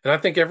 And I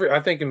think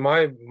in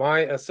my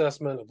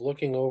assessment of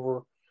looking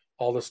over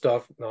all the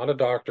stuff, not a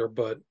doctor,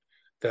 but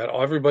that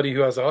everybody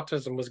who has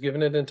autism was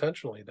given it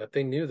intentionally, that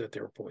they knew that they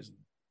were poisoned.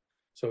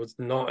 So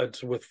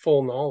it's with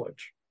full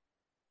knowledge.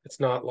 It's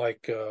not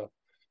like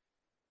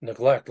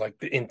neglect, like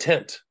the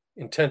intent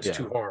yeah.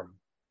 to harm.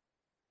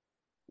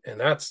 And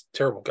that's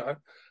terrible.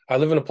 I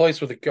live in a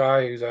place with a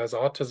guy who has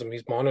autism.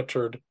 He's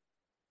monitored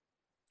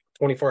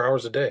 24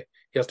 hours a day.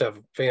 He has to have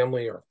a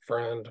family or a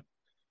friend.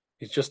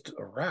 He's just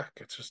a wreck.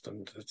 It's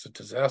a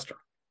disaster.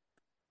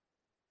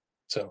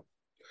 So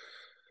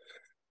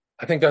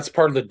I think that's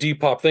part of the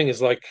Depop thing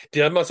is like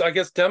I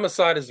guess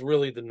democide is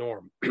really the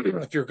norm.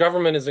 If your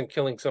government isn't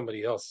killing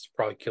somebody else, it's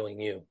probably killing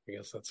you. I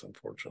guess that's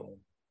unfortunate.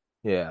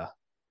 Yeah.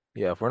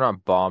 Yeah, if we're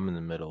not bombing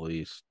the Middle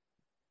East,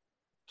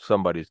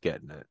 somebody's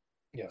getting it.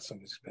 Yeah,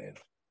 somebody's paying.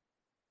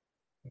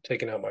 I'm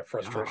taking out my God.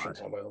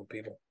 frustrations on my own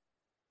people.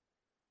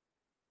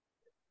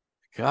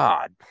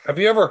 God. Have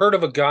you ever heard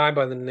of a guy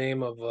by the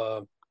name of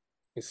let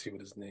me see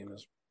what his name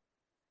is.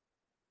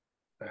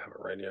 I have it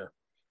right here.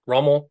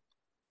 Rummel.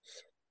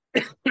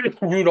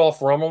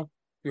 Rudolph Rummel.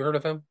 You heard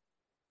of him?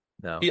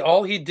 No.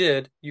 All he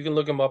did, you can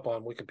look him up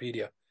on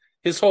Wikipedia.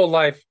 His whole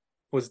life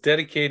was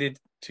dedicated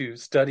to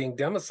studying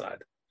democide.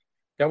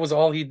 That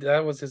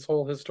was his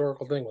whole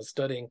historical thing was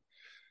studying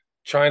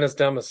China's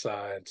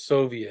democide,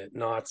 Soviet,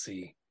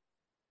 Nazi.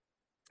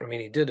 I mean,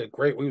 he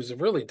was a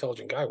really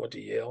intelligent guy, went to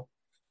Yale,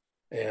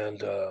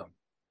 and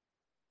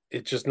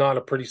it's just not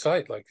a pretty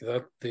sight. Like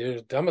that,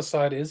 the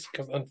democide is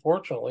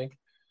unfortunately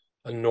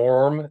a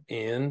norm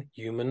in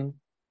human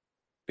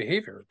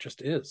behavior. It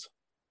just is.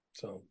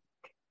 So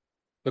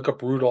look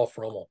up Rudolph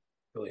Rummel.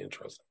 Really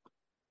interesting.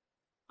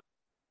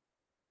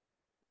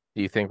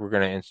 Do you think we're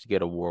going to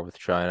instigate a war with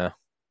China?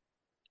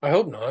 I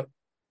hope not.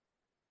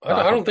 No,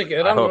 I don't think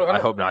I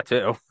hope not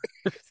too.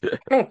 I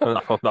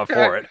I'm not don't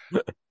for it.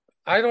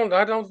 I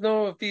don't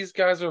know if these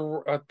guys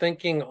are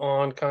thinking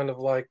on kind of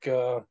like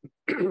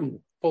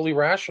fully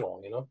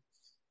rational, you know.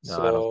 No,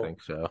 I don't So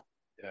think so.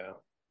 yeah,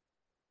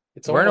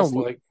 it's We're in almost a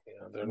like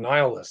they're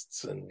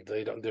nihilists and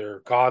they're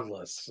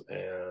godless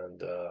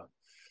and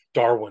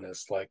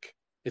Darwinists. Like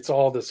it's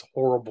all this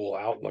horrible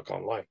outlook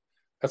on life.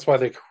 That's why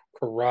they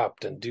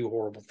corrupt and do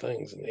horrible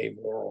things and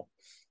amoral.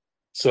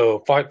 So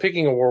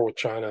picking a war with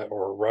China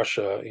or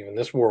Russia, even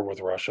this war with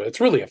Russia,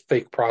 it's really a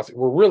fake proxy.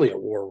 We're really at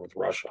war with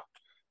Russia.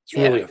 It's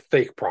yeah, really a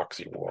fake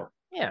proxy war.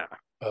 yeah.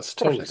 It's Of course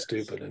totally it is.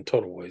 stupid and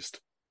total waste.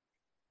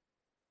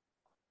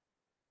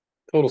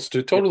 Yeah,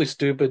 Totally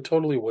stupid,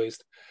 totally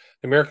waste.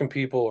 The American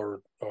people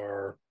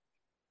are.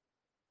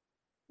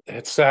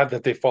 It's sad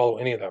that they follow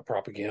any of that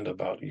propaganda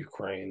about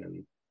Ukraine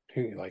and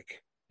who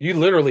like you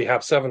literally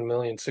have 7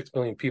 million, 6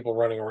 million people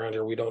running around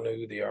here. We don't know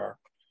who they are.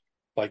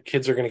 Like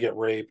kids are going to get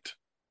raped,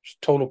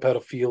 total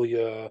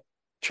pedophilia,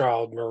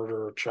 child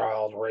murder,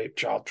 child rape,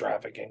 child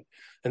trafficking,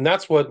 and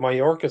that's what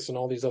Mayorkas and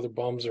all these other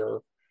bums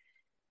are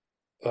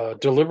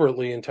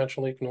deliberately,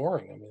 intentionally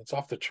ignoring. I mean, it's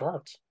off the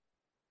charts.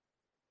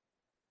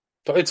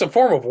 So it's a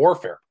form of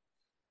warfare.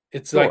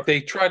 It's like sure.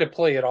 they try to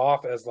play it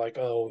off as like,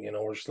 oh,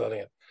 we're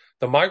studying it.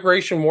 The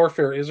migration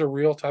warfare is a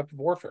real type of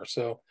warfare.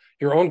 So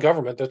your own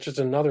government, that's just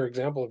another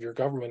example of your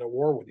government at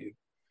war with you,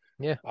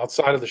 Yeah.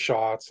 outside of the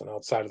shots and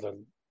outside of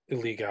the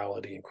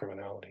illegality and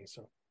criminality.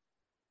 So,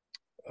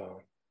 uh,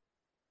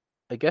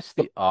 I guess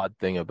but the odd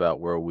thing about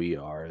where we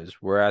are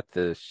is we're at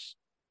this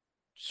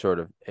sort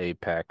of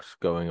apex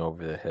going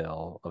over the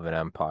hill of an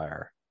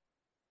empire,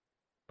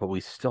 but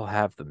we still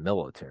have the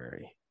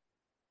military.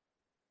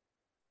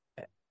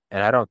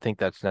 And I don't think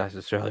that's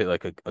necessarily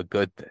like a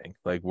good thing.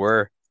 Like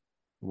we're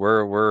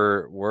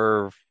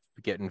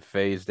getting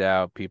phased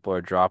out. People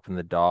are dropping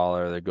the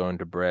dollar, they're going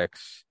to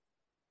BRICS,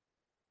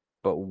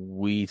 but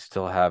we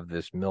still have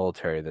this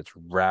military that's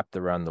wrapped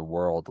around the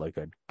world like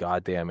a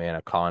goddamn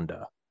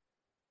anaconda.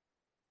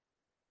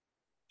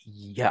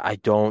 Yeah, I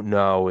don't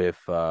know if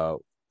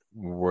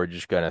we're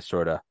just gonna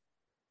sort of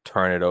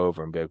turn it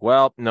over and be like,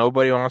 well,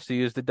 nobody wants to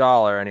use the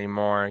dollar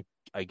anymore.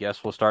 I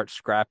guess we'll start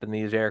scrapping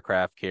these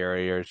aircraft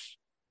carriers.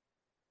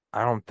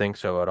 I don't think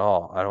so at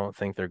all. I don't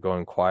think they're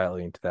going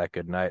quietly into that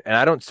good night. And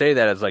I don't say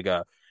that as like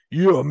a,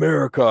 you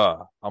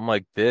America. I'm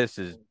like, this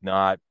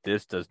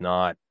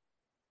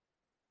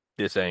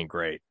ain't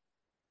great.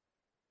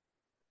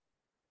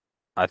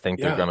 I think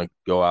they're Yeah, gonna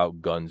go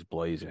out guns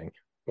blazing.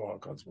 well,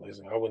 guns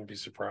blazing. I wouldn't be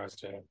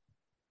surprised. Yeah.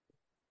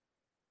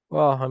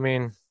 Well, I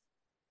mean,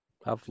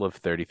 I've lived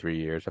 33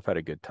 years. I've had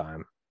a good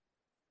time.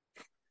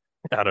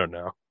 I don't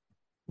know.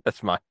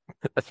 That's my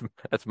that's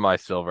that's my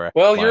silver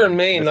Well, you're in lining.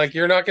 Maine. Like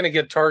you're not going to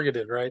get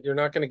targeted, right? You're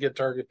not going to get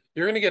targeted.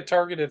 You're going to get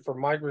targeted for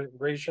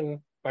migration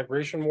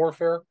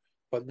warfare,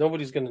 but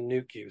nobody's going to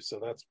nuke you.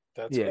 So that's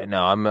Yeah, good.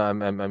 no, I'm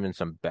in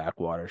some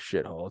backwater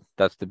shithole.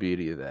 That's the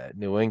beauty of that.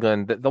 New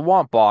England, they'll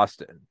want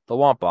Boston. They'll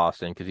want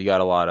Boston because you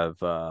got a lot of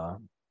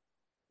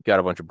you got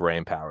a bunch of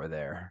brain power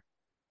there.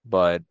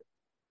 But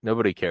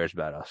nobody cares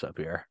about us up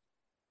here.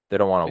 They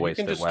don't want to You waste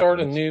can their just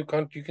start a weapons. new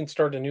country. You can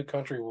start a new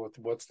country with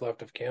what's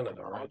left of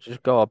Canada, I'll right?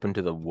 just go up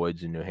into the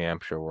woods in New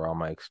Hampshire where all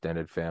my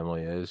extended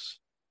family is.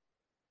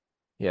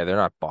 Yeah, they're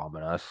not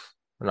bombing us.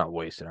 They're not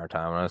wasting our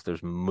time on us.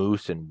 There's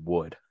moose and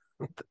wood.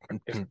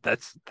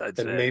 That's And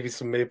it. maybe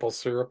some maple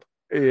syrup.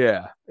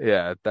 Yeah,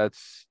 yeah,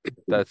 that's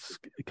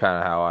kind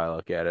of how I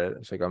look at it.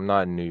 It's like I'm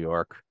not in New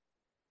York.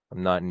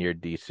 I'm not near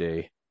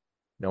DC.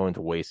 No one's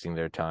wasting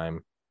their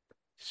time.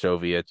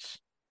 Soviets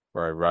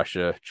or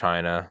Russia,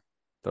 China,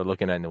 they're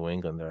looking at New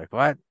England. They're like,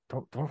 "What?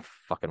 Don't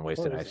fucking waste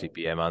What an is it?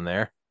 ICBM on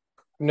there."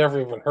 Never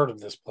even heard of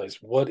this place.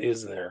 What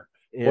is there?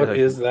 Yeah, What like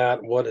is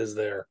that? What is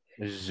there?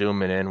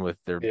 zooming in with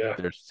Yeah,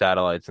 their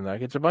satellites and they're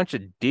like, "It's a bunch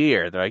of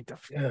deer." They're like,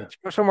 yeah. "Let's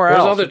go somewhere Where's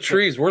all else." the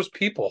trees? Where's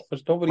people?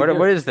 There's nobody What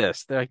here. is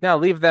this? They're like, "No,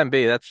 leave them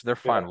be. They're Yeah,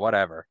 fine.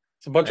 Whatever."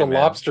 it's a bunch Hey, of man.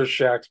 lobster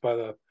shacks by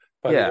the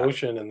Yeah,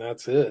 ocean, and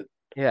that's it.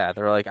 yeah.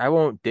 They're like, "I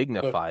won't So,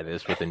 dignify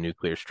this with a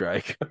nuclear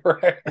strike."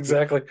 right,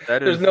 exactly. That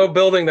There's is, no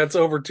building that's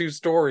over 2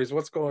 stories.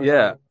 What's going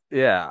yeah, on?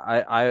 yeah.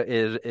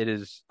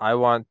 I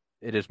want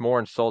it is more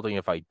insulting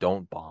if I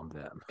don't bomb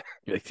them.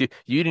 Like, you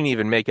didn't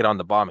even make it on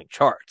the bombing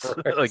charts.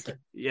 Right. Like,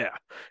 yeah,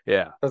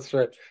 yeah. That's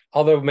right.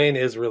 Although Maine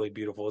is really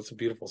beautiful. It's a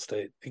beautiful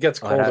state. It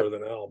gets Oh, that, colder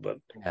than hell, but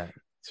yeah,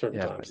 certain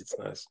yeah, but times it's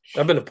nice.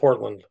 I've been to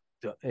Portland.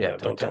 yeah. Yeah,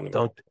 don't tell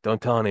anybody.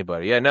 Don't tell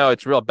anybody. Yeah, no,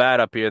 it's real bad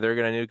up here. They're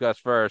gonna nuke us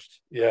first.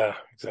 Yeah,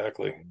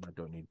 exactly. I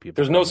don't need people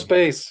There's no coming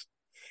here. space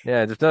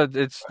Yeah,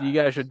 it's you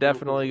guys should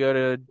definitely go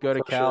to for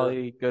sure.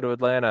 Cali, go to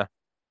Atlanta.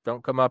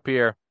 Don't come up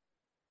here.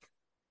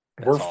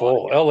 We're That's all I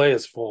full. got. LA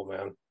is full,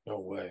 man. No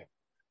way.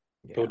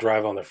 Go Yeah,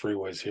 drive on the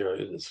freeways here.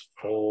 It is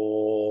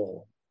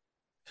full.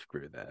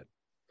 screw that.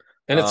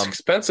 And it's Um,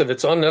 expensive.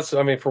 It's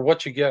unnecessary. I mean, for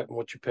what you get and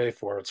what you pay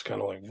for, it's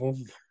kind of like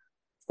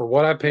for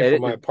what I pay yeah,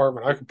 for my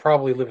apartment, I could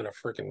probably live in a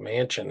freaking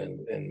mansion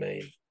in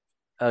Maine.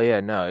 oh yeah,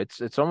 no,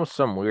 it's almost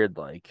some weird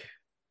like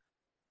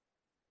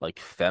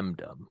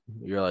femdom.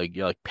 You're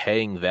like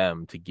paying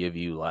them to give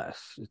you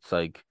less. It's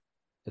like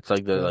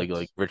the like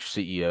Yes. rich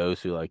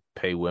CEOs who like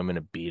pay women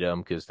to beat them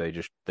because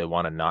they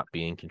want to not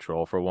be in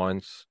control for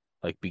once.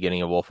 Like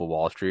beginning of Wolf of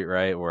Wall Street,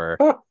 right? Where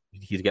Huh.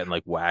 he's getting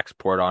like wax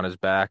poured on his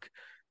back.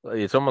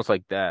 It's almost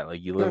like that.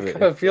 Like you live It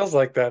kind it, of feels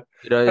like that.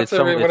 it's That's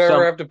every it's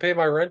whenever I have to pay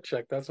my rent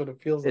check. That's what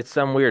it feels like.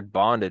 some weird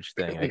bondage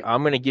thing. Like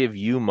I'm gonna give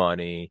you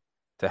money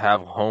to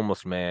have a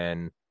homeless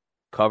man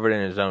covered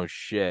in his own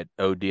shit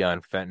OD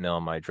on fentanyl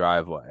in my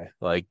driveway.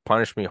 Like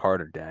punish me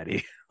harder,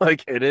 daddy.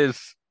 Like it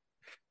is,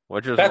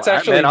 which is That's man,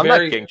 actually I'm not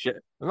very. king shit.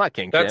 I'm not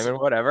king That's shaming,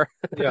 whatever.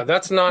 yeah.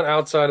 That's not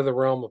outside of the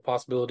realm of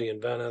possibility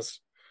in Venice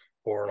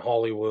or in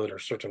Hollywood or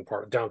certain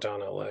part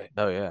downtown LA.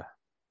 Oh yeah.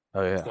 Oh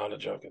It's yeah. not a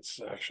joke.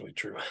 It's actually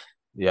true.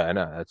 Yeah, I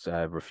know. That's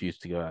I refuse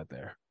to go out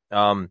there.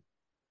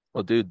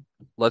 Well, dude,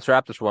 let's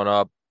wrap this one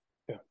up.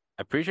 Yeah.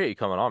 I appreciate you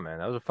coming on, man.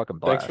 That was a fucking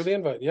Thanks for the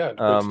blast. invite. Yeah, great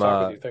to Um, talk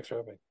with uh, you. Thanks for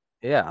having me.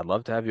 yeah, I'd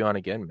love to have you on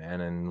again,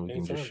 man, and we can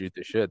just Anytime. shoot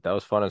the shit. That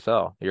was fun as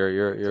hell.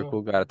 You're a Anytime.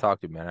 cool guy to talk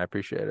to, man. I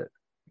appreciate it.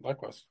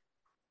 Likewise.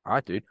 All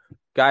right, dude.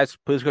 Guys,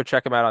 please go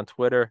check him out on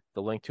Twitter.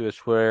 The link to his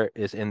Twitter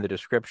is in the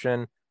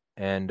description.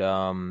 And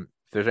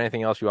if there's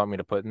anything else you want me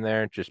to put in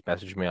there, just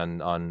message me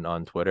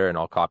on Twitter and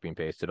I'll copy and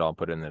paste it. I'll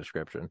put it in the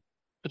description.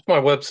 It's my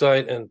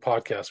website and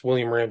podcast.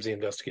 William Ramsey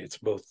Investigates.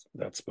 Both.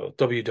 That's both.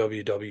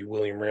 www.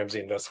 William Ramsey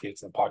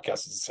Investigates. And the podcast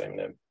is the same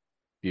name.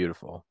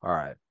 Beautiful. All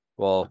right.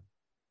 Well,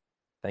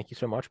 thank you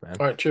so much, man.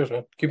 All right. Cheers,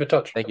 man. Keep in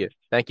touch. Thank you.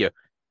 Thank you.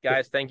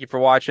 Guys, thank you for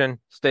watching.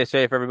 Stay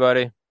safe,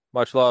 everybody.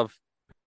 Much love.